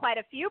worth quite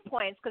a few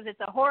points because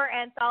it's a horror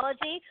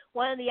anthology.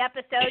 One of the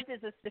episodes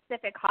is a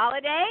specific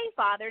holiday,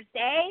 Father's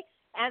Day,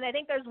 and I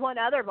think there's one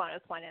other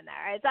bonus one in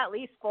there. It's at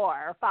least 4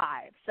 or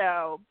 5.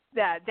 So,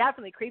 yeah,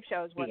 definitely Creep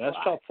Show is worth a lot.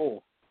 That's top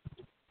full.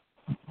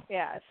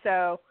 Yeah,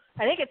 so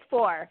I think it's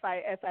 4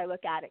 if I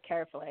look at it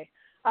carefully.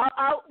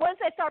 I'll once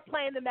I start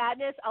playing the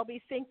Madness, I'll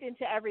be synced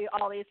into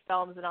all these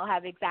films, and I'll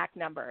have exact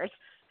numbers.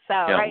 So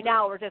right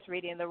now we're just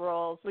reading the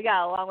rules. We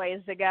got a long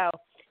ways to go.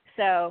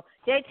 So,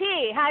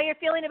 JT, how are you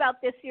feeling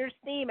about this year's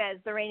theme as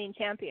the reigning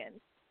champion?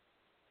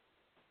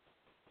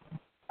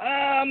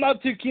 I'm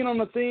not too keen on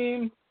the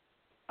theme.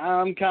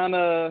 I'm kind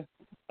of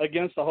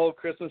against the whole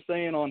Christmas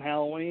thing on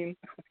Halloween.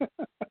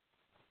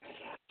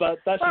 But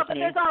that's just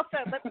me.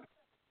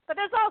 But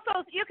there's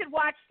also, you could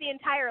watch the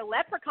entire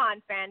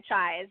Leprechaun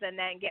franchise and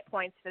then get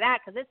points for that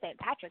because it's St.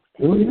 Patrick's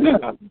Day.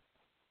 Yeah.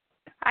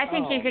 I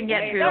think you can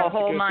get through a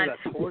whole month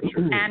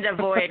and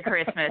avoid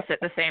Christmas at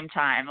the same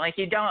time. Like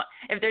you don't,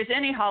 if there's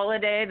any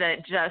holiday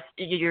that just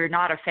you're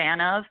not a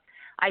fan of,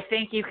 I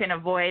think you can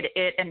avoid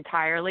it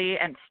entirely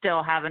and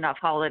still have enough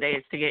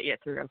holidays to get you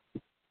through.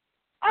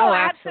 Oh,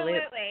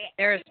 absolutely.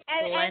 There's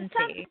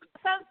plenty.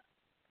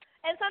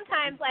 And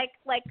sometimes,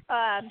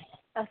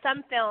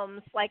 some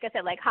films, like I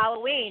said, like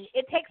Halloween,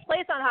 it takes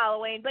place on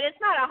Halloween, but it's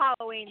not a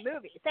Halloween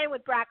movie. Same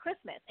with Black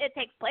Christmas. It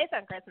takes place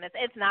on Christmas.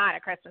 It's not a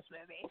Christmas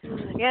movie.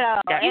 You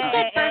know. You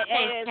said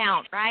birthdays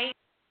count, right?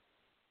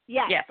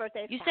 Yes, yes.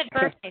 Birthdays you count. said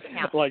birthdays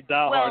count. Like Die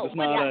Hard, it's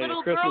not a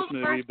little Christmas girl's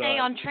movie, birthday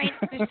but on Train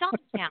to Busan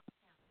count.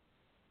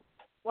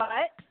 What?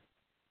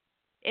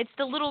 It's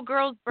the little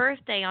girl's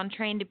birthday on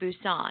Train to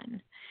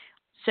Busan.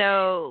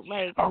 So,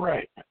 like. All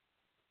right.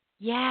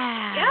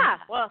 Yeah. Yeah.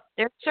 Well,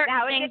 there's certain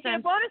now things it gets you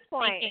a bonus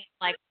point. Thinking,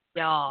 like,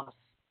 yes.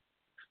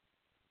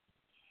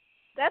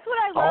 That's what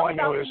I love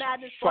about the is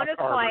Madness fuck bonus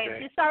Arbor points.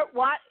 Day.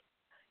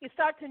 You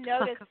start to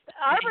notice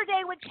Arbor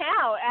Day would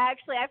count.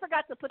 Actually, I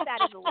forgot to put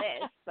that in the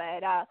list,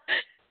 but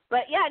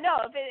yeah, no.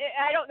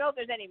 I don't know if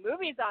there's any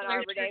movies on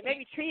Arbor Day.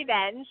 Maybe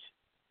Treevenge.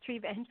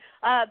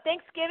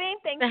 Thanksgiving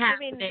has.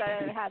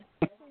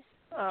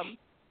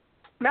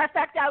 Matter of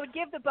fact, I would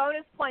give the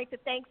bonus point to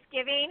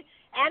Thanksgiving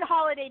and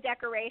holiday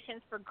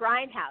decorations for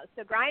Grindhouse.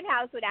 So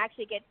Grindhouse would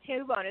actually get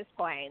 2 bonus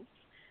points,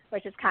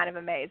 which is kind of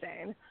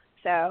amazing.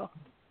 So,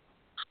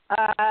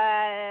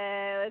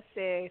 let's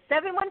see,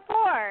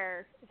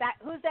 714.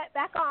 Who's that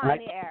back on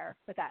the air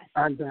with us?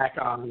 I'm back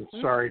on.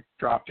 Sorry,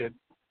 dropped it.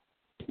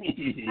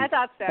 I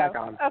thought so. Back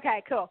on.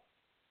 Okay, cool.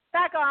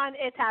 Back on.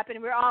 It's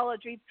happened. We're all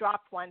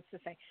dropped once to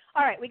say.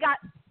 All right, we got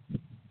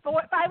 5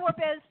 more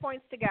bonus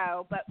points to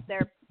go, but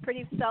they're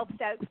pretty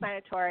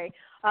self-explanatory.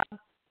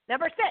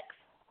 Number 6,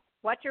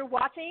 what you're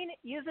watching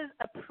uses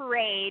a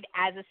parade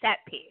as a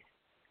set piece.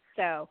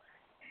 So,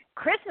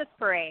 Christmas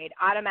parade,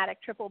 automatic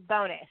triple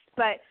bonus.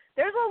 But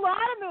there's a lot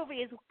of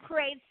movies with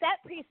parade set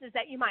pieces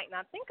that you might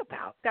not think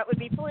about that would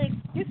be fully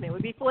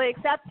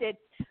accepted.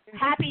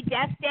 Happy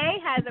Death Day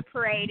has a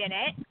parade in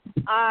it.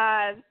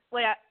 A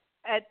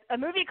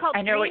movie called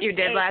I Know What You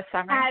Did Last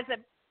Summer.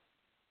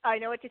 I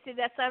Know What You Did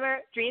Last Summer.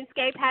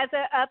 Dreamscape has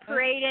a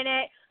parade in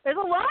it. There's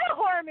a lot of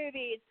horror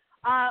movies.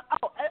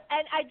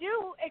 And I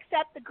do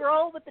accept The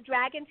Girl with the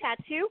Dragon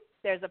Tattoo.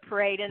 There's a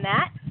parade in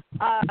that.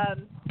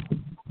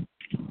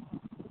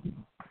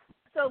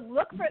 So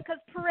look for it, because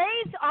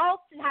parades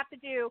often have to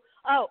do,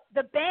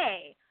 The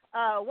Bay,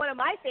 one of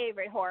my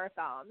favorite horror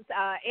films.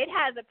 It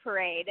has a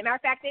parade. As a matter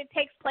of fact, it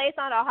takes place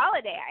on a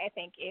holiday, I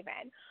think,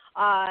 even.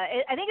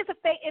 I think if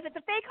it's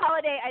a fake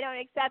holiday, I don't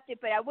accept it,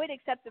 but I would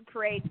accept the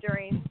parade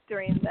during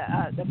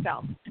the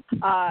film.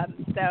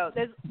 So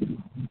there's,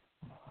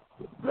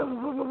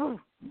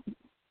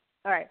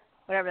 all right,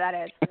 whatever that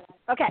is.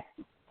 Okay.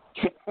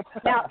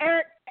 Now,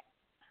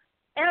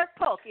 Eric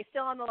Polk, you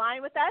still on the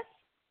line with us?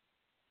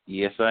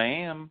 Yes, I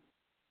am.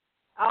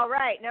 All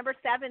right, number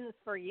 7 is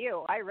for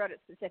you. I wrote it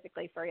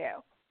specifically for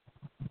you.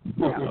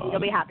 So you'll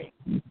be happy.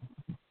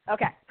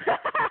 Okay.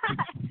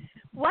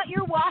 What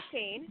you're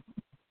watching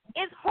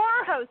is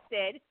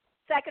horror-hosted,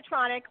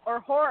 psychotronic, or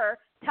horror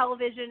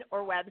television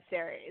or web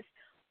series.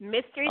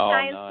 Mystery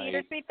Science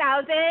Theater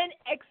 3000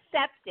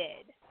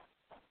 accepted.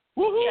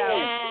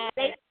 Woohoo!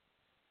 So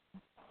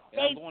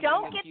they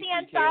don't get the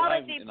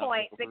anthology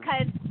point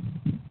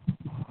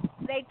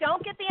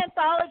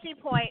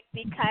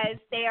because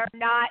they are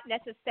not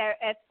necessary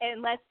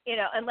unless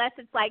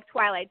it's like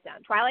Twilight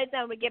Zone. Twilight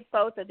Zone would get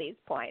both of these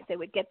points. It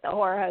would get the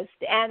horror host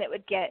and it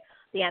would get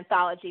the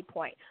anthology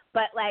point.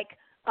 But I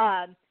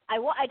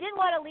didn't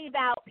want to leave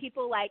out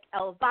people like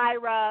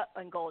Elvira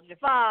and Gold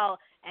Javal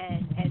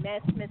and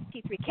Miss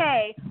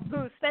T3K,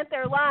 who spent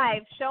their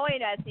lives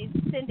showing us these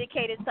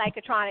syndicated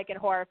psychotronic and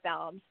horror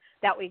films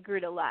that we grew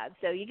to love.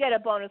 So you get a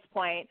bonus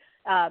point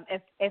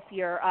if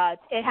you're.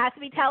 It has to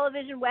be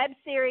television web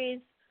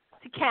series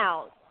to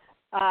count.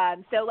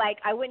 So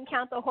I wouldn't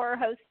count the horror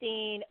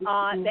hosting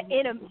on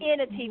in a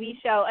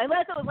TV show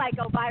unless it was like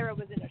Elvira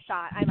was in a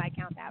shot. I might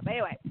count that. But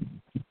anyway,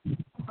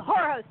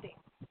 horror hosting.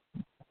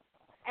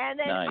 And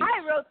then nice.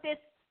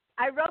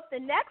 I wrote the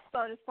next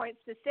bonus point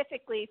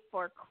specifically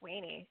for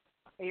Queenie.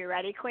 Are you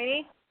ready,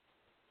 Queenie?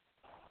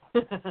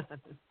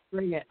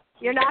 Bring it.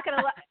 You're not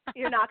gonna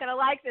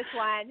like this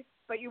one,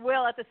 but you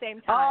will at the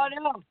same time.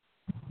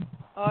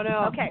 Oh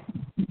no. Okay.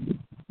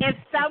 If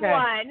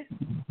someone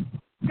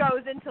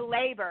goes into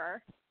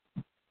labor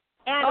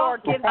and or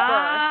gives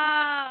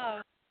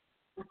birth,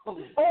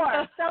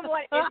 or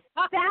someone is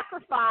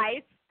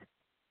sacrificed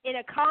in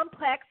a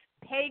complex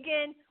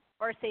pagan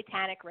or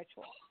satanic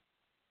ritual.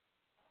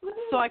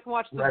 So I can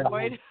watch The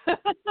Void.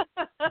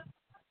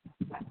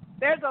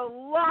 There's a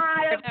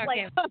lot of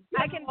places.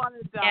 I can want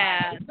to die.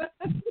 Yeah.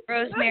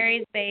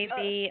 Rosemary's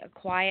Baby, A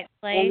Quiet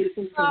Place.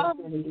 God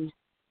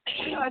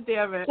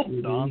damn it.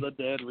 Dawn of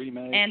the Dead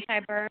remake.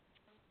 Anti-Birth.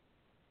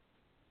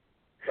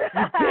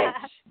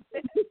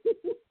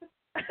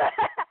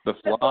 The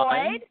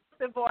Fly.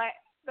 The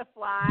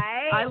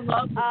Fly. I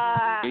love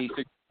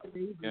Basic.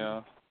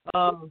 Yeah.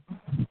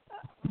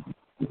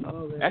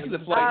 man. Actually,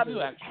 The Fly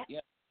too. Actually, yeah.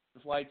 The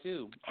Fly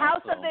too.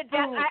 House of the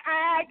Devil.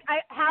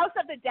 House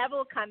of the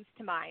Devil comes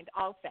to mind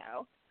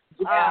also.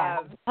 Yeah.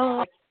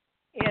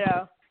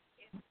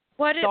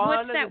 What's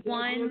that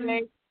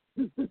one?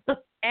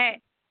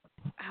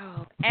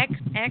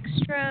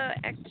 extra.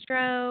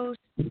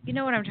 You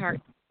know what I'm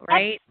talking about,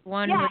 right?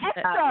 One yeah, with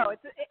Extra.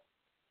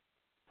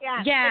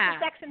 Yeah.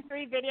 It's a Section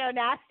 3 video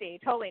nasty.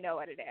 Totally know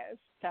what it is.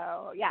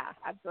 So yeah,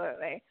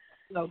 absolutely.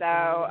 So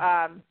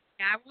yeah,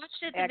 I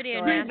watched it the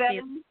video nasty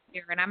this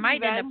year, and I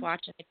might end up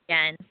watching it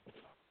again.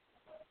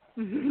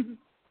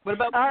 What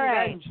about All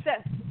Revenge?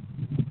 right.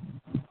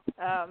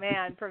 Oh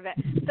man, So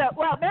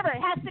well, remember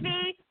it has to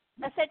be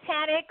a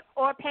satanic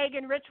or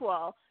pagan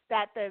ritual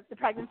that the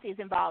pregnancy is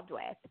involved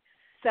with.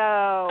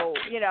 So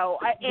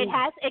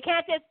it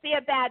can't just be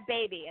a bad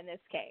baby in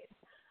this case,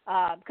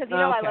 because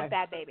I love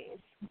bad babies.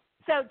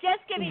 So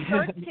just giving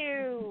birth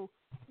to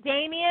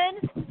Damien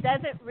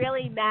doesn't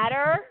really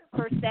matter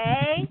per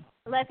se,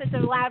 unless it's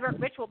an elaborate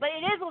ritual. But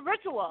it is a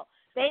ritual.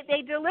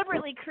 They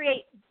deliberately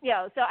create,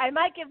 So I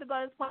might give the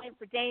bonus point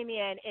for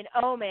Damien in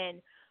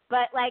Omen,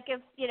 but like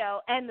if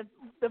and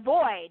the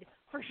Void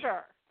for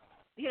sure.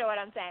 You know what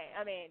I'm saying?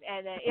 I mean,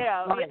 and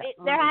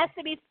there has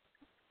to be.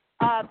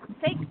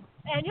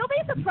 And you'll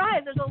be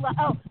surprised. There's a lot.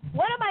 Oh,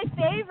 one of my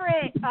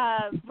favorite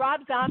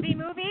Rob Zombie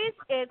movies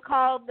is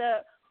called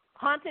The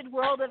Haunted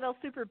World of El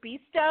Super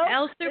Bisto.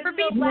 El Super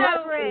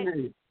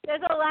Bisto.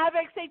 There's an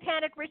elaborate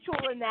satanic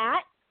ritual in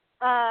that.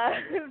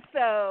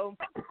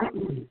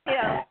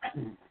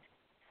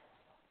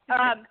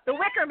 The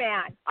Wicker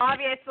Man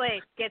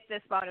obviously gets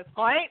this bonus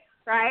point,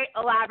 right?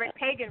 Elaborate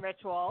pagan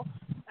ritual.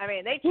 I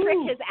mean, they trick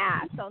his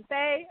ass, don't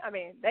they? I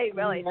mean, they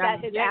really set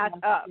his ass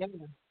up.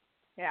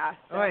 Yeah.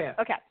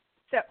 Okay.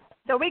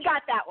 So we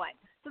got that one.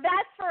 So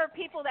that's for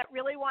people that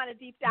really want to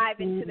deep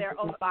dive into their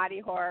own body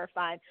horror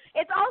fun.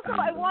 It's also,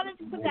 I wanted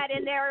to put that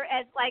in there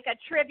as like a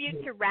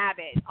tribute to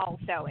Rabid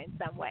also in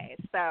some ways.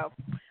 So,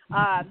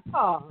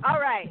 all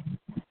right.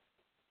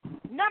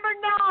 Number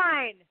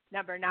nine.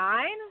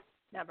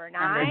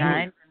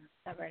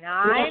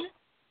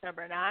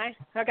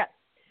 Okay.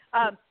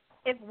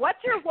 If what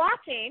you're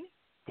watching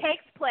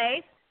takes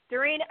place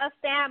during a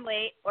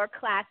family or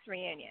class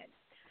reunion.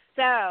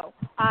 So,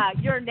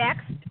 Your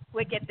Next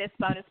would get this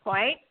bonus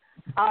point.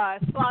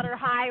 Slaughter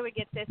High would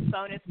get this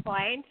bonus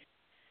point.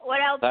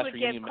 What else would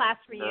give Class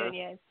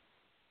Reunion?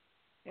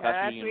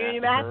 Class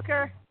Reunion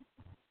Massacre.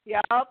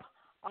 Yup.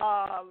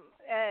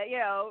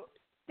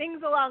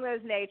 Things along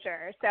those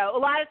nature. So a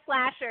lot of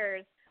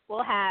slashers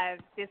will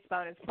have this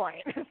bonus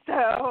point.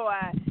 So,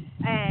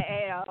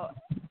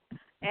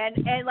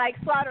 and like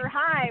Slaughter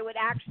High would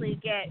actually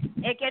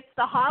gets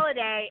the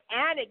holiday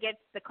and it gets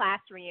the class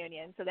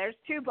reunion. So there's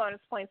 2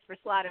 bonus points for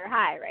Slaughter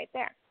High right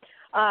there.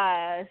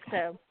 Last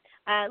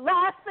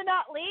but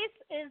not least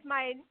is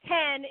my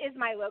 10 is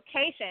my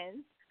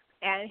locations,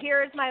 and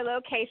here is my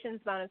locations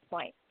bonus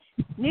point.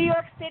 New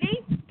York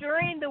City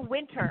during the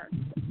winter,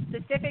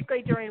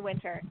 specifically during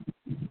winter.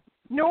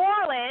 New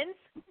Orleans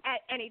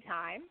at any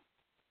time.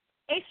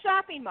 A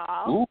shopping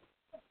mall.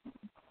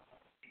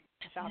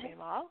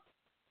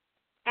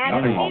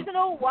 And a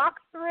seasonal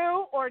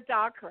walkthrough or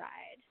dog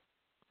ride.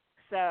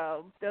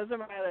 So those are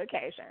my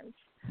locations.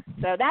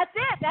 So that's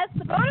it. That's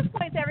the bonus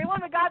points,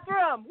 everyone. We got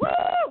through them.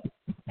 Woo!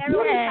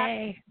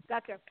 Everyone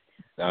got through.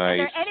 Nice. Are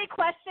there any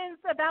questions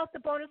about the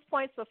bonus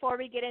points before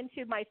we get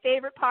into my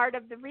favorite part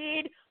of the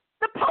read,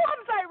 the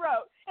poems I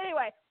wrote?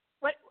 Anyway,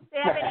 do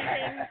you have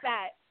anything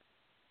that?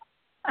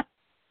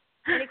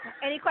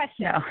 Any questions?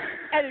 No.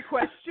 Any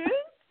questions?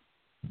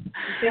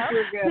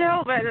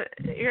 No, but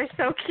you're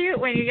so cute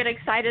when you get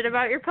excited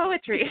about your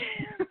poetry.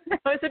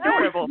 That was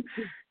adorable.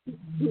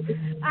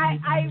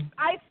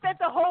 I spent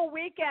the whole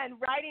weekend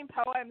writing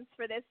poems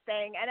for this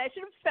thing, and I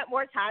should have spent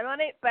more time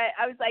on it, but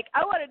I was like,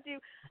 I want to do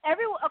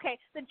okay,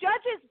 the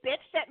judges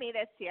bitched at me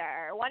this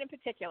year, one in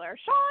particular.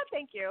 Sean,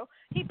 thank you.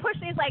 He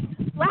pushed me, he's like,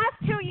 last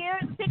 2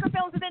 years, secret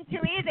films have been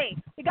too easy.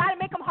 You got to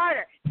make them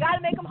harder. So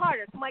I'm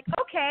like,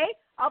 okay,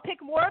 I'll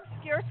pick more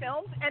obscure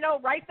films, and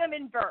I'll write them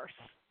in verse.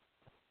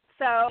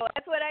 So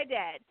that's what I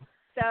did.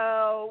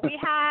 So we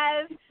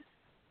have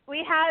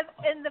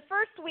in the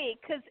first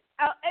week, because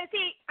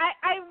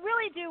I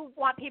really do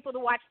want people to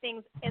watch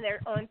things in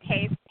their own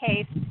pace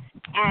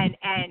and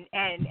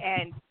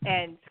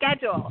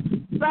schedule.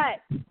 But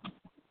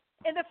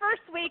in the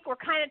first week, we're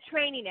kind of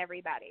training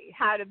everybody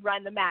how to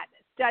run the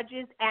madness,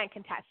 judges and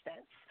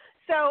contestants.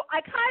 So I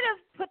kind of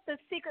put the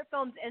secret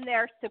films in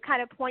there to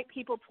kind of point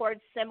people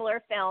towards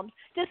similar films,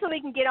 just so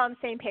we can get on the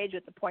same page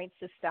with the point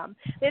system.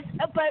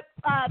 But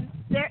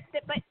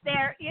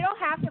you don't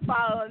have to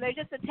follow them. They're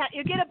just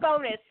you get a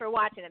bonus for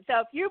watching them.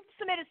 So if you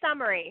submit a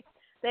summary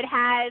that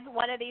has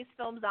one of these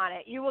films on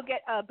it, you will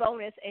get a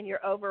bonus in your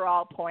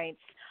overall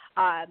points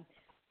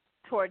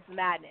towards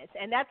madness.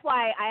 And that's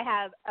why I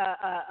have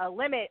a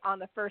limit on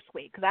the first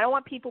week, because I don't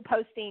want people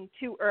posting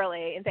too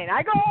early and saying,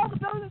 I got all the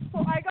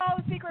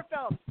secret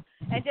films,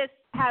 and just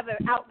have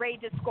an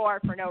outrageous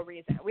score for no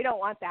reason. We don't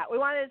want that. We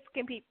want to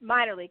compete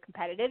minorly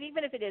competitive,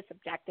 even if it is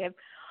subjective.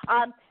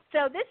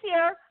 So this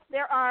year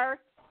there are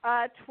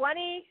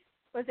 20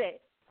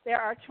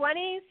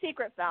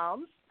 secret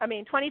films.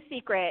 20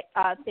 secret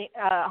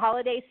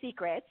holiday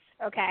secrets.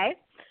 Okay,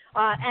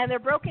 and they're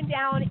broken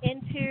down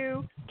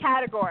into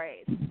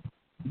categories.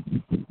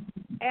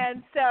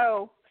 And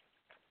so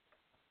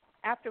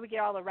after we get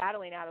all the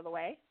rattling out of the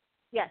way.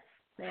 Yes.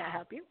 May I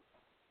help you?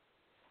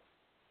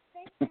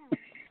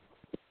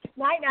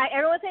 Night-night.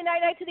 Everyone say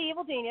night-night to the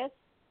evil genius.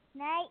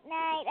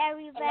 Night-night,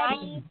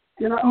 everybody.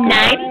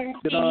 Night,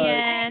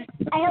 genius.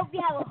 I hope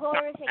you have a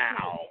horrific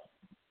night.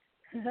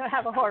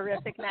 Have a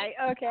horrific night.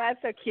 Okay,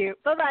 that's so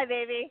cute. Bye-bye,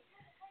 baby.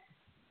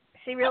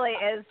 She really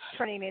is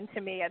turning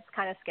into me. It's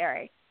kind of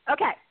scary.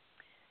 Okay.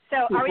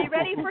 So are we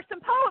ready for some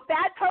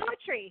bad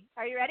poetry?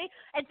 Are you ready?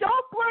 And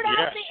don't blurt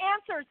out the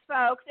answers,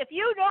 folks. If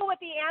you know what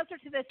the answer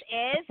to this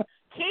is,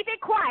 keep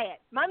it quiet.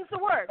 Mum's the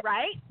word,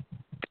 right?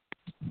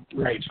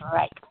 Right.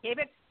 Keep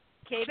it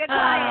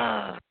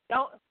quiet.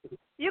 Don't.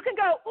 You can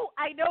go, oh,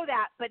 I know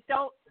that, but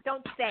don't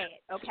say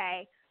it,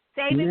 okay?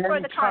 Save it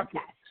for the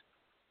contest.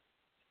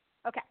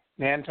 Okay.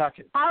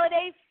 Nantucket.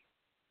 Holiday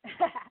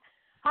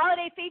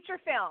feature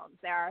films.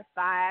 There are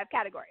 5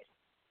 categories.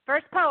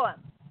 First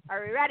poem.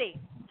 Are we ready?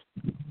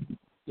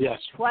 Yes.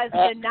 'Twas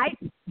the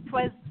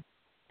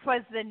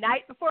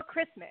night before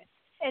Christmas,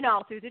 and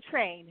all through the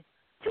train,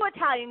 2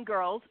 Italian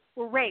girls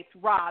were raped,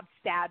 robbed,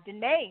 stabbed, and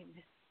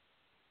maimed.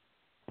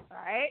 All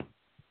right.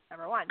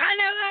 Number 1. I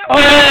know that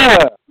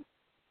one.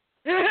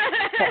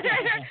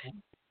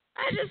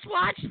 I just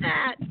watched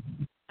that.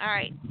 All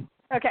right.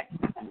 Okay.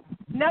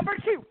 Number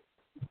 2.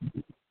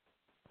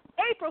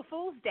 April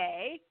Fool's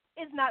Day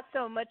is not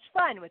so much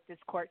fun with this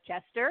court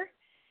jester.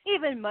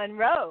 Even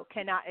Monroe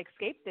cannot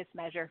escape this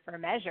measure for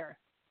measure.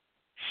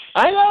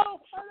 I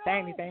know. Say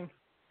anything.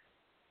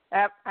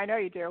 Yep, I know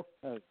you do.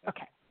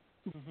 Okay.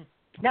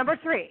 Number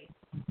 3.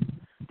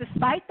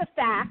 Despite the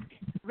fact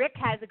Rick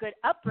has a good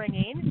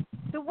upbringing,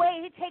 the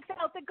way he takes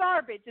out the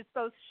garbage is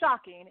both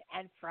shocking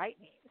and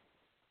frightening.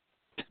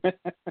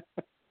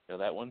 So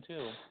that one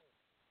too.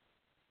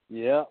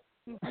 Yeah.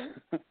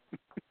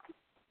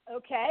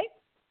 Okay.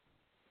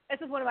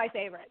 This is one of my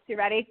favorites. You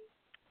ready?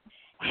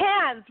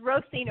 Hands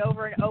roasting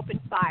over an open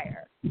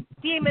fire.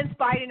 Demons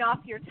biting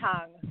off your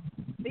tongue.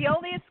 The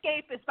only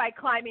escape is by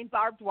climbing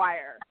barbed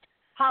wire.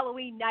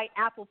 Halloween night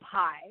apple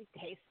pie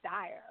tastes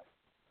dire.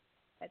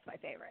 That's my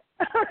favorite.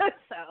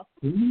 So.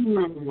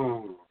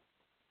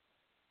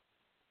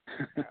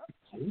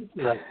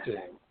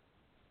 Interesting.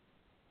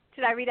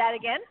 Should I read that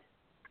again?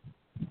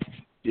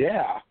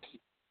 Yeah.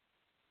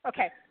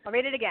 Okay, I'll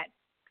read it again.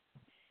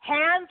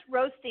 Hands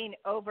roasting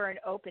over an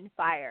open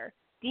fire.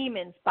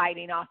 Demons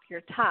biting off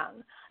your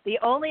tongue. The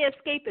only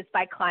escape is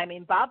by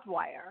climbing barbed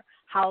wire.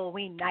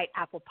 Halloween night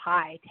apple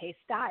pie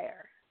tastes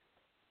dire.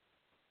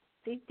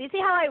 See, do you see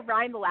how I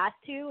rhymed the last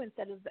 2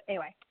 instead of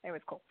anyway? It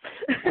was cool.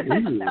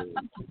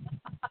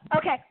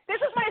 Okay,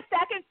 this is my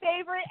second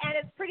favorite, and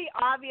it's pretty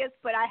obvious,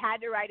 but I had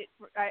to write it.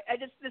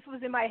 This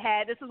was in my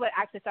head. This is what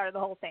actually started the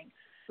whole thing.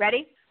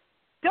 Ready?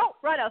 Don't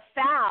run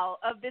afoul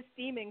of this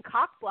demon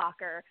cock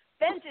blocker.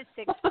 Vengeance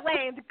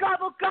exclaimed,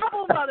 "Gobble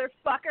gobble,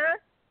 motherfucker!"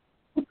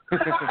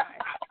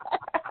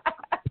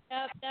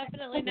 Yep,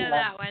 definitely know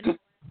that one.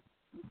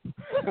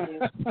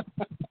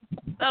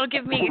 That'll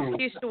give me an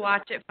excuse to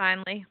watch it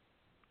finally.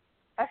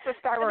 That's the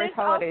Star Wars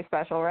holiday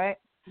special, right?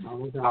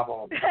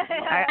 Gobble.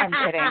 I'm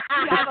kidding.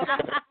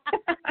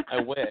 I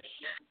wish.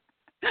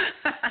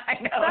 I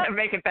know, to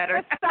make it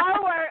better. The Star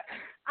Wars.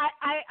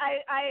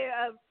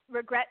 I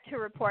regret to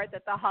report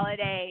that the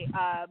holiday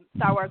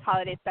Star Wars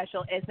holiday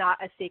special is not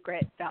a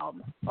secret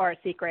film or a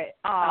secret.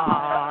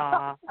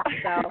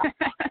 So.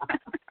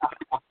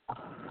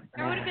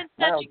 There would have been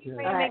such a good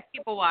way to make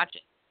people watch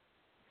it.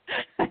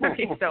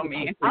 He's so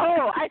mean.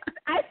 Oh, I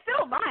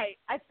still might.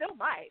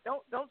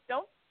 Don't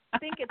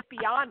think it's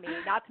beyond me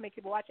not to make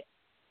people watch it.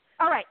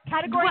 All right,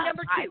 category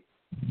number 2.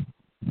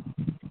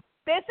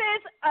 This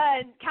is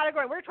a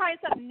category. We're trying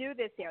something new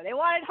this year. They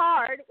wanted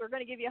hard. We're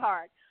going to give you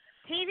hard.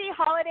 TV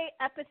holiday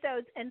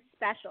episodes and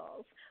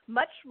specials.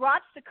 Much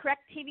watch the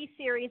correct TV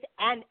series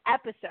and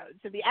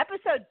episodes. So the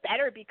episode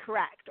better be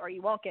correct or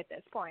you won't get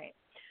this point.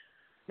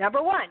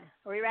 Number 1.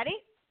 Are we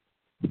ready?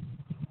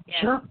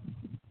 Yeah. Sure.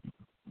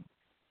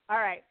 All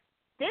right.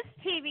 This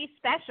TV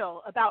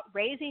special about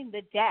raising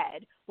the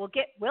dead will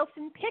get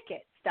Wilson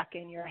Pickett stuck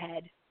in your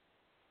head.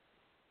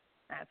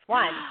 That's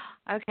 1.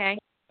 Okay.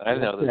 I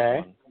know this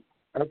one.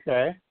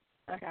 Okay.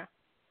 Okay.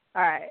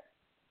 All right.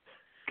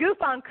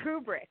 Goof on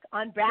Kubrick,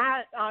 on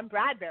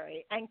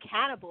Bradbury, and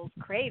Cannibals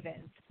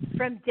Cravens.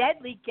 From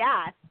deadly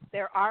gas,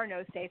 there are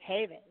no safe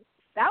havens.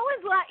 That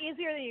was a lot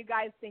easier than you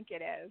guys think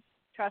it is.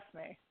 Trust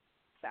me.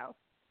 So.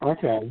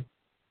 Okay.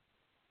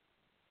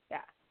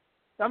 Yeah.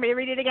 Want me to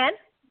read it again?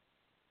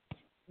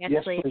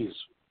 Yes, please.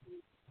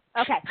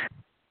 Okay.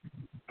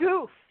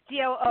 Goof,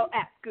 Goof.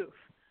 Goof.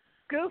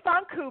 Goof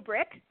on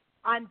Kubrick,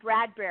 on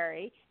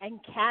Bradbury, and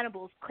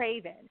Cannibals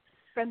Craven.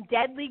 From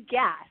deadly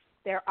gas,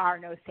 there are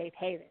no safe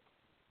havens.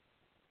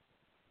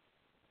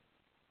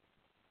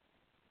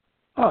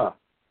 Huh.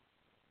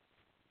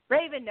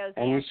 Raven knows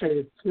the And you answer. say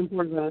it's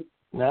simpler than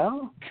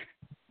no?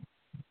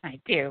 I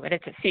do, but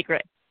it's a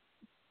secret.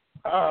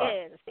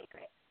 It is a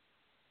secret.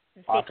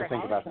 It's a I'll have to secret.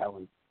 think about that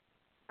one.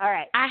 All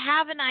right. I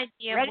have an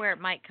idea Ready? of where it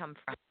might come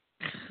from.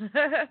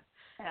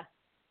 Yeah.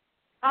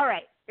 All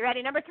right. You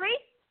ready? Number 3?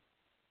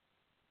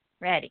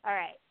 Ready. All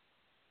right.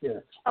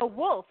 Yes. A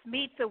wolf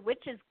meets a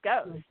witch's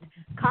ghost.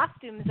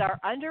 Costumes are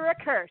under a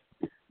curse.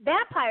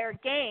 Vampire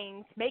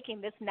gangs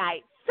making this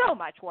night so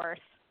much worse.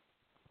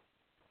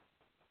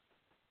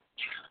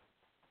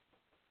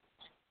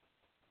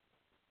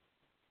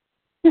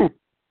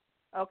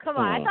 Oh, come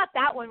on. I thought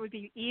that one would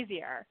be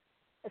easier,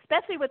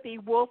 especially with the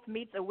wolf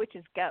meets a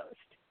witch's ghost.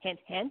 Hint,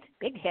 hint,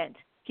 big hint,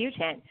 huge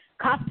hint.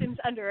 Costumes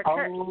under a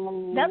curse.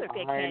 Another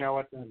big hint. I know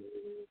what that is.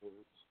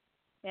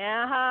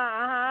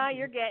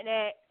 You're getting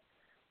it.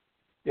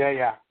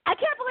 Yeah. I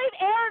can't believe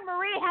Erin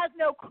Marie has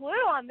no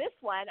clue on this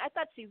one. I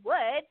thought she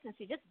would, since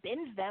she just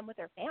binged them with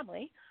her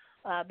family.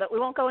 But we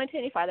won't go into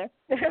any farther.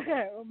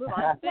 We'll move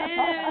on.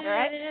 All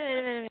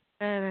right?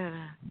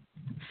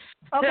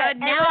 Okay.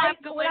 Now I'm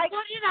going,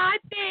 what did I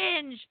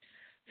binge?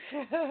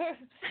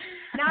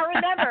 Now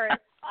remember,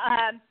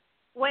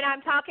 when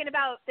I'm talking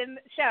about the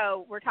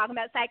show, we're talking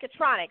about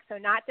psychotronic, so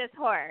not this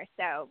horror.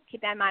 So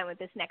keep that in mind with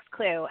this next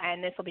clue,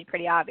 and this will be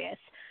pretty obvious.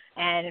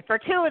 And for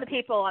two of the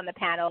people on the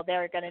panel,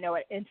 they're going to know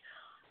it. It's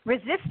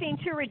resisting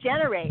to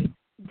regenerate,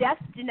 death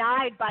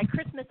denied by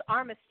Christmas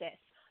armistice.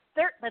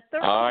 The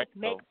 13th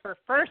makes her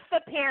first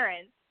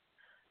appearance.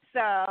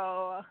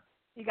 So,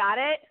 you got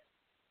it?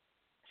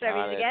 Should I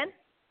read it again?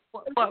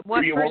 What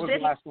was the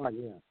last one?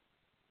 Yeah.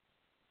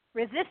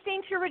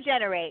 Resisting to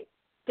regenerate,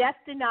 death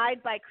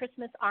denied by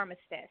Christmas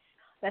armistice.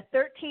 The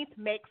 13th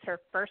makes her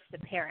first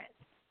appearance.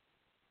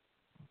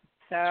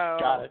 So,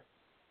 got it.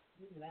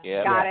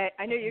 Yeah. Got it.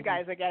 I knew you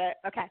guys would get it.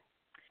 Okay.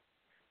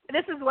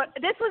 This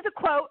was a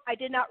quote. I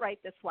did not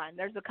write this one.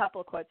 There's a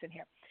couple of quotes in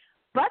here.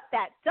 But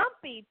that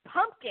dumpy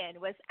pumpkin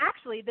was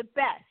actually the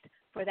best,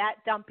 for that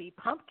dumpy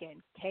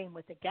pumpkin came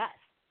with a guest.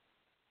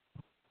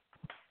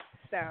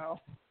 So,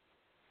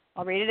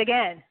 I'll read it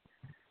again.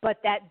 But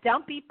that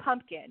dumpy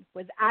pumpkin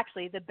was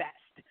actually the best,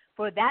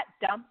 for that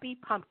dumpy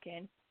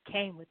pumpkin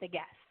came with a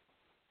guest.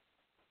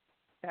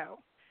 So.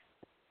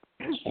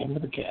 Came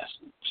with a guest.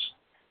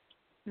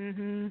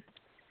 Mm-hmm.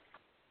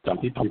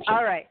 Dumpy pumpkin.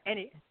 All right.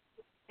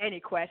 Any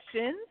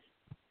questions?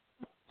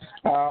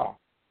 Oh,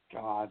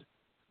 God.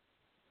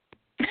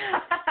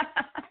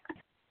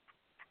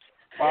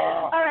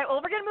 All right.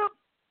 Well, we're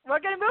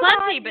gonna move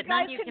Plenty, on. but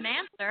none you can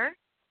answer.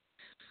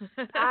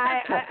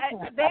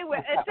 They will,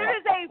 as soon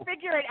as they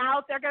figure it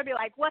out, they're gonna be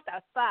like, "What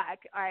the fuck?"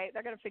 All right.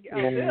 They're gonna figure.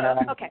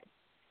 Okay.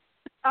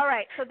 All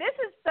right. So this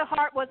is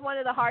was one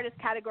of the hardest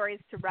categories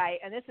to write,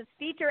 and this is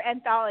feature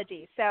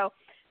anthology. So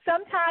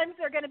sometimes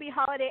they're going to be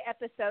holiday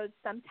episodes,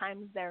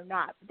 sometimes they're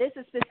not. This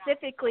is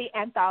specifically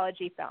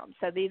anthology films,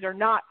 so these are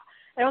not.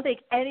 I don't think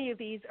any of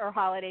these are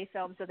holiday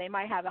films, so they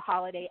might have a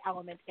holiday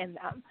element in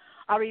them.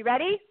 Are we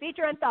ready?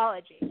 Feature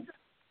anthology.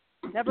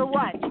 Number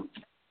 1,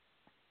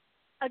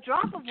 A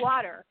Drop of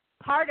Water,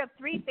 part of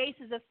Three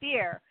Faces of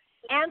Fear.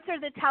 Answer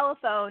the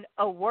telephone,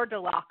 a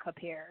Wardlock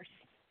appears.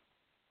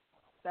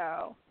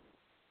 So,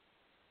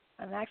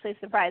 I'm actually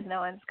surprised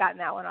no one's gotten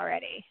that one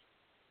already.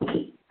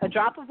 A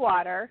Drop of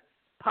Water,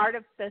 part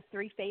of the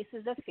Three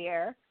Faces of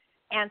Fear.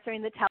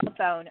 Answering the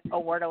telephone, a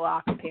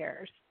Wardlock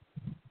appears.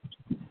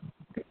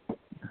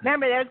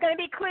 Remember, there's going to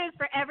be clues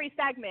for every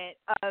segment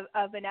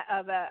of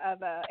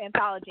a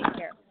anthology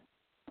here.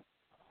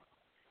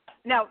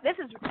 No, this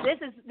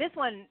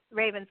one.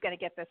 Raven's going to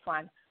get this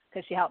one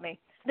because she helped me.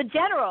 The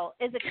general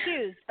is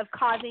accused of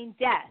causing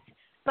death,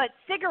 but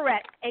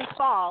cigarettes, a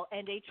fall,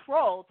 and a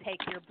troll take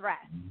your breath.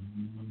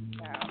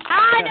 So,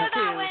 I know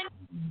that one.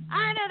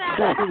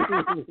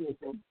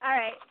 All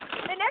right.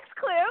 The next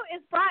clue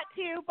is brought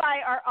to you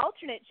by our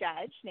alternate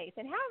judge,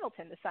 Nathan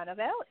Hamilton, the son of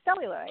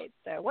Celluloid.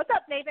 So, what's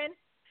up, Nathan?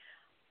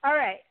 All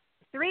right.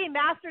 3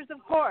 Masters of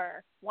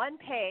Horror, 1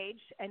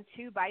 page and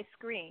 2 by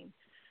screen.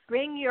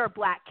 Bring your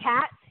black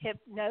cats,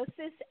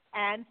 hypnosis,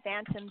 and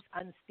phantoms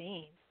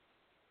unseen.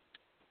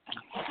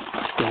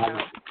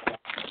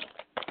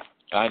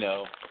 I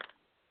know.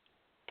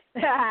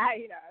 He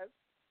knows.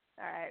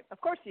 All right. Of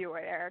course you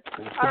would, Eric.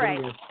 All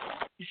right.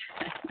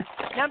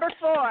 Number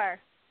 4.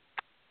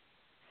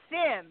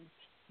 Sims,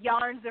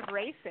 Yarns of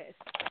Racists,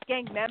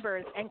 Gang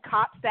Members, and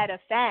Cops That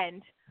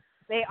Offend.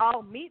 They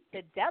all meet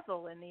the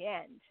devil in the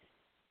end.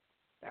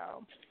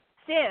 So,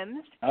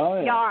 Sims,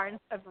 Yarns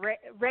of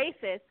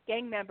Racists,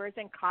 Gang Members,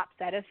 and Cops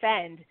That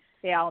Offend.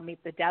 They all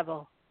meet the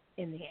devil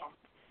in the end.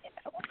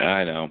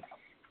 I know.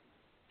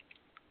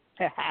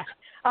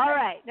 All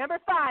right. Number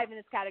 5 in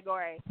this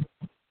category.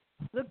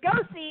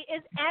 Lugosi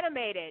is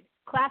animated.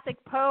 Classic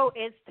Poe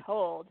is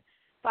told.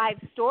 5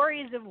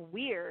 stories of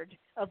weird,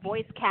 a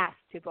voice cast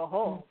to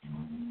behold.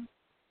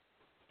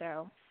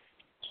 So,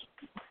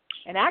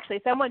 and actually,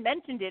 someone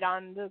mentioned it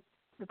on the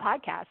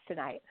podcast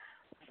tonight.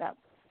 So,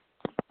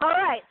 all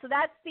right. So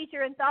that's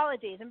feature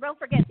anthologies, and don't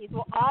forget these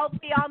will all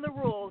be on the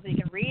rules. You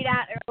can read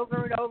it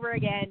over and over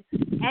again.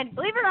 And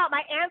believe it or not,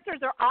 my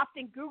answers are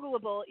often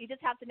Googleable. You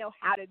just have to know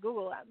how to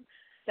Google them.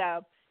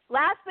 So.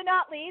 Last but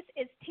not least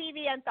is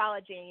TV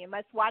anthology. You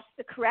must watch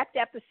the correct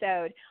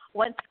episode.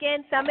 Once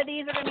again, some of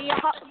these are going to be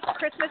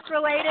Christmas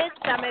related,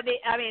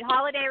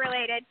 holiday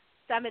related.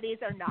 Some of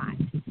these are not.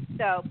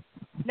 So,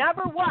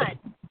 number 1.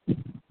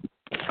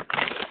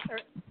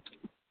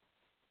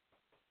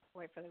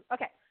 wait for them.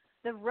 Okay.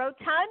 The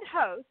rotund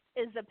host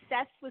is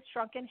obsessed with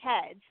shrunken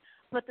heads,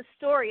 but the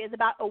story is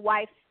about a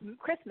wife's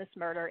Christmas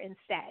murder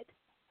instead.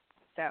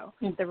 So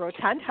the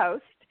rotund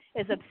host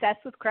is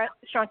obsessed with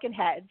shrunken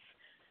heads,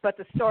 but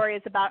the story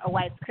is about a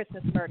wife's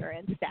Christmas murder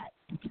instead.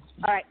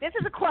 All right, this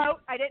is a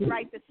quote. I didn't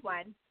write this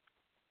one.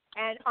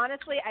 And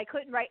honestly, I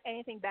couldn't write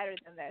anything better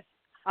than this.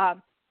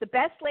 The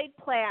best laid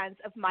plans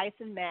of mice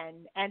and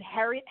men, and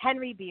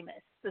Henry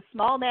Bemis, the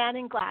small man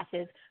in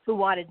glasses who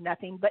wanted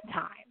nothing but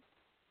time.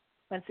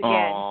 Once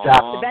again,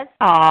 the best.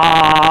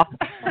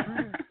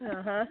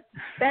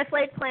 Best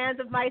laid plans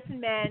of mice and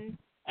men,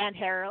 and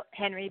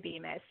Henry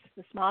Bemis,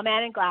 the small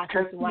man in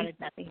glasses who wanted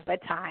nothing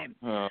but time.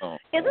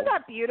 Isn't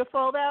that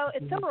beautiful, though?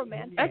 It's so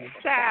romantic.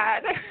 That's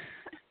sad.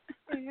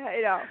 Yeah,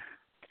 I know.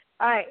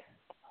 All right,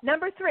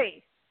 number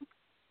 3.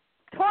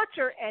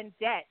 Torture and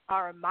debt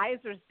are a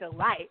miser's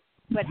delight,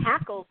 but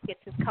Hackles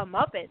gets his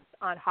comeuppance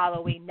on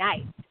Halloween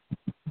night.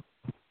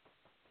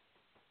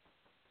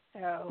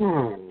 So,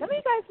 some of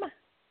you guys,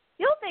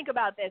 you'll think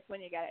about this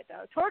when you get it,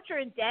 though. Torture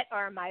and debt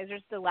are a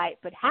miser's delight,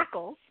 but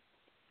Hackles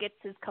gets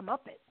his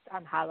comeuppance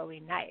on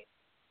Halloween night.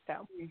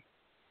 So,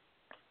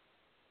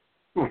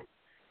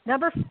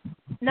 number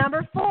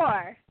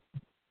 4,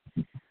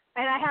 and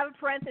I have a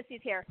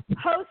parenthesis here.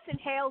 Host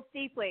inhales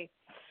deeply.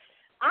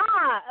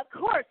 Of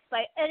course,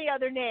 by any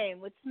other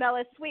name would smell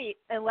as sweet,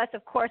 unless,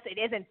 of course, it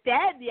isn't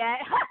dead yet.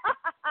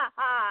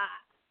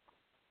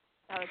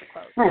 That was a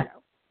quote.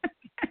 So.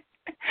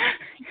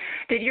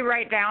 Did you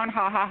write down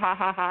ha ha ha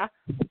ha ha?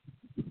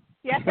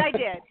 Yes, I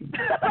did.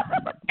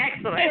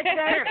 Excellent. It's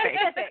very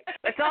specific.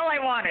 That's all I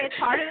wanted.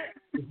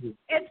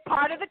 It's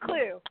part of the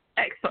clue.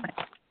 Excellent.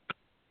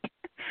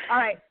 All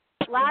right.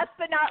 Last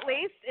but not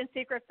least, in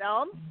secret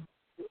films,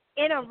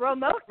 in a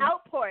remote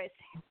outpost.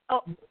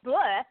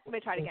 Let me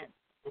try it again.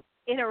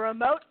 In a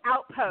remote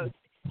outpost,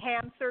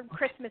 Ham served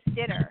Christmas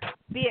dinner.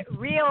 Be it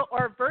real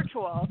or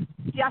virtual,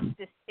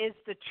 justice is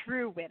the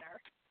true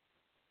winner.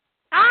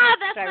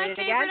 That's Should I my read it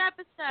favorite again?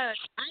 episode.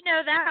 I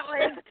know that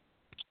one.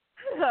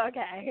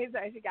 Okay, so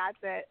she got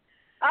it.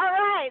 All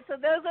right, so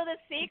those are the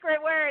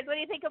secret words. What do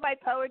you think of my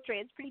poetry?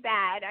 It's pretty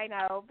bad, I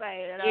know, but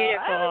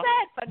Beautiful. I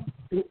had fun.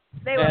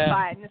 They were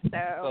fun,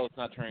 so. So it's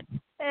not trained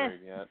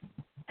yet.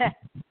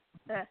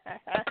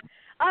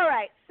 All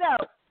right,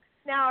 so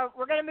now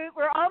we're gonna move.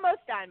 We're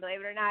almost done,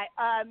 believe it or not.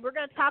 We're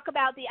gonna talk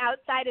about the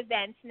outside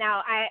events.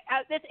 Now,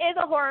 this is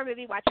a horror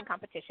movie watching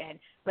competition,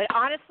 but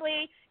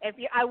honestly,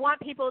 I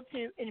want people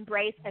to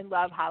embrace and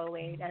love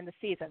Halloween and the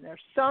season. There's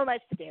so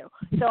much to do,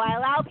 so I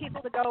allow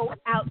people to go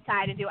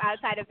outside and do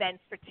outside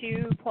events for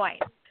 2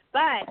 points.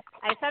 But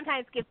I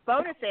sometimes give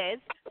bonuses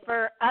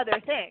for other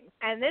things,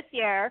 and this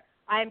year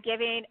I'm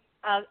giving.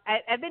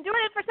 I've been doing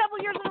it for several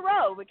years in a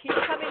row. We keep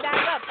coming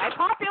back up by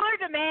popular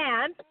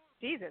demand.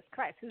 Jesus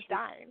Christ, who's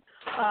dying?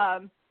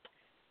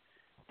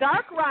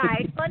 Dark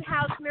Ride,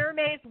 Funhouse Mirror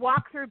Maze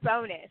walkthrough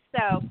bonus.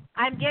 So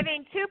I'm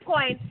giving 2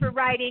 points for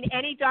riding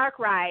any Dark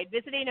Ride,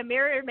 visiting a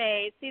Mirror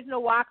Maze,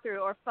 seasonal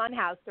walkthrough, or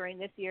Funhouse during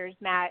this year's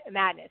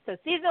madness. So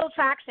seasonal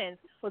attractions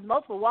with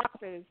multiple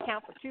walkthroughs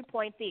count for 2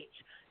 points each.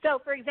 So,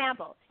 for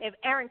example, if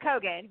Aaron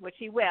Cogan, which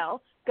he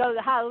will, go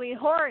to Halloween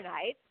Horror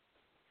Nights,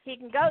 he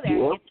can go there.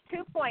 He gets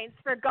 2 points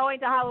for going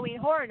to Halloween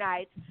Horror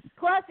Nights,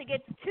 plus he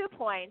gets 2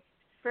 points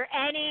for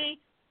any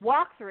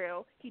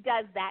walkthrough he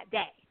does that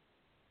day.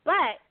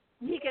 But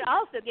he can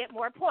also get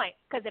more points,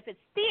 because if it's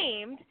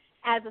themed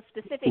as a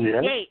specific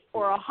date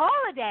or a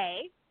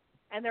holiday,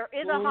 and there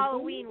is a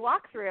Halloween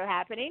walkthrough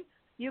happening,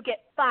 you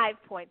get 5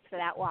 points for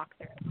that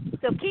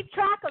walkthrough. So keep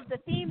track of the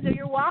themes of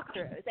your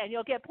walkthroughs, and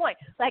you'll get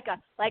points. Like a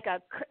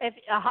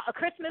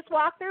Christmas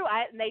walkthrough,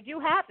 and they do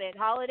happen,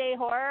 holiday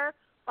horror.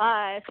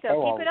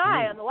 So keep an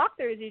eye on the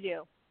walkthroughs you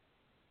do.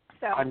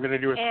 So I'm going to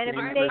do a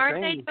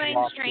Aren't they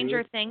doing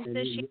Stranger Things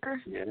this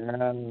year?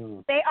 Yeah.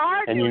 They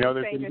are and doing you know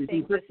there's Stranger going to be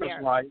Things this Christmas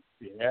year. lights.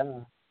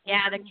 Yeah.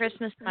 Yeah, the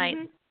Christmas night.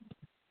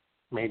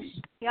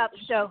 Maybe. Yep.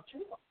 So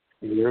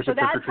There's a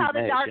that's how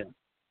trick-or-treat the dark.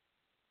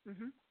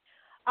 maze,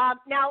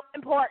 Now,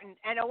 important,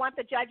 and I want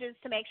the judges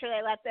to make sure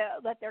they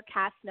let their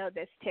cast know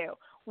this too.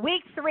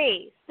 Week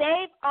 3,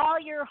 save all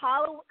your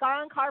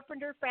John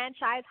Carpenter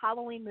franchise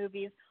Halloween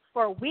movies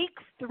for week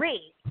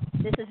 3.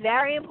 This is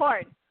very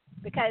important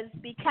because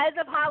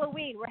of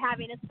Halloween, we're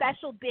having a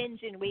special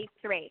binge in week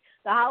 3,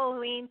 the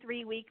Halloween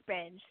 3-week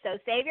binge. So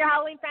save your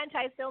Halloween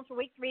franchise films for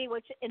week 3,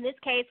 which in this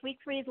case, week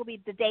 3 will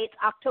be the dates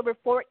October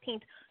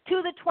 14th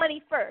to the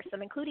 21st.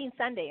 I'm including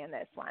Sunday in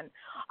this one.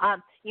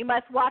 You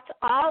must watch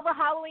all the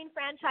Halloween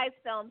franchise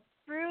films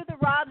through the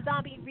Rob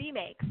Zombie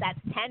remakes. That's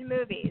 10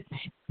 movies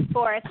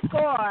for a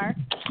score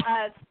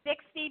of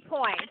 60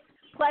 points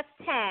plus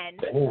 10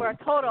 for a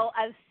total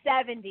of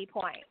 70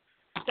 points.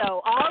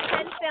 So all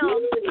 10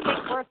 films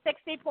worth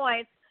 60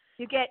 points.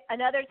 You get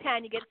another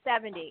 10, you get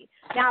 70.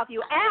 Now, if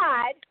you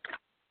add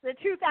the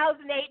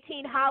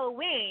 2018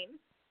 Halloween,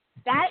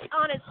 that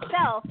on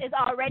itself is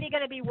already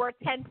going to be worth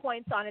 10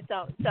 points on its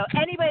own. So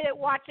anybody that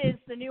watches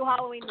the new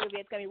Halloween movie,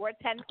 it's going to be worth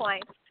 10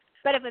 points.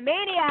 But if a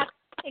maniac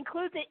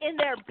includes it in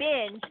their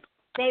binge,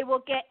 they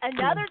will get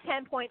another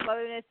 10-point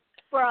bonus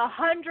for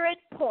 100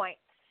 points.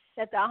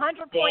 That's a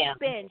 100-point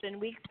binge in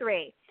week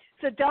 3.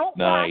 So don't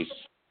Nice. watch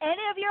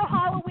any of your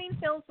Halloween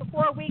films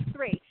before week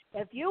 3.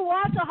 If you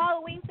watch a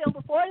Halloween film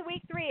before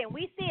week 3 and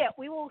we see it,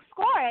 we will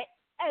score it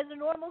as a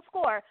normal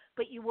score,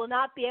 but you will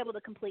not be able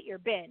to complete your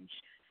binge.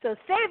 So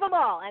save them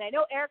all. And I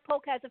know Eric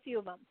Polk has a few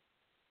of them.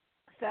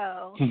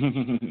 So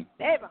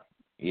save them.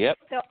 Yep.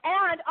 So,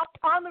 and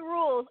on the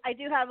rules, I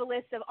do have a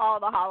list of all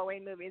the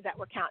Halloween movies that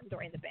we're counting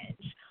during the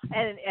binge.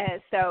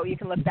 And so you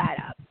can look that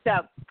up.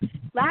 So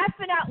last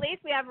but not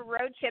least, we have a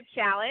road trip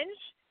challenge.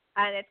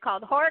 And it's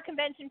called Horror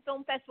Convention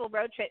Film Festival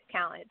Road Trip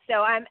Challenge.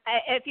 So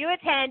if you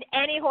attend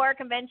any horror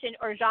convention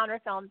or genre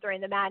film during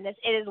the madness,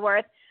 it is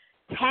worth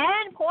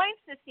 10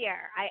 points this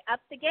year. I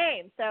upped the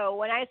game. So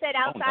when I said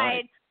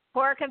outside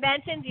horror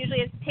conventions,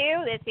 usually it's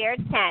 2. This year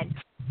it's 10.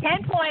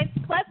 10 points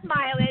plus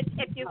mileage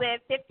if you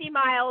live 50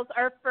 miles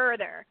or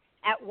further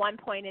at 1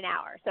 point an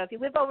hour. So if you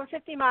live over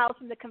 50 miles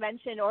from the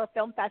convention or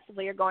film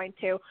festival you're going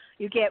to,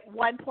 you get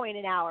 1 point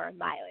an hour in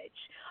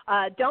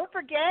mileage. Don't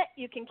forget,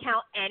 you can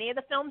count any of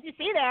the films you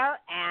see there,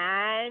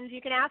 and you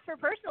can ask for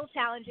personal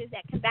challenges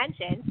at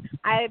conventions.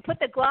 I put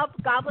the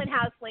Goblin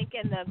House link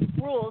in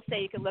the rules so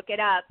you can look it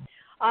up.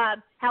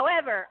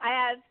 However, I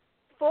have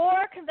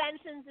 4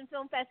 conventions and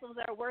film festivals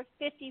that are worth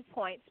 50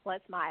 points plus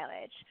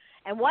mileage.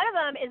 And one of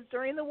them is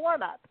during the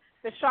warm-up,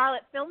 the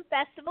Charlotte Film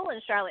Festival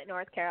in Charlotte,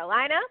 North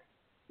Carolina,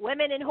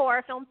 Women in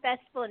Horror Film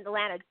Festival in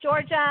Atlanta,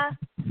 Georgia,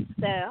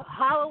 the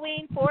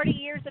Halloween 40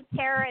 Years of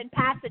Terror in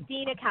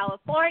Pasadena,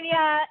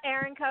 California,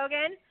 Aaron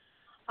Cogan,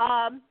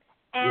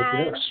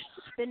 and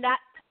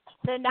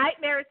the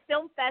Nightmares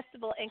Film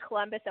Festival in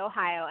Columbus,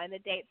 Ohio, and the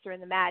dates are in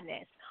the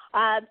madness.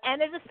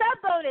 And there's a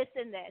sub-bonus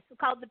in this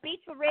called the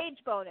Beats of Rage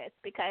bonus,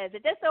 because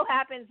it just so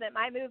happens that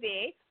my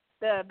movie,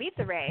 The Beats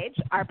of Rage,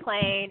 are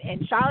playing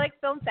in Charlotte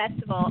Film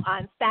Festival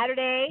on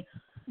Saturday,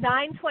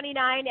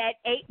 9/29 at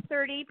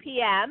 8:30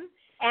 p.m.,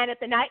 and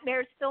at the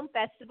Nightmares Film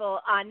Festival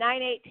on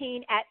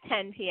 9/18 at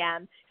 10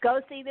 p.m.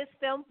 Go see this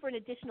film for an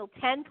additional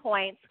 10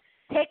 points.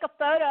 Take a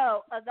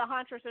photo of the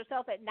Hauntress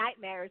herself at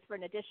Nightmares for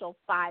an additional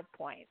 5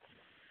 points.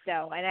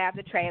 So, and I have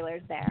the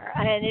trailers there.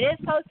 And it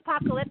is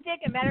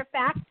post-apocalyptic. As a matter of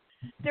fact,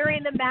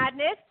 during the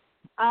madness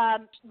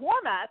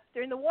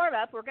during the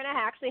warm-up, we're going to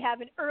actually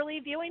have an early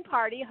viewing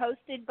party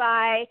hosted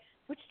by,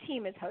 which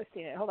team is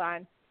hosting it? Hold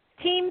on.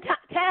 Team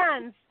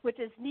Tans, which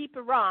is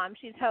Nipa Ram.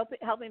 She's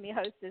helping me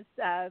host this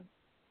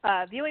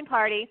viewing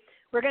party.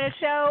 We're going to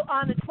show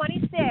on the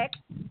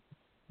 26th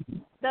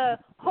the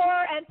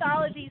horror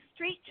anthology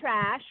Street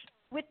Trash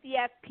with the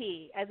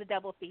FP as a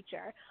double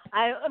feature.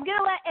 I'm going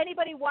to let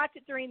anybody watch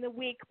it during the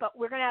week, but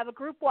we're going to have a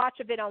group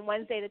watch of it on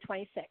Wednesday the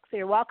 26th. So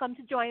you're welcome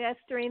to join us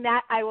during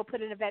that. I will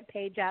put an event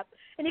page up.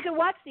 And you can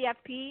watch the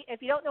FP.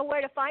 If you don't know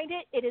where to find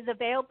it, it is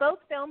available. Both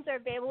films are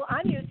available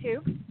on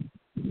YouTube.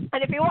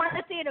 And if you want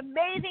to see an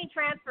amazing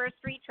transfer of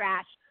Street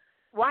Trash,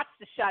 watch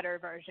the Shudder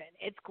version.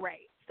 It's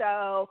great.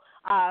 So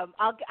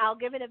I'll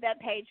give an event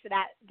page for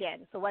that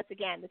again. So once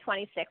again, the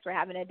 26th, we're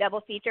having a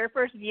double feature,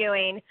 first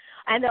viewing,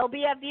 and there'll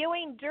be a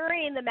viewing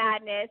during the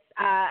madness,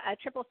 a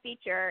triple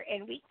feature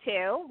in week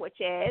 2, which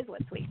is,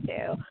 what's week 2?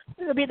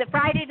 It'll be the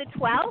Friday the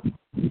 12th,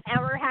 and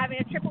we're having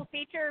a triple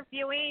feature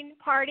viewing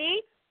party,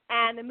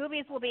 and the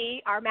movies will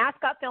be our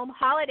mascot film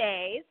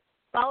Holidays,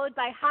 followed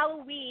by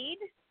Halloween,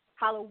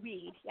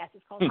 yes,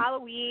 it's called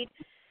Halloween,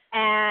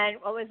 and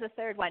what was the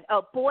third one?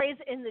 Oh, Boys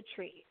in the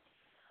Trees.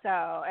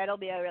 So it'll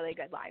be a really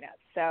good lineup.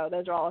 So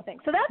those are all the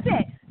things. So that's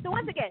it. So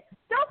once again,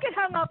 don't get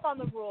hung up on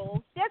the rules.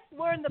 Just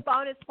learn the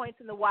bonus points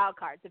and the wild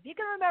cards. If you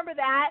can remember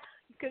that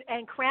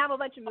and cram a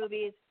bunch of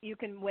movies, you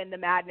can win the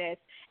madness.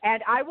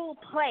 And I will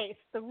place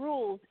the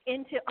rules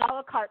into a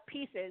la carte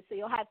pieces, so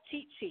you'll have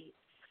cheat sheets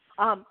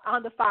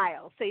on the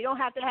file. So you don't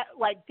have to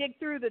dig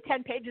through the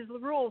 10 pages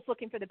of the rules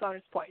looking for the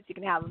bonus points. You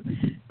can have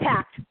them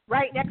tacked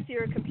right next to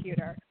your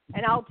computer.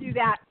 And I'll do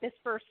that this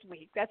first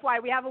week. That's why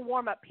we have a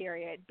warm-up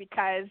period,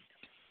 because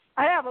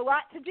I have a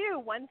lot to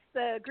do once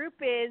the group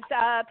is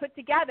put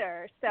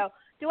together. So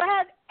do I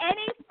have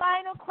any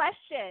final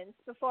questions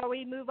before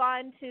we move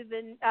on to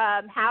the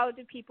how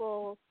do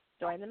people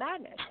join the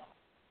madness?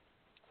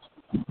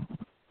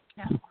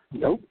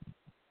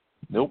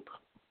 Nope.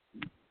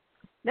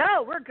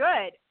 No, we're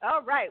good.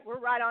 All right, we're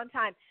right on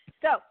time.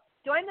 So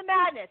join the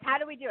madness. How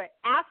do we do it?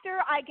 After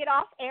I get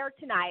off air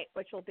tonight,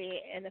 which will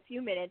be in a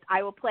few minutes,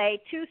 I will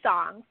play 2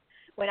 songs.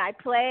 When I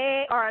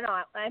play, or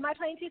no, am I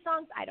playing 2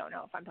 songs? I don't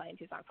know if I'm playing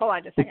 2 songs. Hold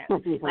on just a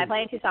second. Am I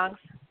playing 2 songs?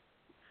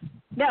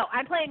 No,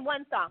 I'm playing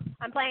 1 song.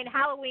 I'm playing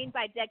Halloween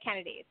by Dead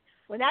Kennedys.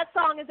 When that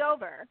song is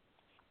over,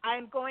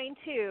 I'm going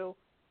to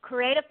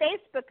create a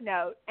Facebook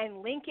note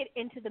and link it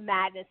into the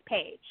Madness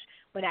page.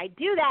 When I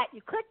do that,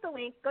 you click the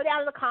link, go down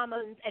to the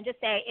comments, and just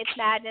say, it's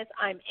Madness,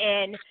 I'm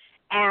in,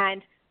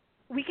 and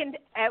we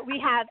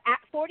have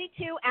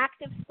 42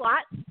 active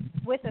slots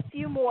with a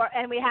few more,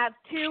 and we have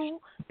 2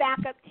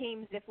 backup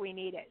teams if we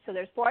need it. So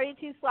there's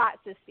 42 slots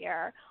this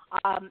year,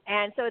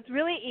 and so it's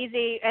really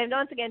easy. And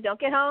once again, don't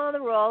get hung on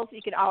the rules.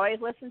 You can always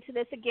listen to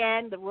this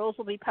again. The rules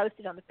will be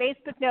posted on the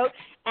Facebook note,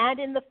 and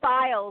in the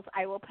files,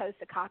 I will post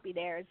a copy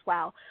there as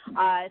well.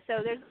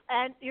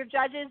 And your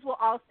judges will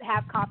also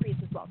have copies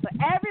as well. So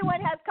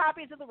everyone has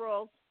copies of the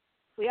rules.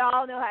 We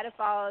all know how to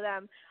follow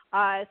them.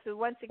 So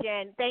once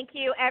again, thank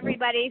you,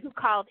 everybody who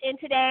called in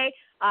today.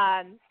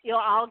 You'll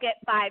all get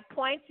 5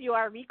 points. You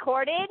are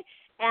recorded.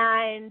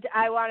 And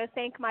I want to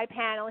thank my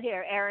panel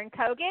here. Aaron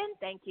Cogan,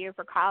 thank you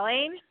for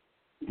calling.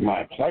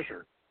 My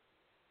pleasure.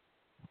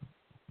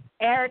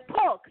 Eric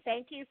Polk,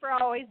 thank you for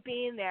always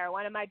being there.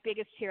 One of my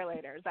biggest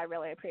cheerleaders. I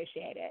really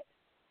appreciate it.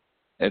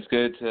 It's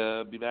good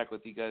to be back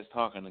with you guys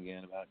talking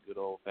again about good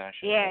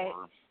old-fashioned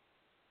horror.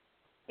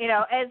 You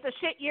know, as the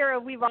shit year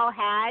we've all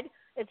had,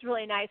 it's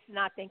really nice to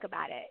not think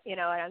about it. You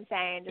know what I'm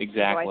saying? Just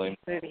exactly. Enjoy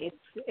some movies.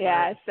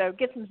 Yeah. So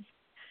get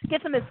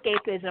some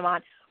escapism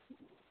on.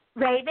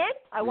 Raven,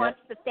 I want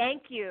to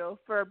thank you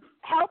for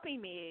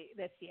helping me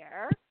this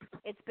year.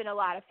 It's been a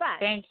lot of fun.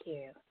 Thank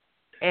you.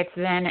 It's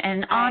been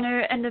an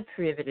honor and a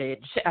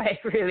privilege. I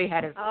really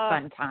had a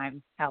fun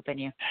time helping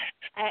you.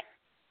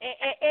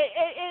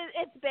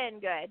 It's been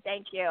good.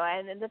 Thank you.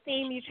 And the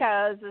theme you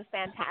chose was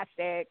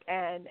fantastic,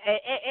 and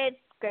it's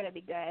going to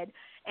be good.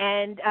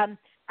 And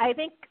I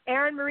think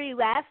Erin Marie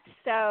left,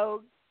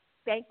 so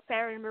thanks,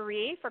 Erin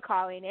Marie, for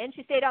calling in.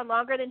 She stayed on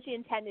longer than she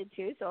intended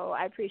to, so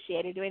I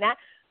appreciated doing that.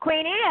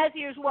 Queenie, as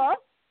usual,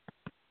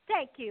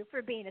 thank you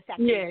for being a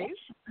second. Yay.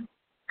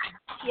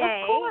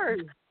 Yay. Of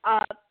course.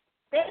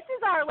 This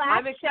is our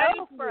last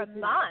show for a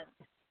month.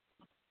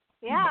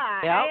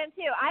 Yeah, Yep. I am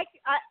too.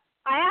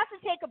 I have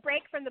to take a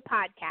break from the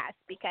podcast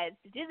because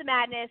to do the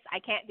madness, I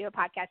can't do a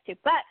podcast too.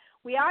 But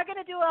we are going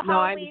to do a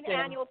Halloween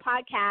annual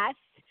podcast.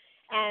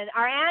 And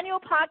our annual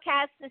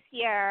podcast this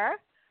year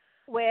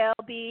will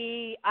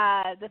be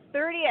the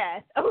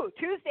 30th. Oh,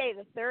 Tuesday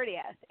the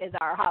 30th is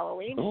our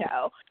Halloween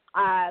show.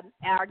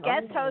 Our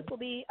guest host will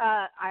be,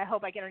 I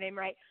hope I get her name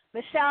right,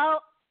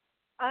 Michelle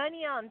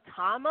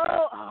Anyantamo.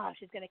 Oh,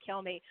 she's going to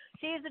kill me.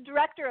 She's the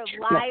director of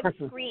Live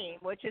Scream,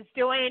 which is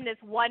doing this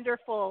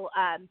wonderful,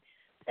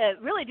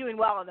 really doing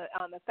well on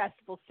the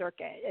festival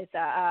circuit. It's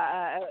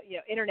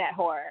internet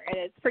horror, and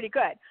it's pretty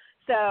good.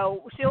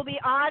 So she'll be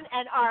on,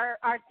 and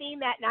our theme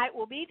that night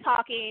will be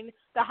talking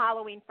the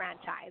Halloween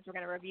franchise. We're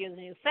going to review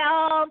the new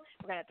film.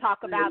 We're going to talk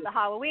about the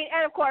Halloween,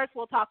 and of course,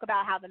 we'll talk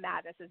about how the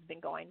madness has been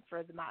going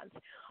for the month.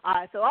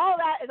 So all of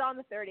that is on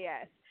the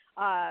 30th.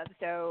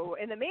 So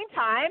in the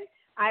meantime,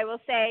 I will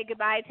say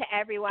goodbye to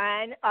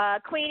everyone.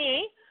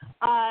 Queenie,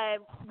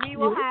 we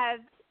will have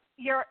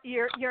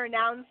your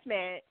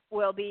announcement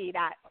will be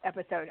that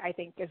episode, I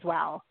think, as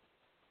well.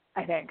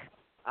 I think.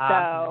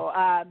 So,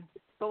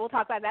 but we'll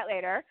talk about that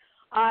later.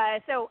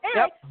 So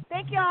anyway,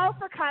 thank you all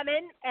for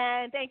coming,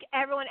 and thank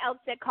everyone else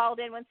that called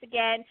in once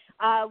again.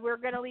 We're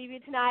going to leave you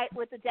tonight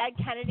with the Dead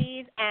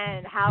Kennedys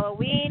and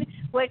Halloween,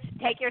 which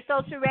take your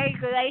social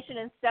regulation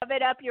and shove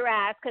it up your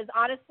ass, because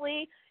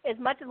honestly, as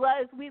much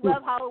as we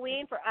love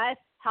Halloween, for us,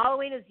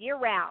 Halloween is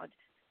year-round.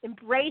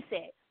 Embrace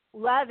it.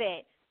 Love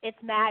it. It's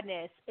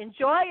madness.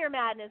 Enjoy your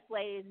madness,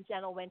 ladies and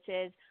gentle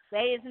witches.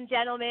 Ladies and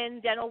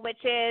gentlemen, gentle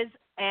witches,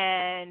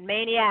 and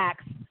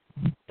maniacs,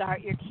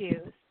 start your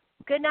cues.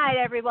 Good night,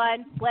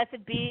 everyone.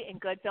 Blessed be and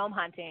good film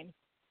hunting.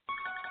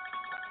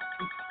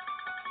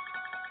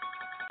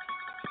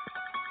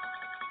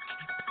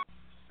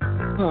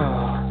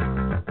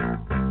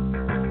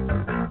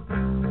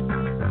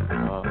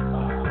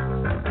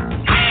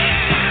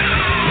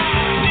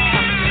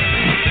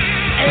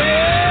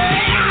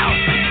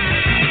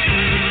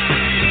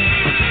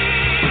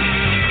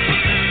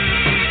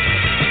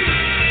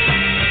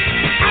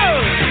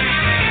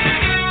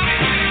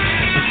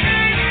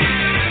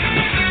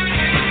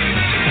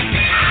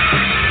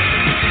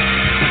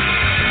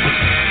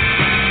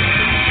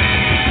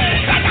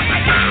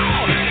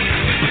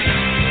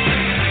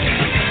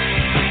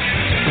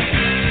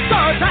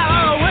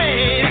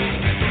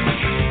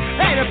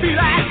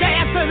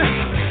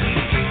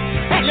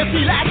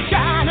 Feel like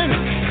shining,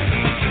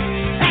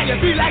 and you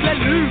feel like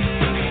letting loose.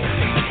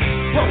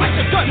 Well, what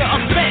you gonna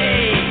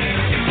say?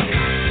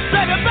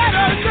 Then you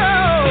better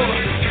know,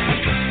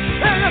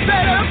 and you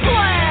better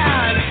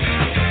plan.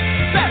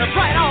 Better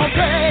plan all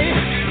day,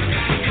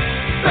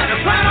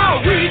 better plan all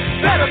week,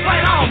 better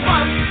plan all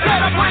month,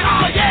 better plan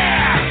all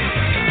year.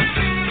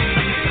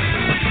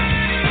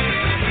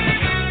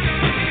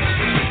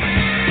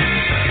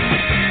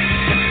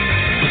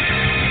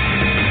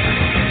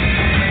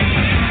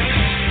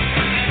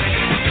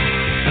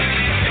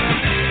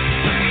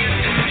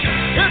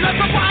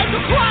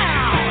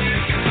 Clown,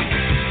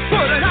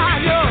 put it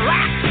on your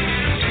rack.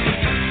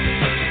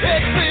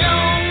 It's the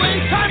only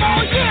time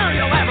all year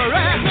you'll ever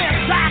have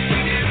this back.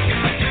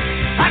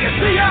 I can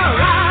see your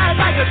eyes,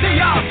 I can see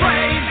your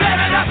brain, set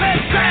it up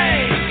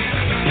insane.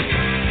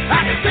 I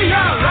can see your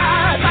eyes.